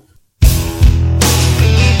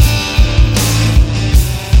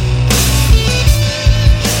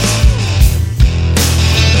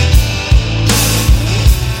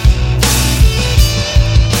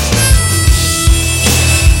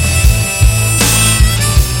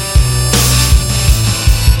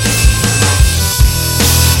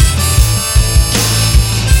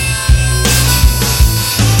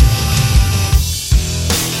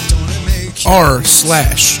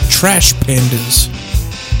 r/trash pandas.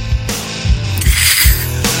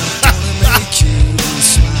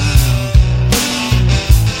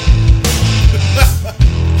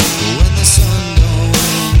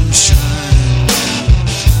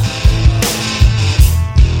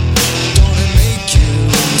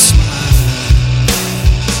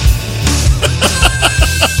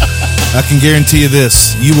 I can guarantee you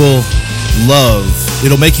this. You will love.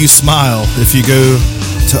 It'll make you smile if you go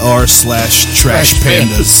to r/trash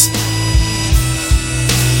pandas.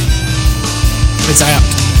 It's apt.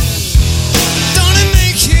 Don't it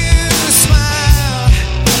make you smile?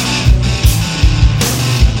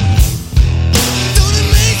 Don't it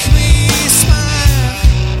make me smile?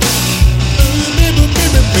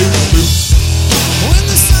 When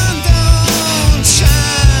the sun don't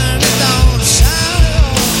shine, it don't shine.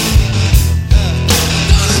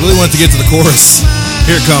 I really want to get to the chorus.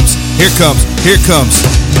 Here it comes. Here it comes. Here it comes.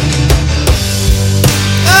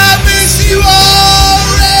 I miss you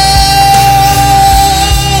already.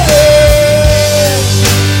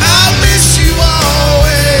 I miss you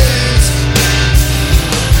always.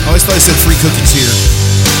 I always thought I said 3 cookies here.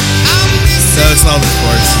 No, that's not the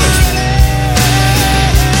chorus.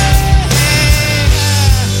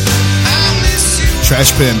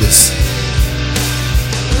 Trash Pandas.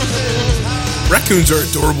 Raccoons are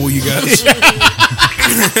adorable, you guys.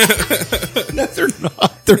 No, they're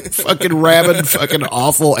not. They're fucking rabid, fucking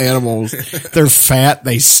awful animals. They're fat.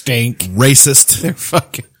 They stink. Racist. They're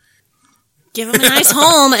fucking. Give them a nice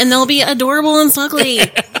home, and they'll be adorable and snuggly.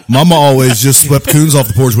 Mama always just swept coons off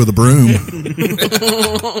the porch with a broom.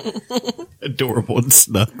 Adorable and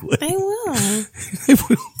snuggly. They will.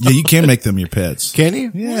 Yeah, you can make them your pets. Can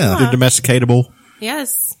you? Yeah. They're domesticatable.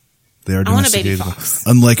 Yes. They are I want a baby domesticatable. fox.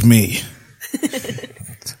 Unlike me.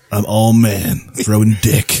 I'm all man, throwing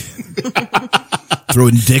dick.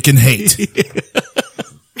 Throwing dick and hate. Dick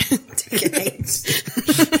and hate.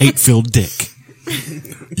 Hate-filled dick.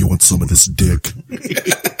 You want some of this dick? I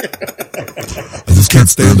just can't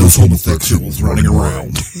stand those homosexuals running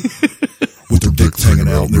around with their dicks hanging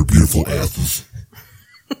out and their beautiful asses.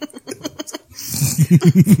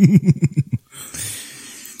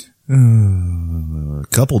 A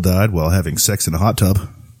couple died while having sex in a hot tub.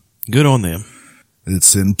 Good on them.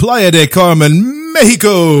 It's in Playa del Carmen,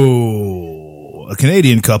 Mexico. A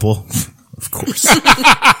Canadian couple. Of course.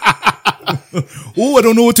 Oh, I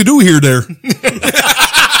don't know what to do here there.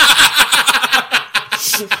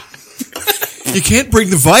 You can't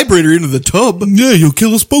bring the vibrator into the tub. Yeah, you'll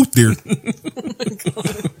kill us both, dear.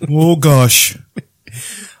 Oh, gosh.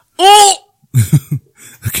 Oh!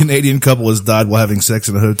 A Canadian couple has died while having sex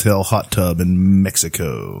in a hotel hot tub in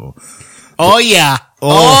Mexico. Oh, yeah.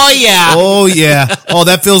 Oh, yeah. Oh, yeah. Oh,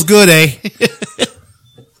 that feels good, eh?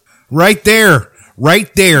 Right there.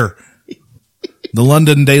 Right there. The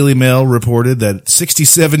London Daily Mail reported that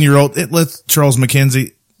 67-year-old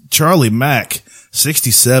Charlie Mack,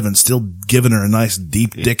 67, still giving her a nice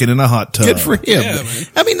deep dicking in a hot tub. Good for him. Yeah,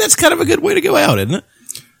 I mean, that's kind of a good way to go out, isn't it?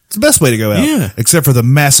 It's the best way to go out. Yeah. Except for the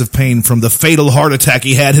massive pain from the fatal heart attack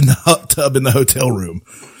he had in the hot tub in the hotel room.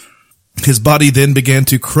 His body then began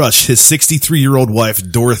to crush his 63-year-old wife,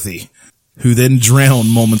 Dorothy, who then drowned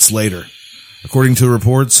moments later. According to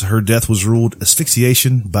reports, her death was ruled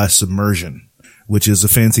asphyxiation by submersion, which is a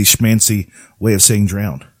fancy schmancy way of saying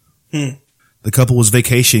drowned. The couple was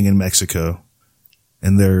vacationing in Mexico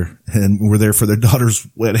and were there for their daughter's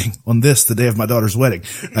wedding on the day of my daughter's wedding.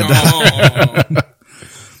 The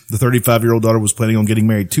 35-year-old daughter was planning on getting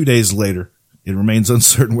married 2 days later. It remains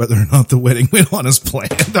uncertain whether or not the wedding went on as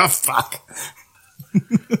planned. Oh, fuck.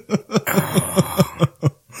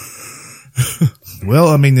 Well,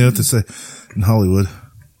 I mean, you know what to say in Hollywood.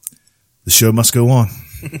 The show must go on.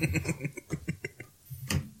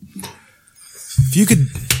 If you could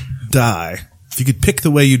die, if you could pick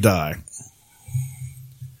the way you die,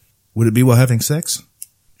 would it be while having sex?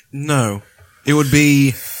 No. It would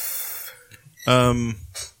be,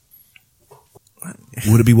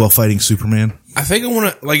 would it be while fighting Superman? I think I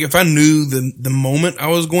want to, like, if I knew the moment I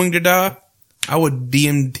was going to die, I would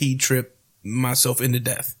DMT trip myself into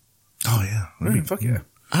death. Oh, yeah. Fuck yeah.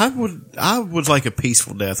 I would like a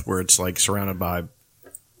peaceful death where it's like surrounded by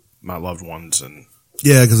my loved ones and.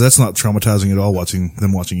 Yeah, because that's not traumatizing at all watching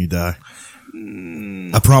you die.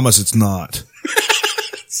 I promise it's not.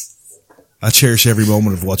 I cherish every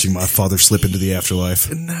moment of watching my father slip into the afterlife.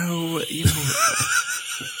 No, you know.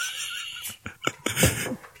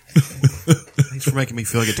 Thanks for making me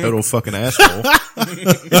feel like a total fucking asshole.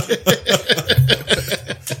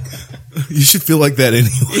 You should feel like that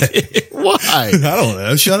anyway. Why? I don't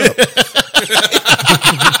know. Shut up.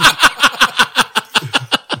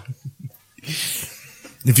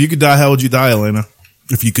 If you could die, how would you die, Elena?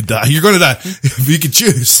 If you could die, you're going to die. If you could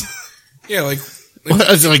choose. Yeah, like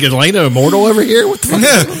is it like Elena immortal over here? What the fuck?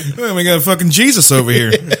 Yeah, we got fucking Jesus over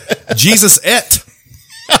here. Jesus et.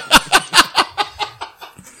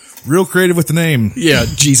 Real creative with the name. Yeah,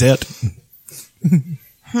 Jesus.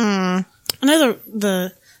 I know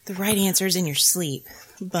the right answer is in your sleep,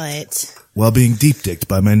 but While being deep-dicked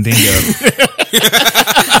by Mandingo.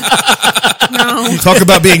 no. Talk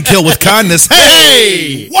about being killed with kindness.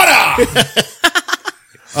 Hey! What up?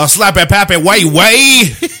 I'll slap a pappy way.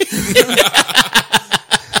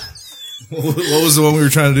 What was the one we were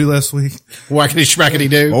trying to do last week? Whackity schmackity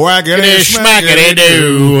do. Whackity schmackity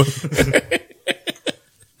do.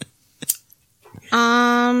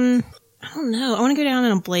 I don't know. I want to go down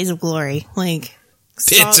in a blaze of glory. Like,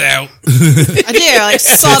 Tits out. I do. Like,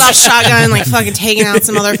 sawed off shotgun, like, fucking taking out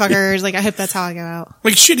some motherfuckers. Like, I hope that's how I go out.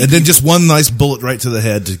 Like, shitty. And then just one nice bullet right to the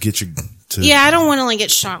head to get you to. Yeah, I don't want to, like, get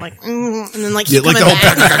shot, like, and then, like, Yeah, keep like coming the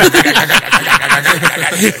whole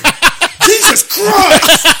back. Jesus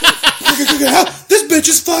Christ! This bitch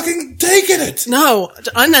is fucking taking it. No,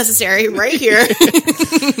 unnecessary. Right here.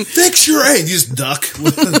 Fix your aim. You just duck.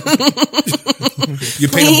 You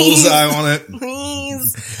paint a bullseye on it.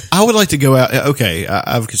 Please. I would like to go out. Okay,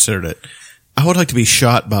 I've considered it. I would like to be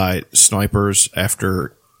shot by snipers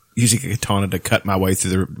after using a katana to cut my way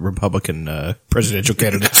through the Republican presidential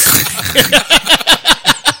candidates.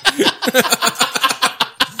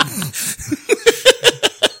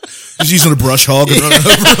 Just using a brush hog and running over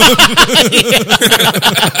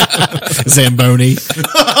Zamboni.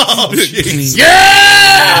 Oh, jeez.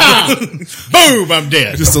 Yeah! Boom! I'm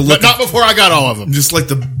dead. Just but not before I got all of them. Just like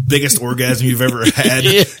the biggest orgasm you've ever had.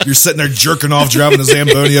 Yeah. You're sitting there jerking off, driving a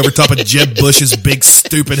Zamboni over top of Jeb Bush's big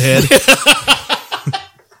stupid head.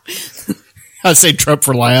 I'd say Trump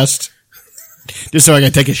for last. Just so I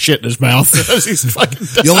can take a shit in his mouth. He's fucking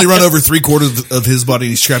You only run over 3/4 of his body and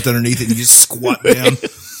he's trapped underneath it and you just squat down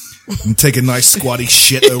and take a nice squatty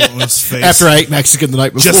shit over on his face. After I ate Mexican the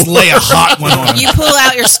night before. Just lay a hot one on him. You pull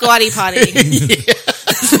out your squatty potty.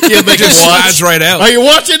 Yeah, make Just it watch. slides right out. Are you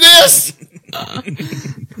watching this?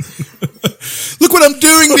 Look what I'm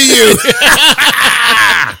doing to you.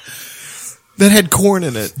 That had corn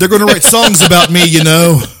in it. They're going to write songs about me, you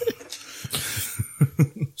know.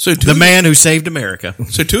 So The man who saved America.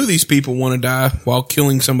 So two of these people want to die while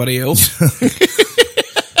killing somebody else.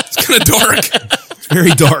 It's kind of dark. Very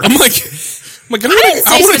dark. I'm like, I didn't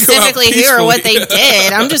say wanna go out specifically who or what they peacefully.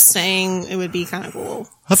 did. I'm just saying it would be kind of cool.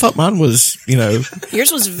 I thought mine was,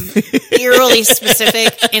 Yours was eerily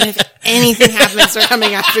specific, and if anything happens, they're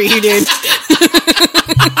coming after you, dude.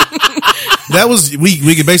 That was,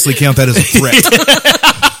 we could basically count that as a threat.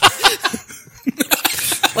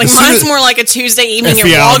 Like, As soon mine's as- more like a Tuesday evening at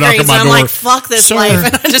FBI knock Walgreens, on and my I'm door. like, fuck this Sir. life.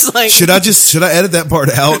 And I just like, Should I edit that part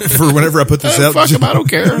out for whenever I put this out? Fuck him, I don't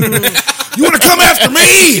care. You want to come after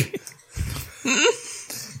me?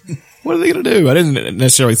 What are they going to do? I didn't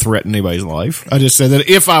necessarily threaten anybody's life. I just said that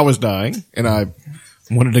if I was dying and I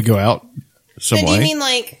wanted to go out some do way. you mean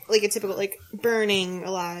like a typical, like, burning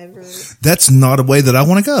alive? Or That's not a way that I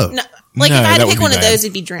want to go. no, like, No, if I had that to would pick be one of bad. those,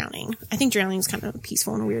 it'd be drowning. I think drowning is kind of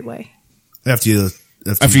peaceful in a weird way. After you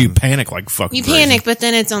panic like fucking You crazy. panic, but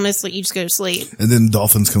then it's almost like you just go to sleep. and then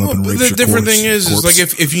dolphins come up and rape The your different corpse. thing is like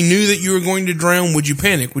if you knew that you were going to drown, would you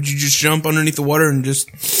panic? Would you just jump underneath the water and just?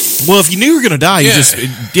 Well, if you knew you were going to die, you Yeah. just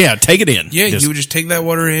take it in. Yeah, Just- you would just take that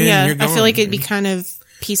water in. Yeah, and you're I gone. feel like it'd be kind of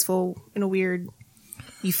peaceful in a weird,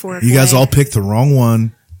 euphoric You guys way. all picked the wrong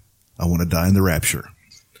one. I want to die in the rapture.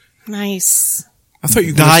 Nice. I thought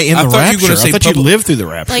you die in the rapture. I say thought you public- lived through the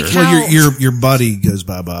rapture. Like Well, how? your body goes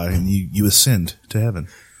bye-bye and you ascend to heaven.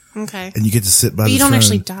 Okay. And you get to sit by But the you don't throne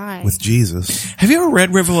actually die. with Jesus. Have you ever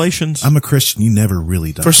read Revelations? I'm a Christian. You never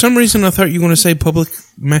really die. For some reason, I thought you were going to say public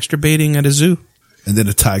masturbating at a zoo. And then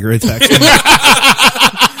a tiger attacks me.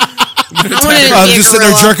 I wanted it to I'm be a just sitting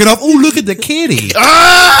there gorilla. jerking off. Oh, look at the kitty.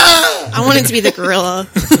 I wanted it to be the gorilla.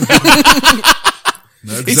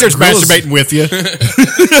 He starts masturbating with you.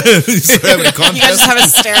 He's having a You contest. guys just have a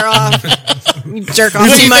stare off. You jerk off What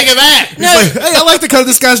do too you much. think of that? No, Like, hey, I like the cut of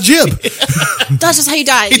this guy's jib. that's just how you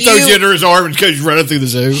die. He throws you under his arm and goes running through the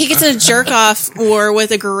zoo. He gets in a jerk off war with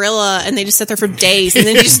a gorilla, and they just sit there for days, and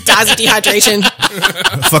then he just dies of dehydration.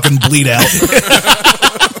 Fucking bleed out.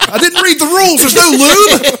 I didn't read the rules. There's no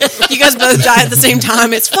lube. You guys both die at the same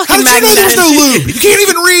time. It's fucking How did you know there's no magnificent. lube? You can't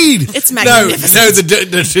even read. It's No,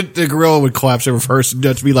 magnificent. the gorilla would collapse over first and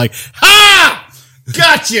just be like, "Ha!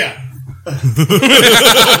 Gotcha!"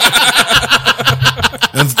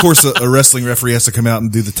 And of course, a wrestling referee has to come out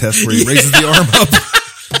and do the test where he raises the arm up.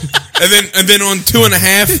 And then on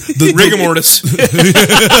 2.5, the rigor mortis.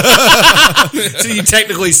 So you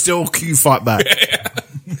technically you fought back.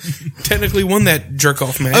 Technically won that jerk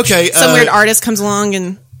off match. Okay, Some weird artist comes along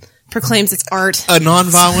and proclaims it's art. a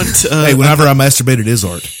nonviolent. Hey, whenever I masturbate, it is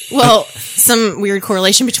art. Well, some weird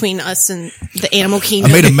correlation between us and the animal I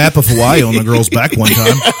kingdom. made a map of Hawaii on a girl's back one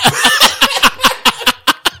time.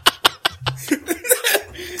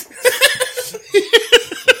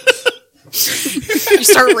 You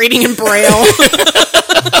start reading in Braille.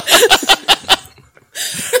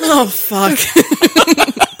 Oh, fuck.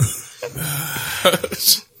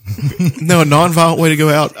 No, a non-violent way to go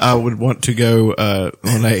out. I would want to go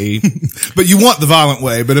on a. But you want the violent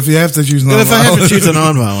way. But if you have to choose non-violent, if I have to choose a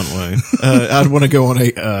non-violent way, I'd want to go on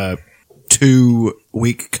a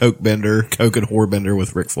 2-week coke and whore bender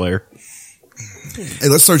with Ric Flair. Hey,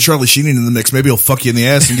 let's start Charlie Sheen in the mix. Maybe he'll fuck you in the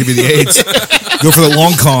ass and give you the AIDS. Go for the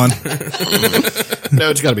long con. No,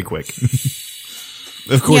 it's got to be quick.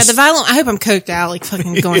 Of course. Yeah, the violent. I hope I'm coked out, like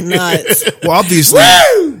fucking going nuts. Well, obviously,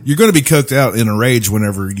 you're going to be coked out in a rage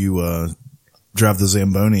whenever you drive the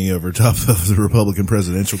Zamboni over top of the Republican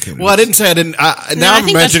presidential candidate. Well, I didn't say I didn't. Now I'm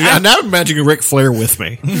imagining Ric Flair with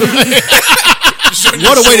me.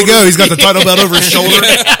 What a way to go! He's got the title belt over his shoulder.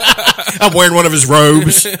 I'm wearing one of his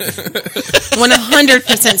robes.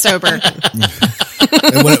 100% sober.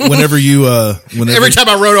 And whenever every time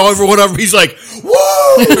I rode over one of them, he's like,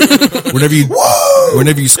 "Whoa!"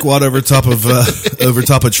 Whenever you squat over top of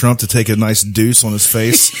Trump to take a nice deuce on his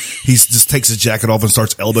face, he just takes his jacket off and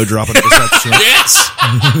starts elbow dropping beside Trump. Yes.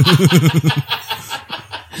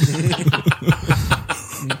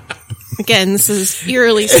 Again, this is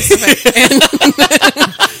eerily specific.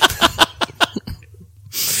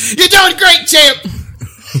 You're doing great, champ.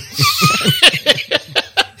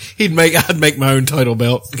 I'd make my own title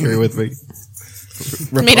belt to carry with me.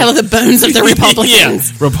 Made out of the bones of the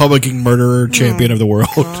Republicans. Yeah. Republican murderer, champion of the world.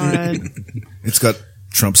 It's got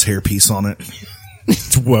Trump's hairpiece on it.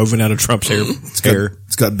 It's woven out of Trump's hair.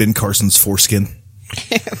 It's got Ben Carson's foreskin.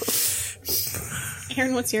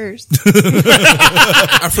 Aaron, what's yours?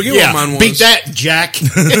 I forget what mine was. Beat that, Jack.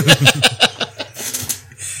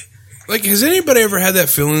 Like, has anybody ever had that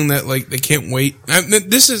feeling that, like, they can't wait?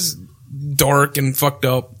 This is dark and fucked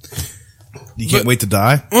up. You can't wait to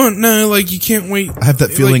die? Oh, no, like, you can't wait. I have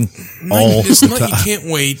that feeling all it's the not time. You can't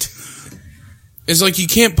wait. It's like you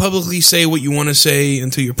can't publicly say what you want to say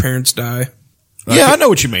until your parents die. Yeah, I know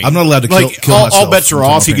what you mean. I'm not allowed to kill myself. All bets are until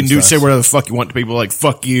off. my You can parents say die. whatever the fuck you want to people. Like,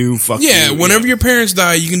 fuck you, fuck you. Yeah, whenever your parents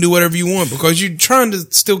die, you can do whatever you want because you're trying to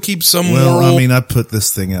still keep some Well, moral. I mean, I put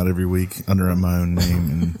this thing out every week under my own name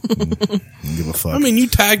and give a fuck. I mean, you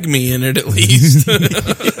tagged me in it at least.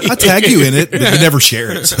 I tag you in it, but you never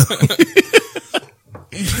share it. So.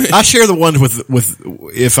 I share the ones with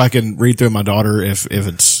if I can read through my daughter if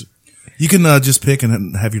it's. You can just pick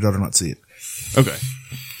and have your daughter not see it. Okay.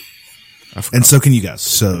 And so can you guys.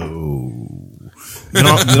 So then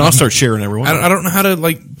I'll start sharing everyone. I don't know how to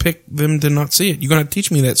like pick them to not see it. You're gonna have to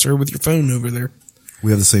teach me that, sir, with your phone over there.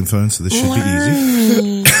 we have the same phone, so this should be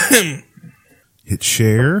easy. Hit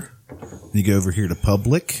share. You go over here to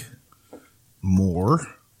public, more,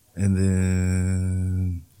 and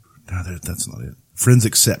then that's not it. Friends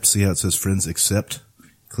accept. See how it says friends accept?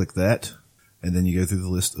 Click that, and then you go through the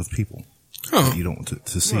list of people that you don't want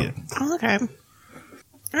to see it. Oh, okay.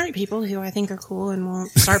 All right, people who I think are cool and won't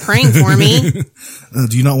start praying for me.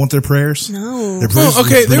 Do you not want their prayers? No. Their prayers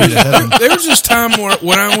Okay, bring you to heaven. there was this time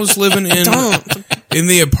when I was living in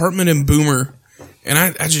the apartment in Boomer, and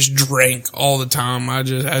I just drank all the time.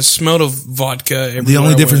 I smelled of vodka everywhere. The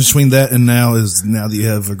only I difference went. between that and now is now that you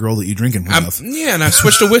have a girl that you're drinking with. Yeah, and I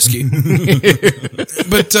switched to whiskey.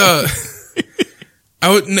 But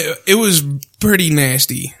it was pretty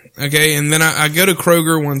nasty. Okay, and then I go to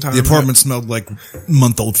Kroger one time. The apartment smelled like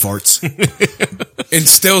month-old farts. And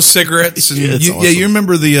still cigarettes. And Yeah, you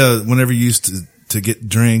remember the whenever you used to get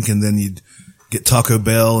drink and then you'd get Taco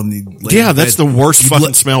Bell and you'd lay in that's bed. the worst You'd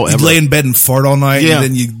fucking smell You'd ever. lay in bed and fart all night Yeah. and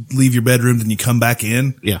then you'd leave your bedroom and you come back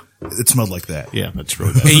in. Yeah. It smelled like that. Yeah, that's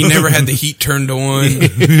really bad. And you never had the heat turned on,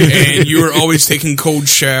 and you were always taking cold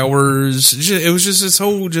showers. It was just this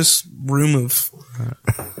whole room of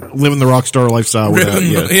living the rock star lifestyle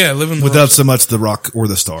living without so much the rock or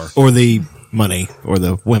the star or the money or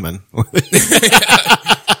the women.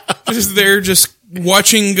 just there, just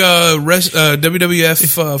watching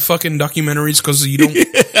WWF fucking documentaries because you don't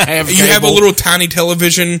have a little tiny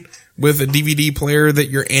television with a DVD player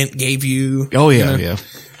that your aunt gave you. Oh yeah, you know? yeah.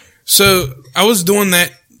 So I was doing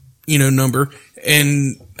that, number,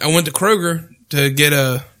 and I went to Kroger to get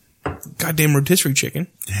a goddamn rotisserie chicken.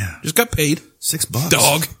 Yeah, just got paid $6.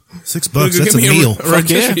 Dog, $6. That's a meal.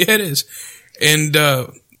 Yeah, it is. And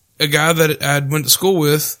a guy that I went to school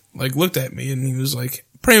with looked at me and he was like,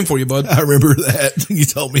 "Praying for you, bud." I remember that. You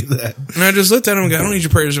told me that. And I just looked at him and go, "I don't need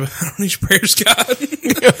your prayers. I don't need your prayers, God."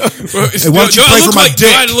 Hey, why don't you pray for my dick?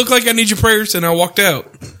 I look like I need your prayers, and I walked out.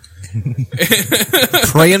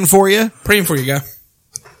 Praying for you? Praying for you, guy.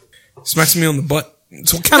 Smacks me on the butt.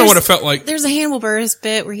 It's kind of what it felt like. There's a Hannibal Buress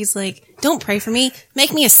bit where he's like, "Don't pray for me.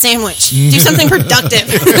 Make me a sandwich. Do something productive."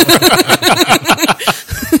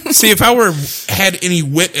 See, if I had any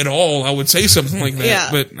wit at all, I would say something like that. Yeah.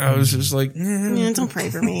 But I was just like, Yeah, don't pray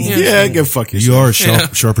for me. Yeah, go fuck yourself. You are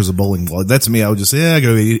sharp as a bowling ball. That's me. I would just say,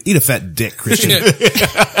 go eat a fat dick, Christian.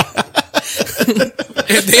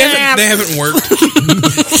 They haven't worked.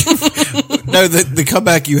 No, the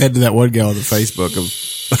comeback you had to that one guy on the Facebook of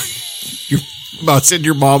your about send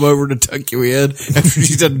your mom over to tuck you in after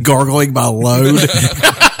she's done gargling by load.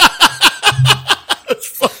 That's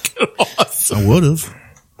fucking awesome. I would have.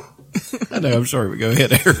 I know. I'm sorry, but go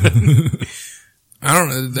ahead, Aaron. I don't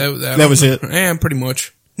know. That was it. Yeah, pretty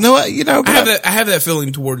much. No, you know, I have that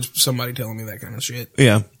feeling towards somebody telling me that kind of shit.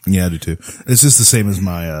 Yeah, I do too. It's just the same as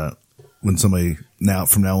my when somebody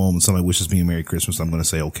from now on when somebody wishes me a Merry Christmas, I'm going to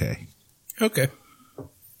say okay. Okay.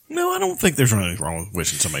 No, I don't think there's anything wrong with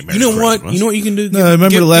wishing somebody Merry Christmas. Christmas. You know what you can do? No,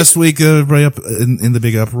 remember last week, everybody up in the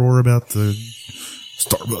big uproar about the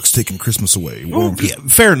Starbucks taking Christmas away. Well, yeah,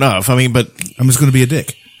 fair enough. I mean, but I'm just going to be a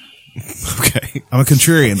dick. Okay. I'm a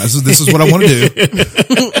contrarian. This is what I want to do.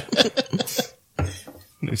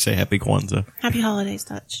 They say Happy Kwanzaa. Happy holidays,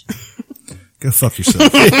 Dutch. Go fuck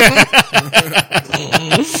yourself.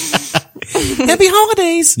 Happy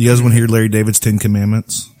holidays. You guys want to hear Larry David's 10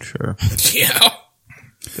 Commandments? Sure. Yeah.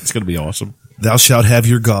 It's going to be awesome. Thou shalt have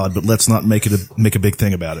your God, but let's not make a big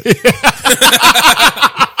thing about it.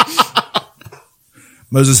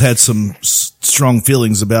 Moses had some strong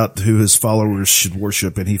feelings about who his followers should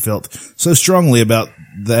worship, and he felt so strongly about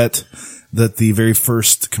that the very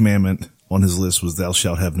first commandment on his list was, thou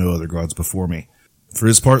shalt have no other gods before me. For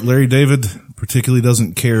his part, Larry David particularly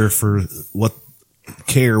doesn't care what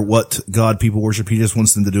God people worship. He just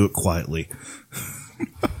wants them to do it quietly.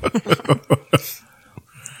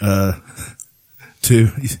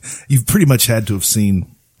 You've pretty much had to have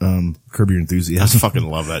seen Curb Your Enthusiasm. I fucking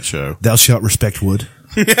love that show. Thou shalt respect wood.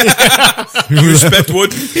 You respect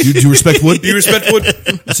wood? You respect wood? You respect wood?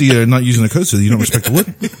 See, you're not using a code, so you don't respect the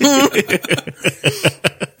wood.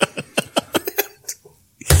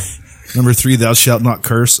 Number 3, thou shalt not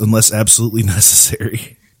curse unless absolutely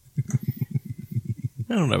necessary.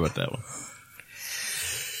 I don't know about that one.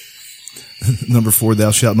 Number 4,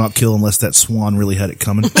 thou shalt not kill unless that swan really had it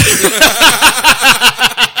coming.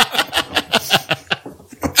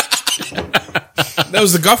 That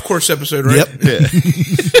was the golf course episode, right? Yep. Yeah.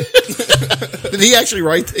 Did he actually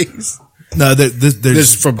write these? No, this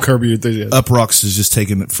is from Curb Your Enthusiasm. Uprocks is just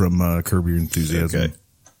taking it from Curb Your Enthusiasm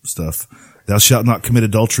stuff. Thou shalt not commit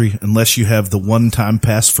adultery unless you have the one-time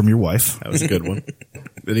pass from your wife. That was a good one.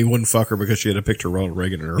 That he wouldn't fuck her because she had a picture of Ronald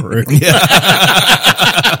Reagan in her room. Yeah.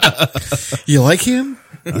 You like him?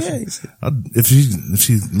 Yeah. If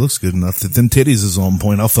she looks good enough, if them titties is on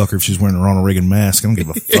point, I'll fuck her if she's wearing a Ronald Reagan mask. I don't give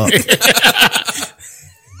a fuck.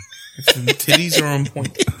 If the titties are on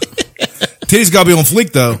point. Titties gotta be on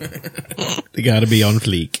fleek, though. They gotta be on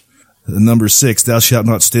fleek. Number 6, thou shalt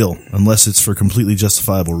not steal unless it's for completely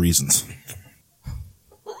justifiable reasons.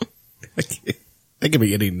 There could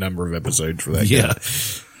be any number of episodes for that. Yeah.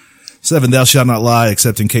 7, thou shalt not lie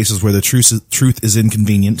except in cases where the truth is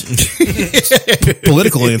inconvenient.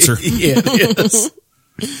 Political answer. Yeah, yes.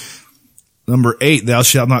 Number 8, thou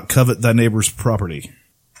shalt not covet thy neighbor's property.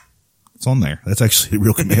 It's on there. That's actually a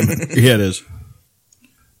real commandment. Yeah, it is.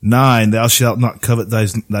 9, thou shalt not covet thy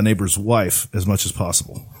neighbor's wife as much as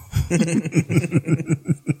possible.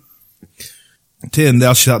 10,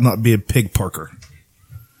 thou shalt not be a pig parker.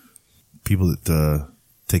 People that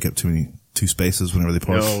take up two spaces whenever they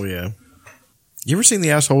park. Oh, yeah. You ever seen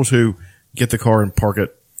the assholes who get the car and park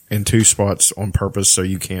it in 2 spots on purpose so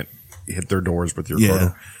you can't hit their doors with your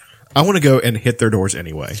car? I want to go and hit their doors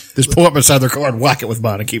anyway. Just pull up beside their car and whack it with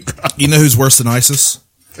mine and keep driving. You know who's worse than ISIS?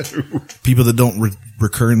 People that don't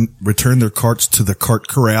return their carts to the cart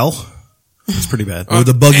corral. It's pretty bad. Or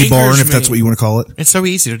the buggy barn, if that's what you want to call it. It's so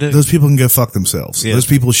easy to do. Those people can go fuck themselves. Yeah. Those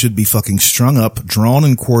people should be fucking strung up, drawn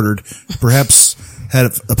and quartered, perhaps had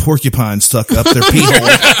a porcupine stuck up their pee hole.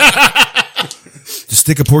 Just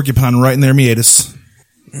stick a porcupine right in their meatus.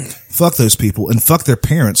 Fuck those people, and fuck their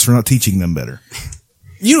parents for not teaching them better.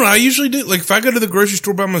 You know what I usually do? Like, if I go to the grocery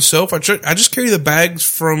store by myself, I just carry the bags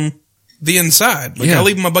from the inside. Like, I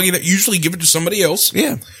leave my buggy there, usually give it to somebody else.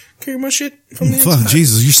 Yeah. Carry my shit from the Fuck, inside.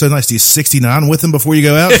 Jesus, you're so nice. Do you 69 with them before you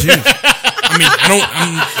go out? Jeez. I mean,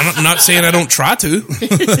 I'm not saying I don't try to.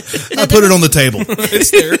 I put it on the table.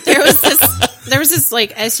 It's there. There was this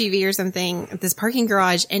like SUV or something at this parking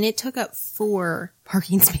garage, and it took up 4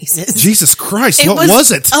 parking spaces. Jesus Christ, what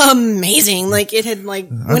was it? Amazing. Like it had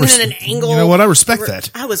went in an angle. You know what? I respect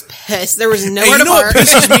that. I was pissed. There was Hey, nowhere you to know what park.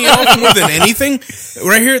 pisses me off more than anything?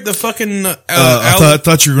 Right here at the fucking I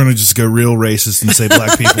thought you were going to just go real racist and say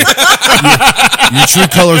black people. Your true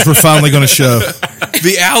colors were finally going to show.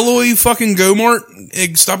 The Alloy fucking Go-Mart,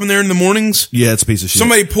 stopping there in the mornings. Yeah, it's a piece of shit.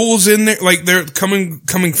 Somebody pulls in there, like they're coming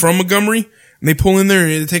from Montgomery, and they pull in there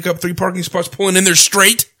and they take up 3 parking spots, pulling in there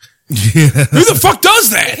straight. Yeah. Who the fuck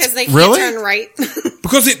does that? Because they can't turn right.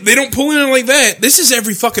 Because they don't pull in like that. This is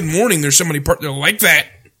every fucking morning. There's somebody parked there like that,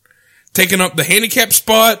 taking up the handicap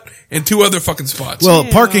spot and 2 other fucking spots. Well,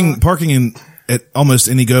 parking in at almost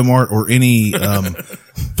any Go-Mart or any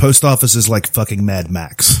post office is like fucking Mad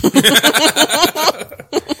Max.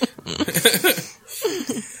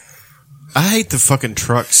 I hate the fucking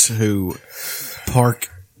trucks who park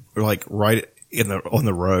like right on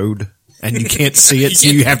the road. And you can't see it, so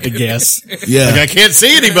you have to guess. Yeah. Like, I can't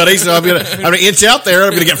see anybody, so I'm gonna inch out there,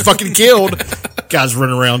 I'm gonna get fucking killed. Guy's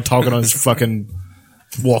running around talking on his fucking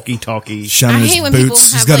walkie-talkie. Shining his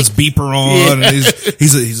boots. He's got his beeper on. Yeah. And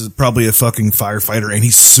he's probably a fucking firefighter, and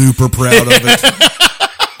he's super proud of it.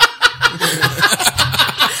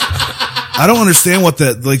 I don't understand what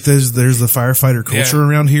that, like, there's the firefighter culture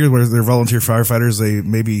around here where they're volunteer firefighters. They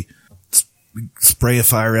maybe spray a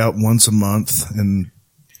fire out once a month, and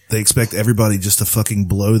they expect everybody just to fucking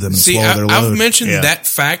blow them and swallow their load. I've mentioned that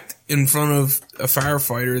fact in front of a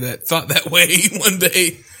firefighter that thought that way one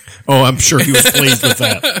day. Oh, I'm sure he was pleased with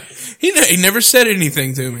that. He never said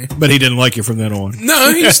anything to me. But he didn't like you from then on.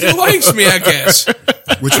 No, he still likes me, I guess.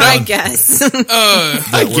 I guess.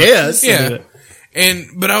 I guess. Yeah.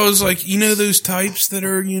 But I was like, those types that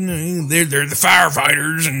are, they're the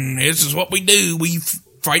firefighters, and this is what we do. We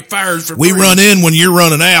fight fires for We free. run in when you're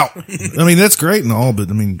running out. I mean, that's great and all, but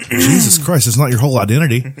I mean, Jesus Christ, it's not your whole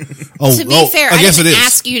identity. Oh, to be fair, I guess didn't it is.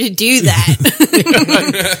 ask you to do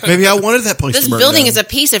that. Maybe I wanted that place This to burn building down. is a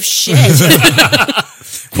piece of shit.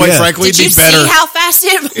 Quite frankly, Did you see how fast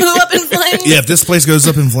it blew up in flames? Yeah, if this place goes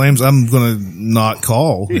up in flames, I'm going to not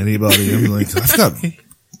call anybody. I'm like, I've got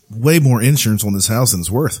way more insurance on this house than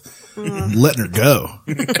it's worth. I'm letting her go.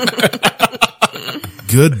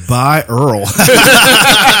 Goodbye, Earl.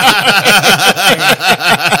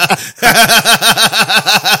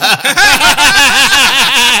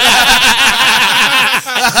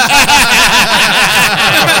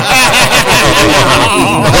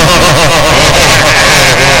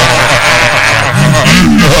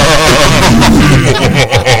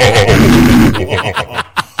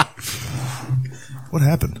 What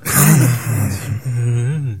happened?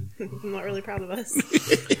 I'm not really proud of us.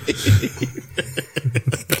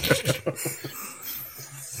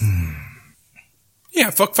 Yeah,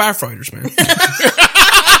 fuck firefighters, man.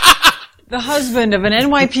 The husband of an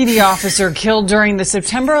NYPD officer killed during the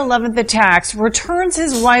September 11th attacks returns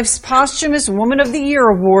his wife's posthumous Woman of the Year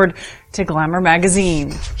award to Glamour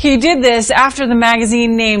magazine. He did this after the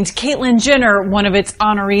magazine named Caitlyn Jenner one of its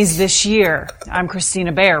honorees this year. I'm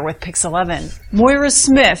Christina Baer with Pix 11. Moira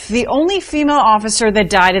Smith, the only female officer that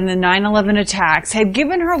died in the 9/11 attacks, had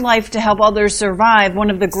given her life to help others survive one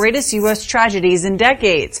of the greatest U.S. tragedies in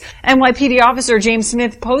decades. NYPD officer James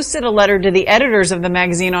Smith posted a letter to the editors of the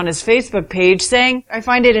magazine on his Facebook page saying, "I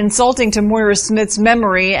find it insulting to Moira Smith's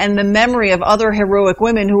memory and the memory of other heroic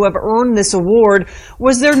women who have earned this award.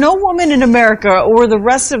 Was there no woman in America or the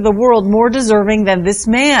rest of the world more deserving than this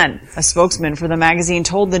man?" A spokesman for the magazine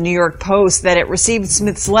told the New York Post that it received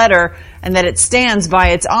Smith's letter and that it stands by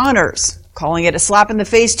its honors. Calling it a slap in the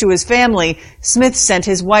face to his family, Smith sent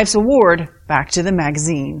his wife's award back to the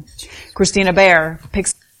magazine. Christina Baer,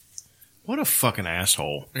 Pix. What a fucking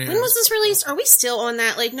asshole. When was this released? Are we still on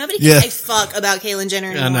that? Like, nobody can say fuck about Caitlyn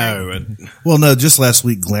Jenner anymore. I know. Well, no, just last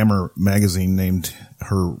week, Glamour magazine named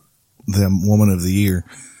them Woman of the Year.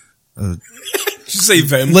 Just say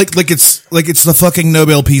them. Like it's the fucking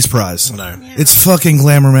Nobel Peace Prize. No. It's fucking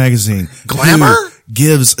Glamour magazine. Glamour? Who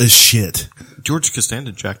gives a shit? George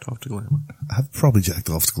Costanza jacked off to Glamour. I've probably jacked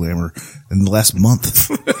off to Glamour in the last month.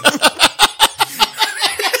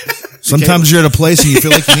 Sometimes you're at a place and you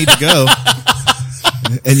feel like you need to go,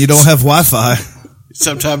 and you don't have Wi-Fi.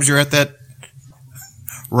 Sometimes you're at that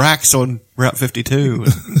racks on Route 52.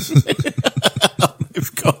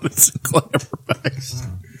 They've called it Glamour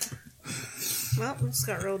magazine. Well, this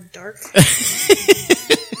got real dark.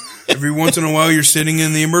 Every once in a while, you're sitting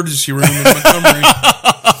in the emergency room in Montgomery.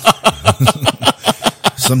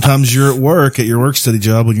 Sometimes you're at work at your work study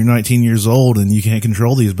job when you're 19 years old and you can't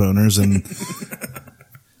control these boners, and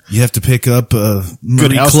you have to pick up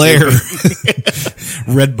Marie Claire.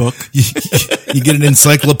 Red Book. You get an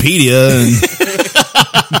encyclopedia, and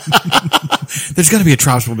there's got to be a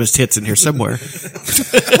Tribesman Miss Tits in here somewhere. Where's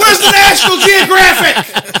the National Geographic?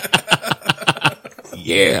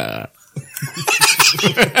 Yeah.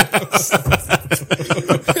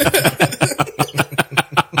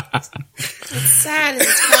 It's sad and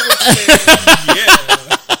it's probably true.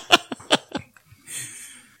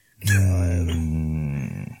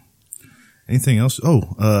 Anything else? Oh,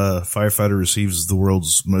 firefighter receives the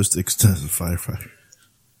world's most extensive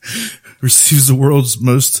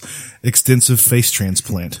face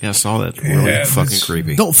transplant. Yeah, I saw that. Really fucking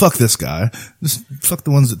creepy. Don't fuck this guy. Just fuck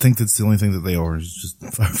the ones that think that's the only thing that they are is just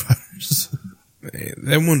firefighters.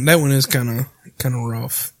 That one is kind of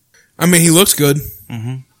rough. I mean, he looks good.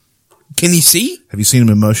 Mm-hmm. Can you see? Have you seen him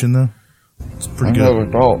in motion though? It's pretty good. I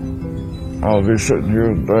never thought I would be sitting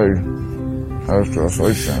here today after a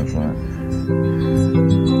face transplant.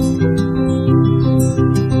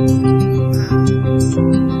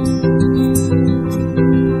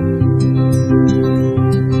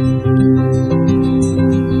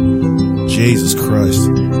 Jesus Christ.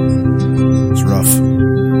 It's rough.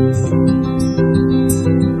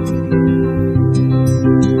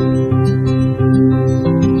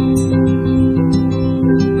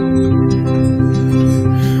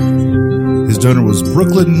 His donor was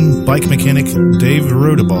Brooklyn bike mechanic Dave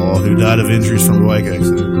Rodeball, who died of injuries from a bike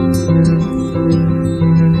accident.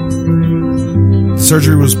 The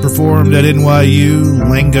surgery was performed at NYU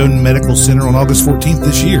Langone Medical Center on August 14th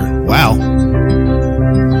this year. Wow.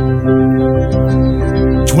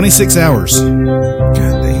 26 hours. God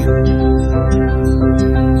damn.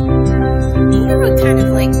 I wonder what kind of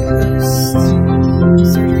like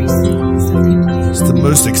post-surgery stuff they do. It's the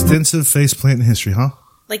most extensive faceplant in history, huh?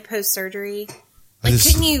 Like post-surgery. Like,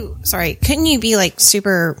 couldn't you be like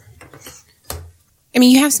super... I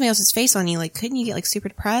mean, you have somebody else's face on you. Like, couldn't you get like super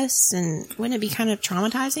depressed? And wouldn't it be kind of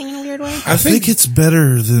traumatizing in a weird way? I think it's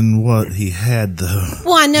better than what he had, though.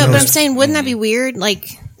 Well, I know, but I'm saying, wouldn't that be weird? Like,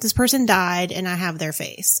 this person died and I have their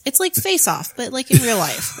face. It's like Face Off, but like in real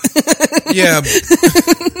life. Yeah.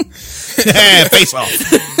 Yeah, Face Off.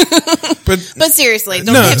 But seriously,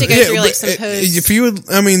 don't you have to go through like some post? If you would,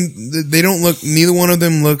 I mean, they don't look. Neither one of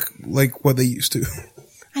them look like what they used to.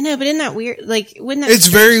 I know, but isn't that weird? Like, wouldn't that? It's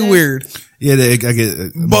very weird. Yeah, I get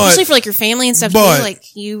it. But, especially for like your family and stuff. But too,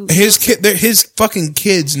 like you, his fucking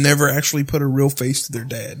kids never actually put a real face to their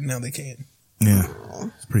dad. Now they can. Yeah,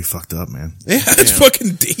 it's pretty fucked up, man. Yeah, it's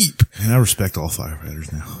fucking deep. And I respect all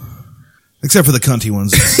firefighters now. Except for the cunty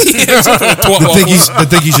ones that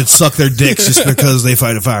think you should suck their dicks just because they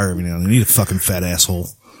fight a fire every now and then. You need a fucking fat asshole.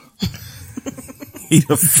 Eat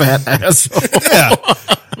a fat asshole. Yeah.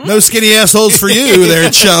 No skinny assholes for you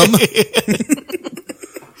there, chum.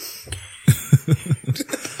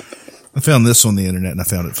 I found this on the internet and I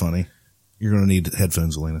found it funny. You're going to need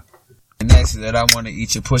headphones, Elena. Is it nasty that I want to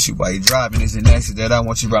eat your pussy while you're driving? Is it nasty that I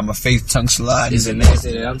want you around my face, tongue slide? Is it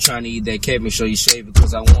nasty that I'm trying to eat that cake and show you shave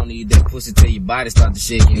because I want to eat that pussy till your body start to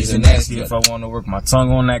shake? Is it nasty if I want to work my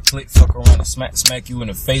tongue on that click, fuck around and smack you in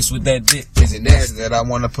the face with that dick? Is it nasty that I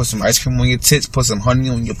want to put some ice cream on your tits, put some honey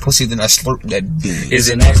on your pussy, then I slurp that dick? Is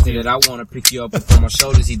it nasty that I want to pick you up from my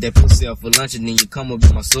shoulders, eat that pussy up for lunch, and then you come up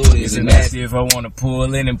with my soda? Is it nasty if I want to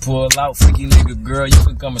pull in and pull out? Freaky nigga girl, you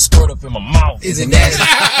can come and squirt up in my mouth. Is it nasty?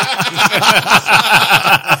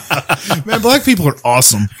 Man, black people are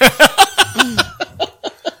awesome.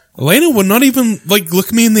 Elena would not even like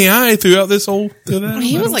look me in the eye throughout this whole.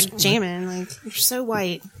 He was like jamming, like you're so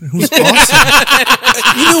white. It was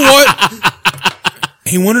awesome. You know what?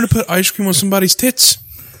 He wanted to put ice cream on somebody's tits.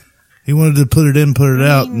 He wanted to put it in, put it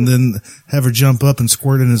out, and then have her jump up and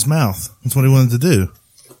squirt in his mouth. That's what he wanted to do.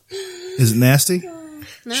 Is it nasty?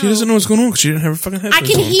 No. She doesn't know what's going on because she didn't have her fucking headphones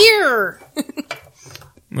I can on. hear.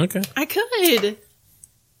 Okay. I could.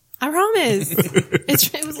 I promise.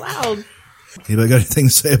 It was loud. Anybody got anything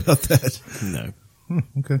to say about that? No.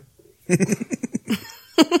 Okay.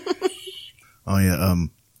 Oh yeah.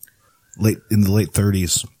 In the late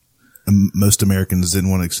 30s, most Americans didn't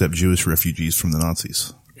want to accept Jewish refugees from the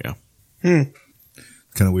Nazis. Yeah. Kind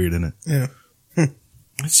of weird, isn't it? Yeah.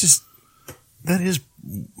 It's just that is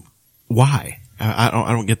why I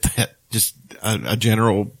don't get that. Just a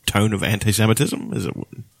general tone of anti-Semitism? Is it?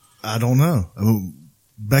 I don't know. I mean,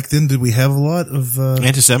 back then, did we have a lot of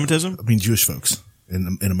anti-Semitism? I mean, Jewish folks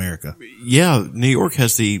in America. Yeah, New York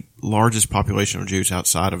has the largest population of Jews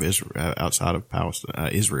outside of Israel.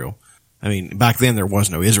 I mean, back then there was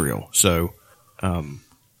no Israel, so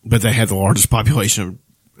but they had the largest population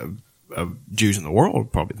of Jews in the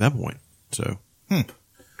world probably at that point. So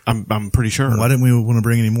I'm pretty sure. Why didn't we want to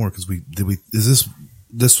bring any more? Because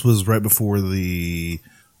this was right before the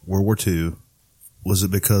World War II. Was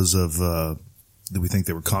it because of, did we think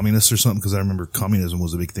they were communists or something? Because I remember communism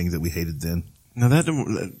was a big thing that we hated then. No,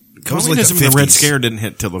 communism and the Red Scare didn't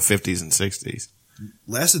hit till the 50s and 60s.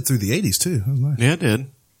 Lasted through the 80s too. That was nice. Yeah, it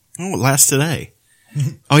did. Oh, it lasts today.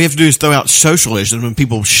 All you have to do is throw out socialism and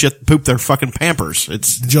people poop their fucking Pampers.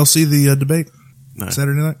 Did y'all see the debate No.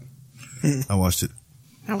 Saturday night? I watched it.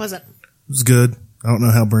 How was it? It was good. I don't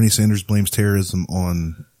know how Bernie Sanders blames terrorism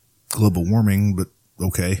on global warming, but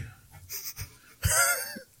okay.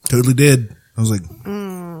 Totally did. I was like,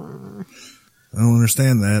 I don't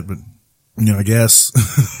understand that, but I guess.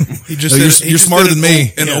 He just you're smarter than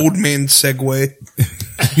me. An old man segue.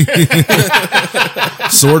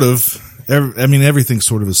 Sort of. I mean, everything's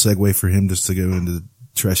sort of a segue for him just to go into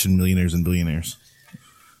trashing millionaires and billionaires.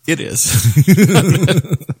 It is.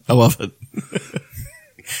 I love it.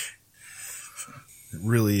 It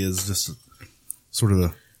really is just sort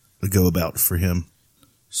of a go about for him.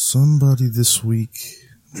 Somebody this week,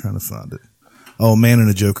 I'm trying to find it. Oh, a man in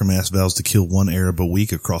a Joker mask vows to kill one Arab a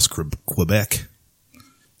week across Quebec.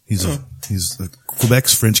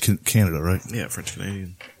 Quebec's French Canada, right? Yeah, French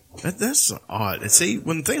Canadian. That's odd. See,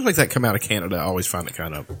 when things like that come out of Canada, I always find it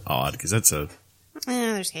kind of odd because that's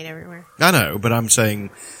there's hate everywhere. I know, but I'm saying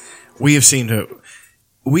we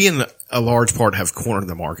in a large part have cornered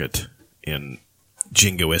the market in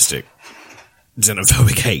jingoistic,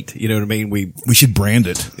 xenophobic hate. You know what I mean? We should brand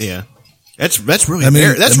it. Yeah. That's really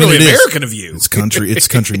really American of you. It's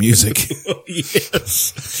country music.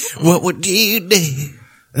 Yes. What would you do?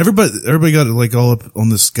 Everybody got like all up on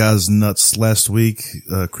this guy's nuts last week.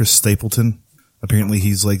 Chris Stapleton. Apparently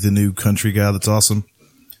he's like the new country guy that's awesome.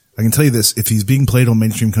 I can tell you this, if he's being played on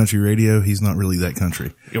mainstream country radio, he's not really that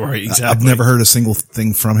country. Right, exactly. I've never heard a single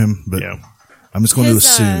thing from him, but I'm just going to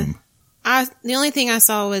assume. The only thing I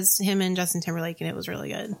saw was him and Justin Timberlake, and it was really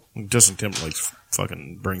good. Justin Timberlake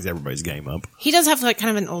fucking brings everybody's game up. He does have like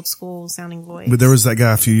kind of an old school sounding voice. But there was that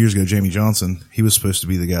guy a few years ago, Jamie Johnson. He was supposed to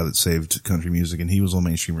be the guy that saved country music, and he was on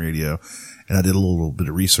mainstream radio. And I did a little bit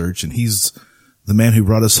of research, and he's the man who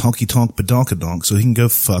brought us Honky Tonk Badonkadonk, so he can go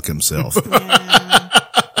fuck himself.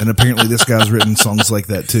 And apparently this guy's written songs like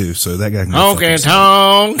that too, so that guy can go fuck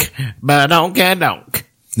himself. Honky Tonk Badonkadonk.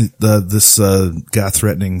 This guy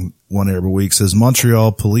threatening one Arab a week says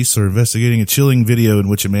Montreal police are investigating a chilling video in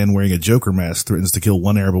which a man wearing a Joker mask threatens to kill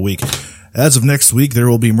one Arab a week. As of next week, there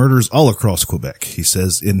will be murders all across Quebec, he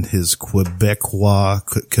says in his Quebecois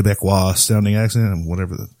sounding accent,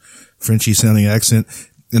 whatever the Frenchy sounding accent.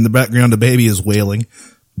 In the background, a baby is wailing.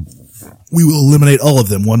 We will eliminate all of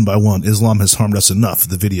them one by one. Islam has harmed us enough.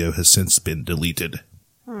 The video has since been deleted.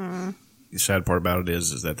 The sad part about it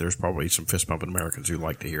is that there's probably some fist-pumping Americans who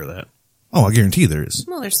like to hear that. Oh, I guarantee there is.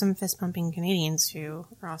 Well, there's some fist-pumping Canadians who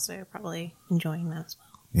are also probably enjoying that as well.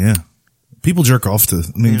 Yeah. People jerk off to,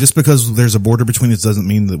 just because there's a border between us doesn't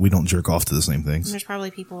mean that we don't jerk off to the same things. And there's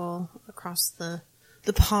probably people across the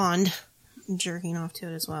pond jerking off to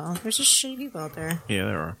it as well. There's just shitty people out there. Yeah,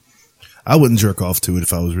 there are. I wouldn't jerk off to it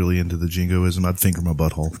if I was really into the jingoism. I'd finger my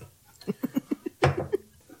butthole.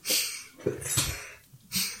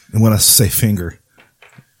 And when I say finger,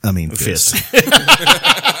 I mean fist.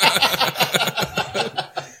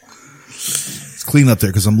 It's clean up there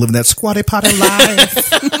because I'm living that squatty potty life.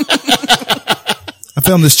 I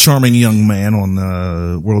found this charming young man on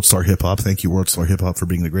World Star Hip Hop. Thank you, World Star Hip Hop, for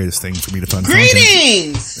being the greatest thing for me to find content.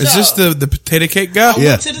 Greetings! Is this the potato cake guy? I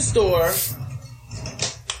went to the store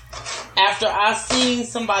after I seen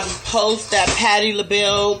somebody post that Patti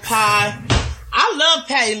LaBelle pie. I love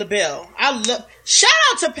Patti LaBelle. Shout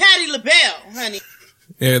out to Patti LaBelle, honey.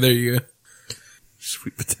 Yeah, there you go.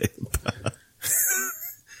 Sweet potato pie.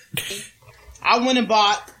 I went and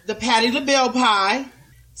bought the Patti LaBelle pie.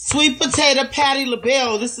 Sweet potato Patti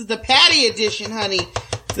LaBelle. This is the Patti edition, honey.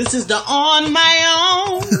 This is the On My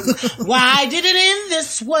Own. Why did it end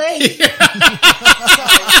this way? Katrina,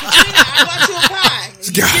 I bought you a pie.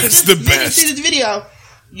 God's the best. Did you see this video?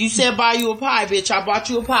 You said buy you a pie, bitch. I bought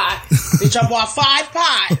you a pie. Bitch, I bought 5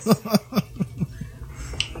 pies.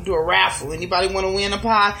 Do a raffle. Anybody want to win a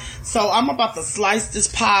pie? So I'm about to slice this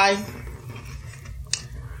pie.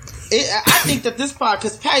 I think that this pie,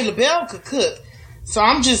 because Patti LaBelle could cook. So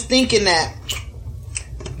I'm just thinking that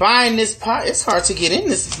buying this pie, it's hard to get in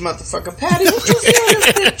this motherfucking Patti. What you see on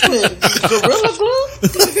this picture with? Gorilla Glue?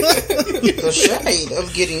 The shade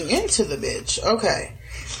of getting into the bitch. Okay.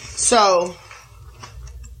 So,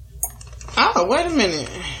 oh, wait a minute.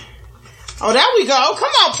 Oh, there we go.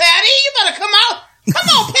 Come on, Patti. You better come out. Come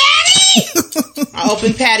on, Patti. I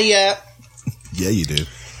open Patti up. Yeah, you do.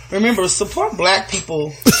 Remember, support black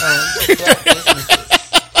people. Black businesses.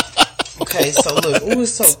 Okay, so look. Oh,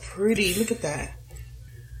 it's so pretty. Look at that.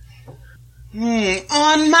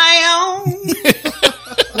 On my own.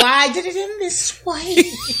 Why did it end this way?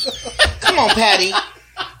 Come on, Patti.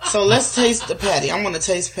 So let's taste the Patti. I want to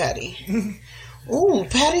taste Patti. Ooh,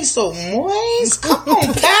 Patty's so moist. Come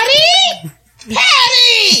on, Patti.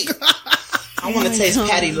 Patti. I want to taste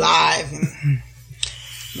Patti live and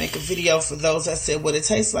make a video for those that said what it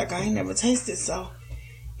tastes like. I ain't never tasted, so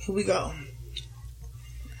here we go.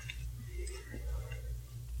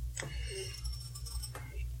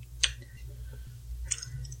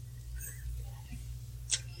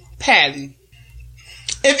 Patty.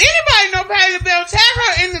 If anybody know Patty LaBelle, tag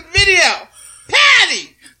her in the video.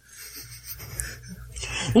 Patty!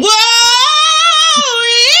 Whoa!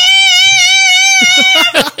 Yeah!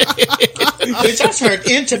 Bitch, I turned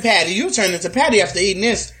into Patty. You turned into Patty after eating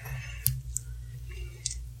this.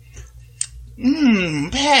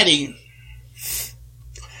 Patty.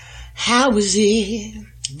 How is it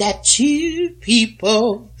that two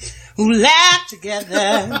people who laugh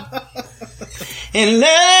together and love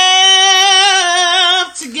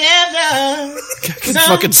together can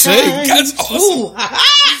fucking sing. That's awesome.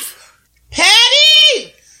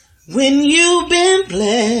 Patty, when you've been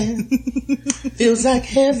blessed, feels like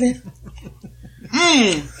heaven.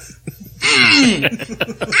 I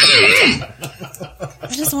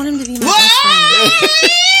just want him to be my best friend.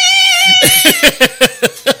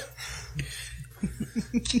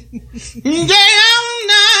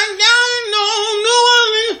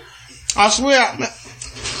 I swear.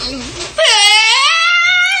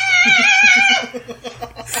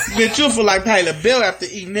 Bitch, you feel like Patty LaBelle after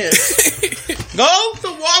eating this. Go to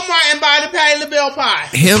Walmart and buy the Patty LaBelle pie.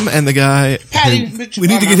 Him and the guy. Patty, We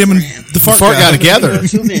need to get him and the fart guy together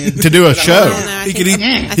to do a show. He could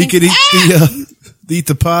eat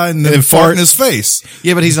the pie and then fart in his face.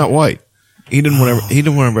 Yeah, but he's not white. He didn't want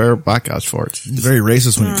to wear black guy's farts. He's very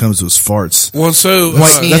racist when it comes to his farts. Well, so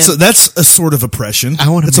that's a sort of oppression.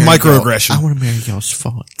 It's a marry microaggression. I want to marry y'all's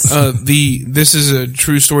farts. This is a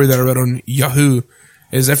true story that I read on Yahoo.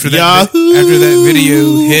 Is after that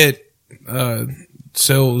video hit,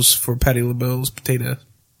 sales for Patty LaBelle's potato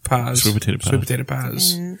pies, sweet potato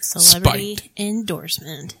pies, and celebrity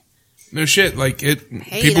endorsement. No shit, like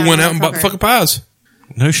people went out and bought the fucking pies.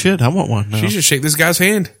 No shit, I want one. No. She should shake this guy's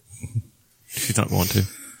hand. She's not going to.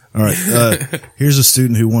 All right. Here's a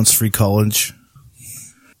student who wants free college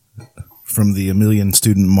from the A Million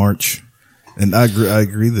Student March. And I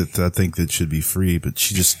agree that I think that should be free, but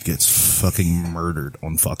she just gets fucking murdered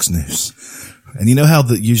on Fox News. And you know how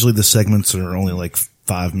usually the segments are only like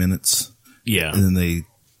 5 minutes? Yeah. And then they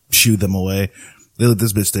shoo them away. They let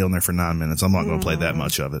this bitch stay on there for 9 minutes. I'm not going to play that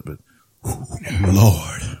much of it, but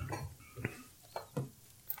Lord.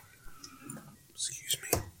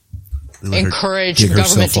 Encourage the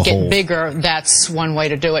government to get bigger. That's one way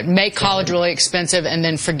to do it. Make college really expensive and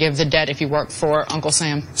then forgive the debt if you work for Uncle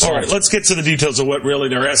Sam. All right, let's get to the details of what really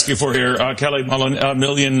they're asking for here. Kelly Mullen, A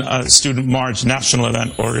Million Student March national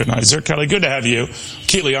event organizer. Kelly, good to have you.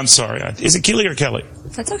 Keely, I'm sorry. Is it Keely or Kelly?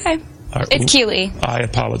 That's okay. It's Keely. I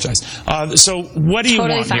apologize. So what do you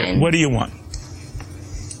want here? What do you want?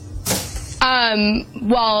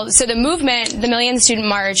 So the movement, the Million Student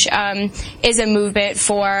March, is a movement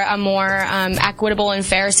for a more equitable and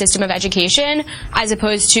fair system of education, as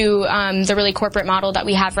opposed to the really corporate model that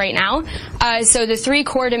we have right now. So the three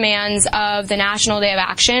core demands of the National Day of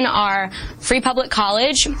Action are free public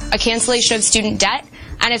college, a cancellation of student debt,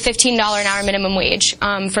 and a $15 an hour minimum wage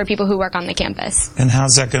for people who work on the campus. And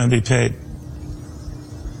how's that going to be paid?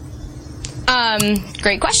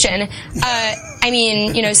 Great question.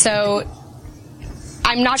 So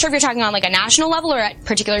I'm not sure if you're talking on like a national level or at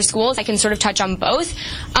particular schools. I can sort of touch on both.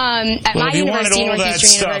 At my university,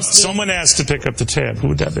 Northeastern University, someone asked to pick up the tab. Who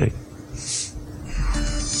would that be?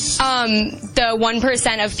 The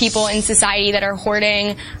 1% of people in society that are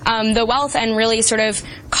hoarding the wealth and really sort of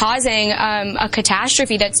causing a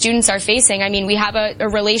catastrophe that students are facing. I mean, we have a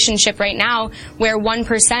relationship right now where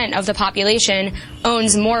 1% of the population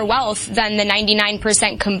owns more wealth than the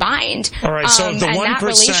 99% combined. All right, so if the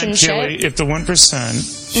 1%, Kelly, if the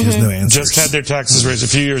 1% just had their taxes raised a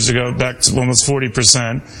few years ago, back to almost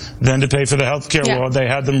 40%, then to pay for the health care law, they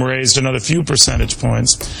had them raised another few percentage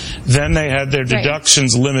points. Then they had their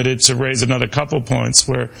deductions limited to raise another couple points,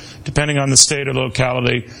 where depending on the state or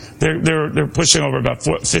locality, they're pushing over about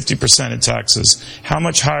 50% in taxes. How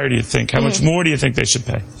much higher do you think? How much more do you think they should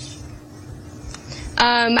pay?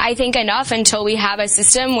 I think enough until we have a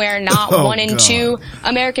system where not 1 in 2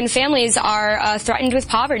 American families are threatened with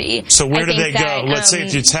poverty. So where do they go? Let's say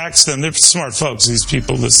if you tax them, they're smart folks, these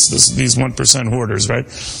people, these 1% hoarders, right?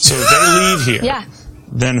 So if they leave here,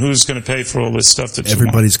 then who's going to pay for all this stuff that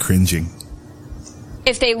everybody's cringing?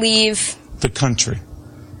 If they leave the country.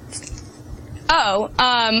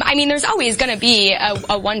 There's always going to be a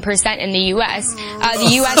 1% in the U.S. The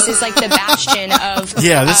U.S. is like the bastion of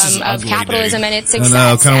capitalism and its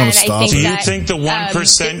success. Do you think the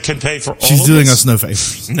 1% can pay for all She's of doing this? us no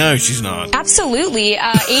favors. No, she's not. Absolutely.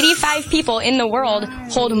 85 people in the world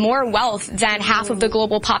hold more wealth than half of the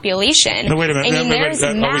global population. No, wait a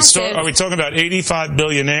minute. Massive... Are we talking about 85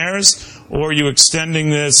 billionaires, or are you extending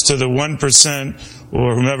this to the 1%?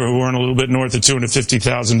 Or whomever who earn a little bit north of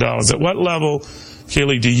 $250,000. At what level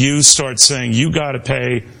Keely, do you start saying you got to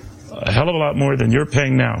pay a hell of a lot more than you're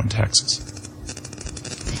paying now in taxes?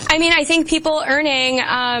 I mean, I think people earning,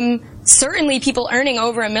 certainly people earning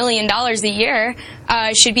over $1 million a year,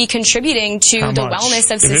 should be contributing to How the much? wellness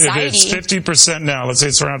of society. If it's 50% now, let's say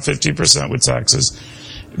it's around 50% with taxes.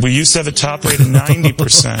 We used to have a top rate of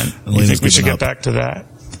 90%. You think we should get back to that?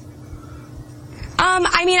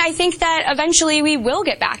 I mean, I think that eventually we will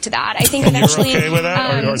get back to that. I think eventually. You're okay with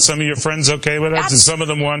that? Or are some of your friends okay with that? Do some of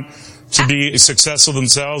them want to be successful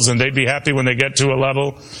themselves and they'd be happy when they get to a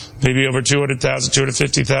level, maybe over 200,000,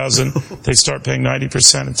 250,000, they start paying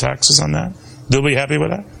 90% in taxes on that? They'll be happy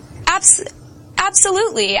with that?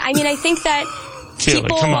 Absolutely. I mean, I think that Keely,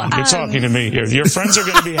 people, come on, you're talking to me here. Your friends are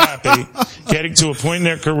going to be happy getting to a point in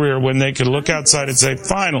their career when they can look outside and say,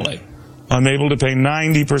 finally, I'm able to pay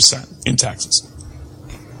 90% in taxes.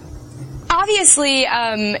 Obviously,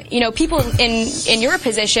 people in your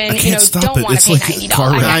position, don't want to pay $90.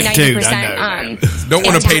 Right. 90%. Don't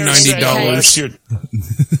want to pay $90.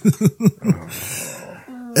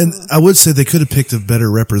 And I would say they could have picked a better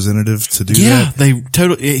representative to do that. Yeah, they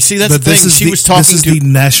totally. See, that's But the thing. She was talking this is to the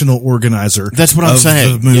national organizer. That's what I'm of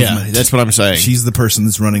saying. The movement. Yeah, that's what I'm saying. She's the person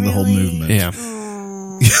that's running the whole movement. Yeah.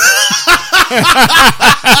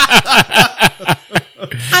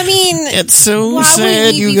 I mean, it's so why sad,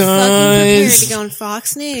 wouldn't you you be fucking prepared guys. to go on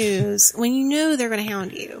Fox News when you know they're going to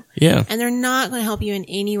hound you? Yeah. And they're not going to help you in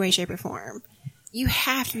any way, shape, or form. You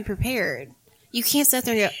have to be prepared. You can't sit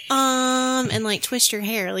there and go, and like twist your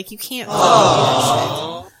hair. Like you can't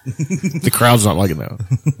fucking do that shit. The crowd's not liking that.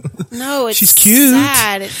 No, it's She's cute.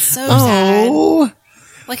 sad. It's so sad.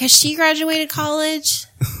 Like, has she graduated college?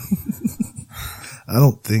 I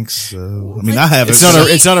don't think so. I mean, I haven't.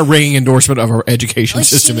 It's not a ringing endorsement of our education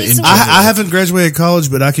system. I haven't graduated college,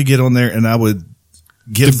 but I could get on there and I would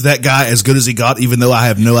give that guy as good as he got, even though I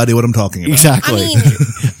have no idea what I'm talking about. Exactly.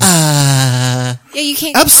 I mean, yeah, you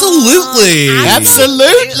can't. Absolutely.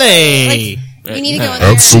 Absolutely. Like, you need to go in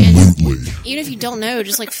there. Absolutely. And even if you don't know,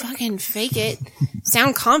 just like fucking fake it.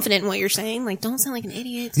 Sound confident in what you're saying. Like, don't sound like an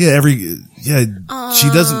idiot. Yeah, she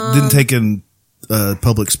didn't take in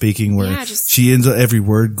public speaking where she ends up every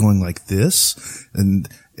word going like this, and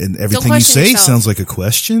everything you say yourself. sounds like a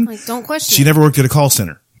question. Like, don't question. She never worked at a call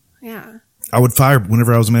center. Yeah. I would fire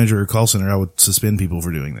whenever I was a manager at a call center. I would suspend people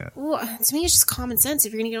for doing that. Well, to me, it's just common sense.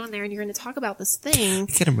 If you're going to get on there and you're going to talk about this thing,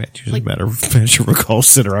 I can't imagine a manager of a call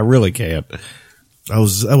center. I really can't. I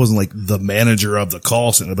wasn't like the manager of the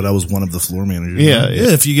call center, but I was one of the floor managers. Yeah.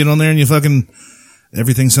 If you get on there and you fucking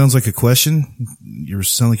everything sounds like a question, you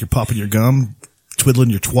sound like you're popping your gum, twiddling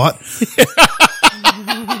your twat.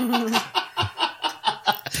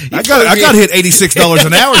 I got hit $86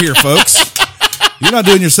 an hour here, folks. You're not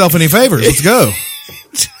doing yourself any favors. Let's go.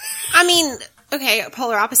 I mean, okay,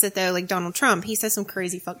 polar opposite though, like Donald Trump, he says some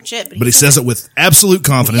crazy fucking shit, But he says it with absolute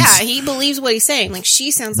confidence. Yeah, he believes what he's saying. Like,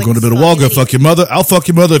 she sounds like Going to bed a wall, go fuck your mother. I'll fuck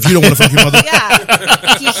your mother if you don't want to fuck your mother. Yeah.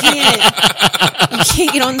 You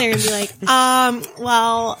can't get on there and be like,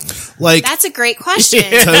 well, like, that's a great question.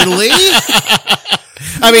 Totally.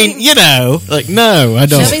 I mean, no, I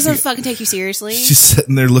don't. Nobody's gonna fucking take you seriously. She's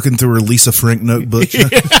sitting there looking through her Lisa Frank notebook.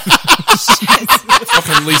 Fucking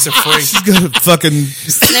Lisa Frank. She's got a fucking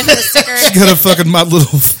Sniffing the sticker. She's got a fucking My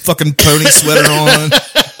Little fucking pony sweater on.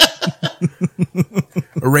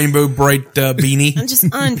 A Rainbow Bright beanie. I'm just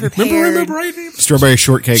unprepared. Remember Rainbow Bright? Strawberry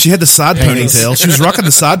shortcake. She had the side ponytail. She was rocking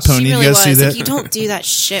the side pony. She really you guys was. see that? Like, you don't do that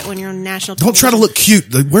shit when you're on national Don't television. try to look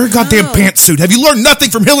cute. Like, wear a goddamn pantsuit. Have you learned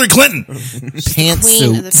nothing from Hillary Clinton? Queen of the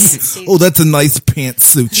pantsuits. Oh, that's a nice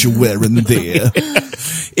pantsuit you're wearing there.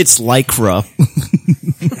 It's Lycra.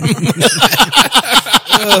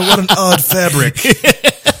 What an odd fabric.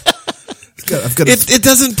 It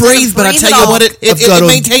doesn't breathe, but I tell you what, it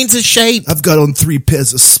maintains its shape. I've got on 3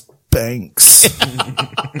 pairs of Spanx.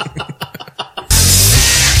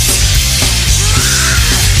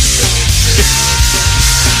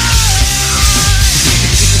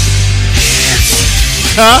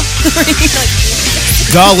 Huh?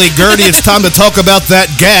 Golly, Gertie, it's time to talk about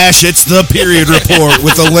that gash. It's the period report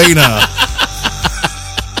with Elena.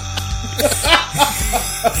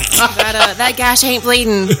 That gash ain't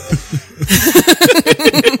bleeding.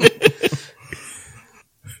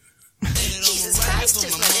 Jesus Christ,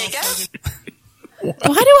 is my nigga.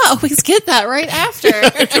 Why do I always get that right after?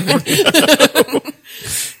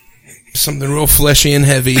 Something real fleshy and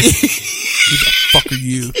heavy. Who the fuck are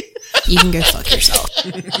you? You can go fuck yourself.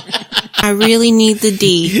 I really need the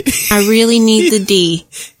D. I really need the D.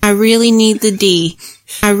 I really need the D.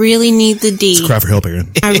 I really need the D. It's a cry for help,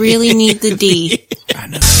 Aaron. I really need the D. I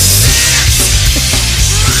know.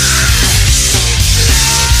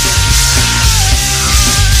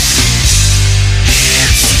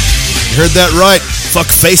 You heard that right. Fuck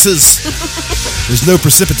faces. There's no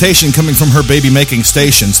precipitation coming from her baby making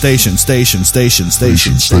station.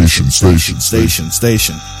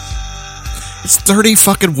 It's 30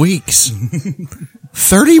 fucking weeks.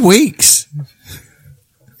 30 weeks.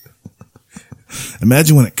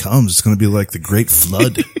 Imagine when it comes, it's going to be like the Great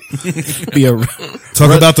Flood. Be a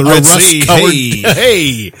Talk about the Red Sea.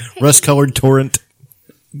 Hey, rust-colored torrent.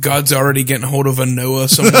 God's already getting hold of a Noah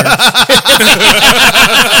somewhere.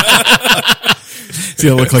 It's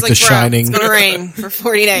going to look like The Shining. It's going to rain for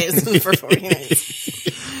 40 days. For 40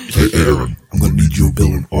 days. Hey, Aaron, I'm going to need you to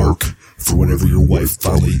build an ark for whenever your wife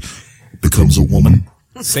finally becomes a woman.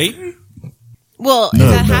 Satan? Well, if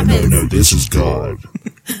that happens. No, this is God.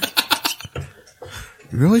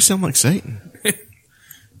 You really sound like Satan.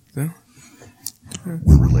 We're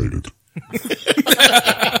related.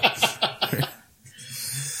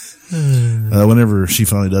 Whenever she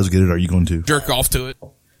finally does get it, are you going to jerk off to it?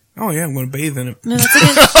 Oh yeah, I'm going to bathe in it. No, that's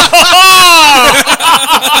against.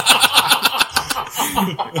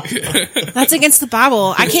 That's against the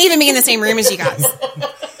Bible. I can't even be in the same room as you guys.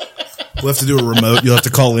 We'll have to do a remote. You'll have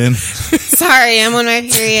to call in. Sorry, I'm on my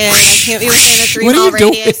period. I can't be within a 3-mile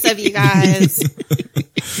radius of you guys.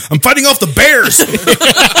 I'm fighting off the bears. Is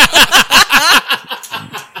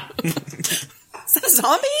that a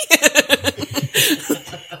zombie?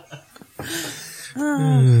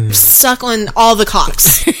 Suck on all the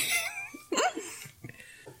cocks.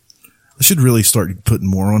 I should really start putting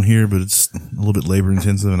more on here, but it's a little bit labor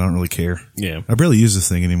intensive and I don't really care. Yeah. I barely use this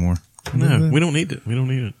thing anymore. No, we don't need it. We don't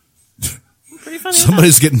need it. Pretty funny.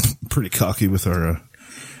 Somebody's getting pretty cocky with our...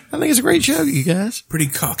 I think it's a great show, you guys. Pretty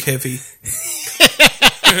cock heavy.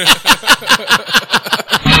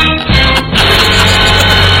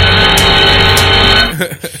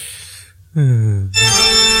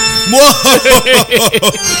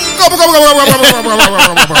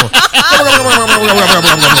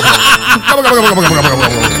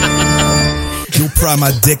 You'll pry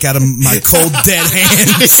my dick out of my cold, dead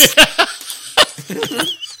hands.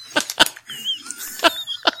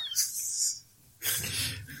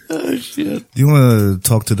 Oh, shit. Do you want to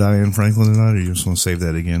talk to Diane Franklin tonight, or you just want to save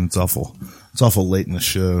that again? It's awful. It's awful late in the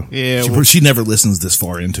show. Yeah, she never listens this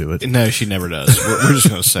far into it. No, she never does. We're just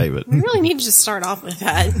going to save it. We really need to just start off with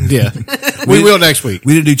that. Yeah. We will next week.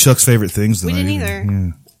 We didn't do Chuck's favorite things tonight. We didn't either.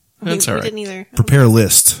 Yeah. That's all right. We didn't either. Prepare a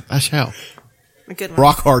list. I shall. A good one.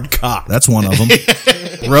 Rock hard cock. That's one of them.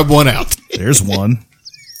 Rub one out. There's one.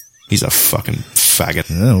 He's a fucking faggot.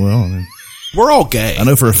 Yeah, well, I mean, we're all gay. I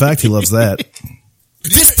know for a fact he loves that.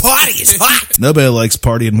 This party is hot. Nobody likes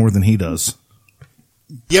partying more than he does.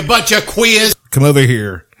 You bunch of queers. Come over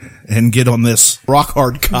here and get on this rock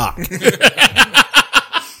hard cock.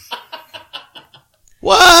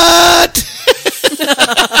 What?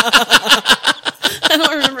 I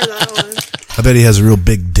don't remember that one. I bet he has a real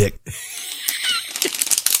big dick.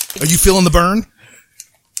 Are you feeling the burn?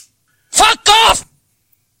 Fuck off!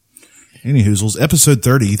 Any hoozles. Episode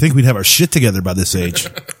 30. You think we'd have our shit together by this age?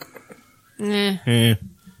 Nah.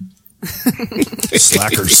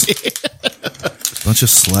 Slackers. Bunch of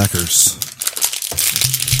slackers.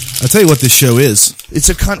 I'll tell you what this show is. It's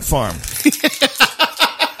a cunt farm.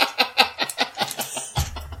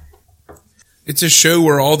 It's a show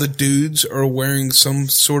where all the dudes are wearing some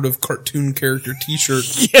sort of cartoon character t-shirt.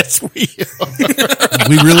 Yes, we are.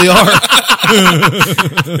 We really are.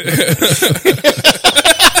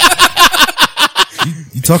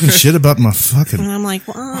 You talking shit about my fucking... And I'm like,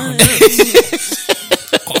 what?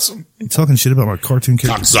 Awesome. You talking shit about my cartoon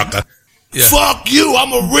character? Cocksucker. Yeah. Fuck you,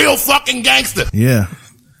 I'm a real fucking gangster. Yeah.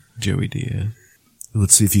 Joey Diaz.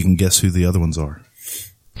 Let's see if you can guess who the other ones are.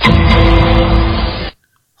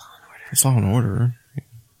 It's Law and Order.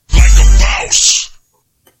 Like a boss.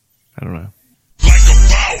 I don't know. Like a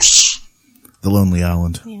boss. The Lonely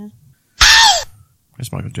Island. Yeah.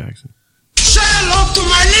 That's Michael Jackson. Say hello to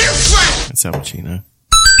my little friend. That's Al Pacino.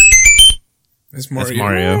 That's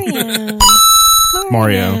Mario. That's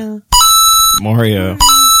Mario. Mario.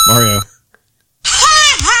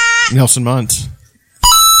 Nelson Muntz.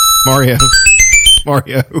 Mario.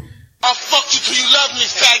 I'll fuck you till you love me,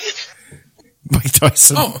 faggot. Mike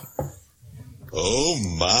Tyson. Oh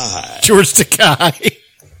my. George Takei.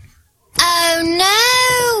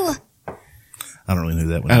 Oh no! I don't really know who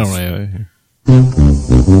that one I is. don't know.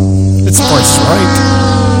 It's Forrest White.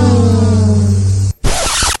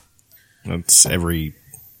 That's every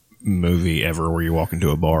movie ever where you walk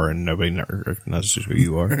into a bar and nobody recognizes who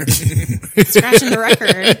you are. Scratching the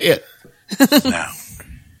record. Yeah. Now,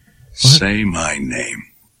 say my name.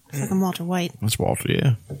 It's like I'm Walter White. That's Walter,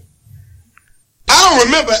 yeah. I I don't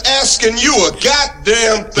remember asking you a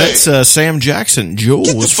goddamn thing. That's Sam Jackson. Jewel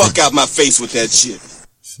Get the was fuck out my face with that shit.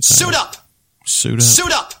 Suit up. Suit up.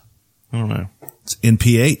 Suit up. I don't know. It's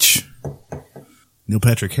NPH. Neil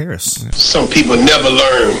Patrick Harris. Some people never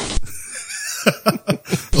learn.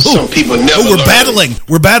 Some people never we're learn. battling.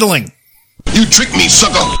 We're battling. You tricked me,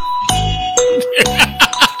 sucker.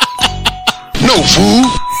 No fool.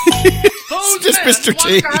 Just Mr.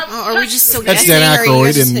 T. Are we just so That's guessing, Dan or are you Aykroyd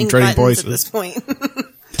guys just in hitting Trading buttons Places. at this point?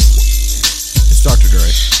 It's Dr.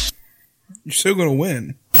 Dre. You're still gonna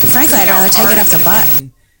win. Frankly, I'd rather take it up the butt.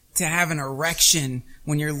 To have an erection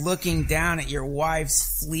when you're looking down at your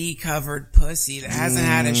wife's flea-covered pussy that hasn't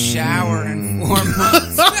had a shower in 4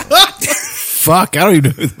 months. Fuck, I don't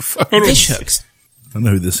even know who the fuck Fish hooks. I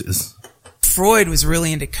know who this is. Freud was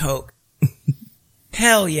really into coke.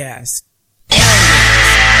 Hell yes.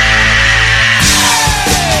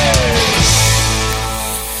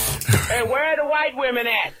 Hey, where are the white women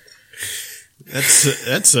at?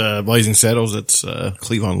 That's Blazing Saddles. That's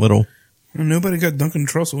Cleavon Little. Well, nobody got Duncan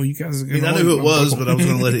Trussell. You guys. I mean, I knew who it was, but I was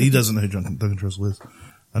going to let it. He doesn't know who Duncan Trussell is.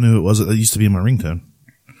 I knew who it was. It used to be in my ringtone.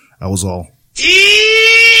 I was all.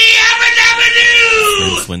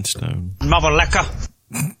 Fred Flintstone. Mother lecker.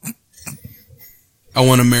 I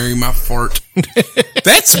want to marry my fart.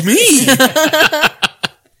 That's me.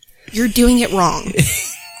 You're doing it wrong.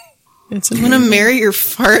 I'm going to marry your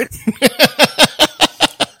fart.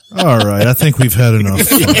 All right, I think we've had enough.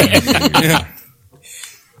 Yeah.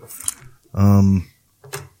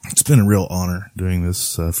 It's been a real honor doing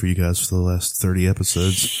this for you guys for the last 30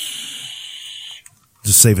 episodes.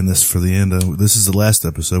 Just saving this for the end. This is the last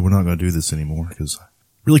episode. We're not going to do this anymore because I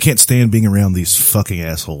really can't stand being around these fucking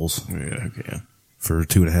assholes. Yeah, okay. For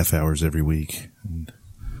 2.5 hours every week. And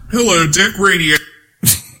Hello, Dick Radio.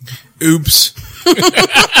 Oops.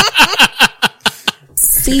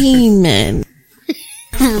 Semen.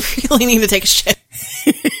 I really need to take a shit.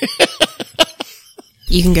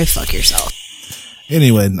 You can go fuck yourself.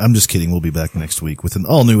 anyway, I'm just kidding. We'll be back next week with an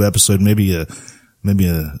all new episode. Maybe a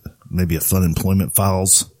Fun Employment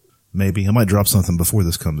Files. Maybe I might drop something before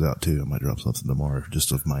this comes out too. I might drop something tomorrow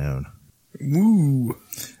just of my own. Woo.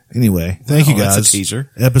 Anyway, thank you guys. That's a teaser.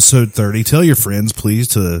 Episode 30. Tell your friends, please,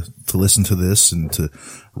 to listen to this and to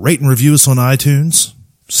rate and review us on iTunes,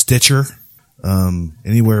 Stitcher,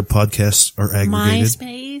 anywhere podcasts are aggregated.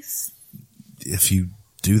 MySpace. If you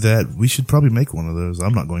do that, we should probably make one of those.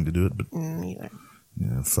 I'm not going to do it, but Either.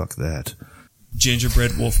 yeah, fuck that.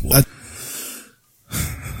 Gingerbread Wolf.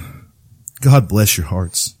 God bless your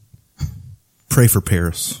hearts. Pray for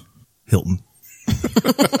Paris Hilton.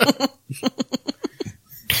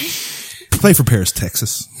 Pray for Paris,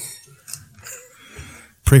 Texas.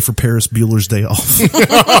 Pray for Paris Bueller's Day Off.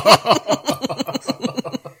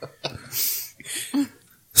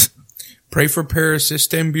 Pray for Paris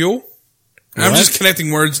Istanbul. I'm What? just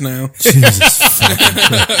connecting words now. Jesus fucking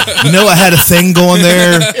Christ. You know, I had a thing going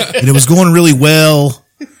there, and it was going really well.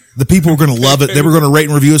 The people were going to love it. They were going to rate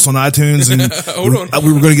and review us on iTunes, and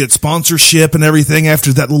we were going to get sponsorship and everything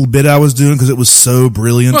after that little bit I was doing because it was so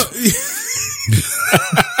brilliant.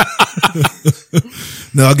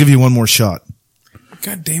 No, I'll give you one more shot.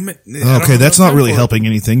 God damn it. Okay, that's not really helping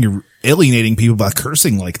anything. You're alienating people by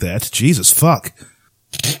cursing like that. Jesus fuck.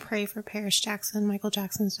 Pray for Paris Jackson, Michael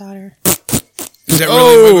Jackson's daughter. Is that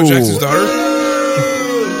really Michael Jackson's daughter?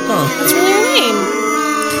 That's really her name.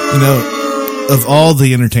 You know, of all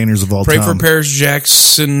the entertainers of all Pray time. for Paris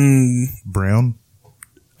Jackson Brown?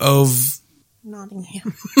 of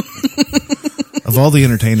Nottingham. Of all the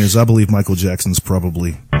entertainers, I believe Michael Jackson's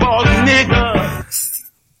probably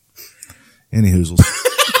any hoozles.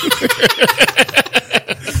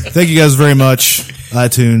 Thank you guys very much.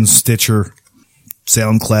 iTunes, Stitcher,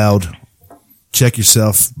 SoundCloud. Check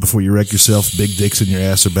yourself before you wreck yourself. Big dicks in your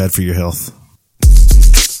ass are bad for your health.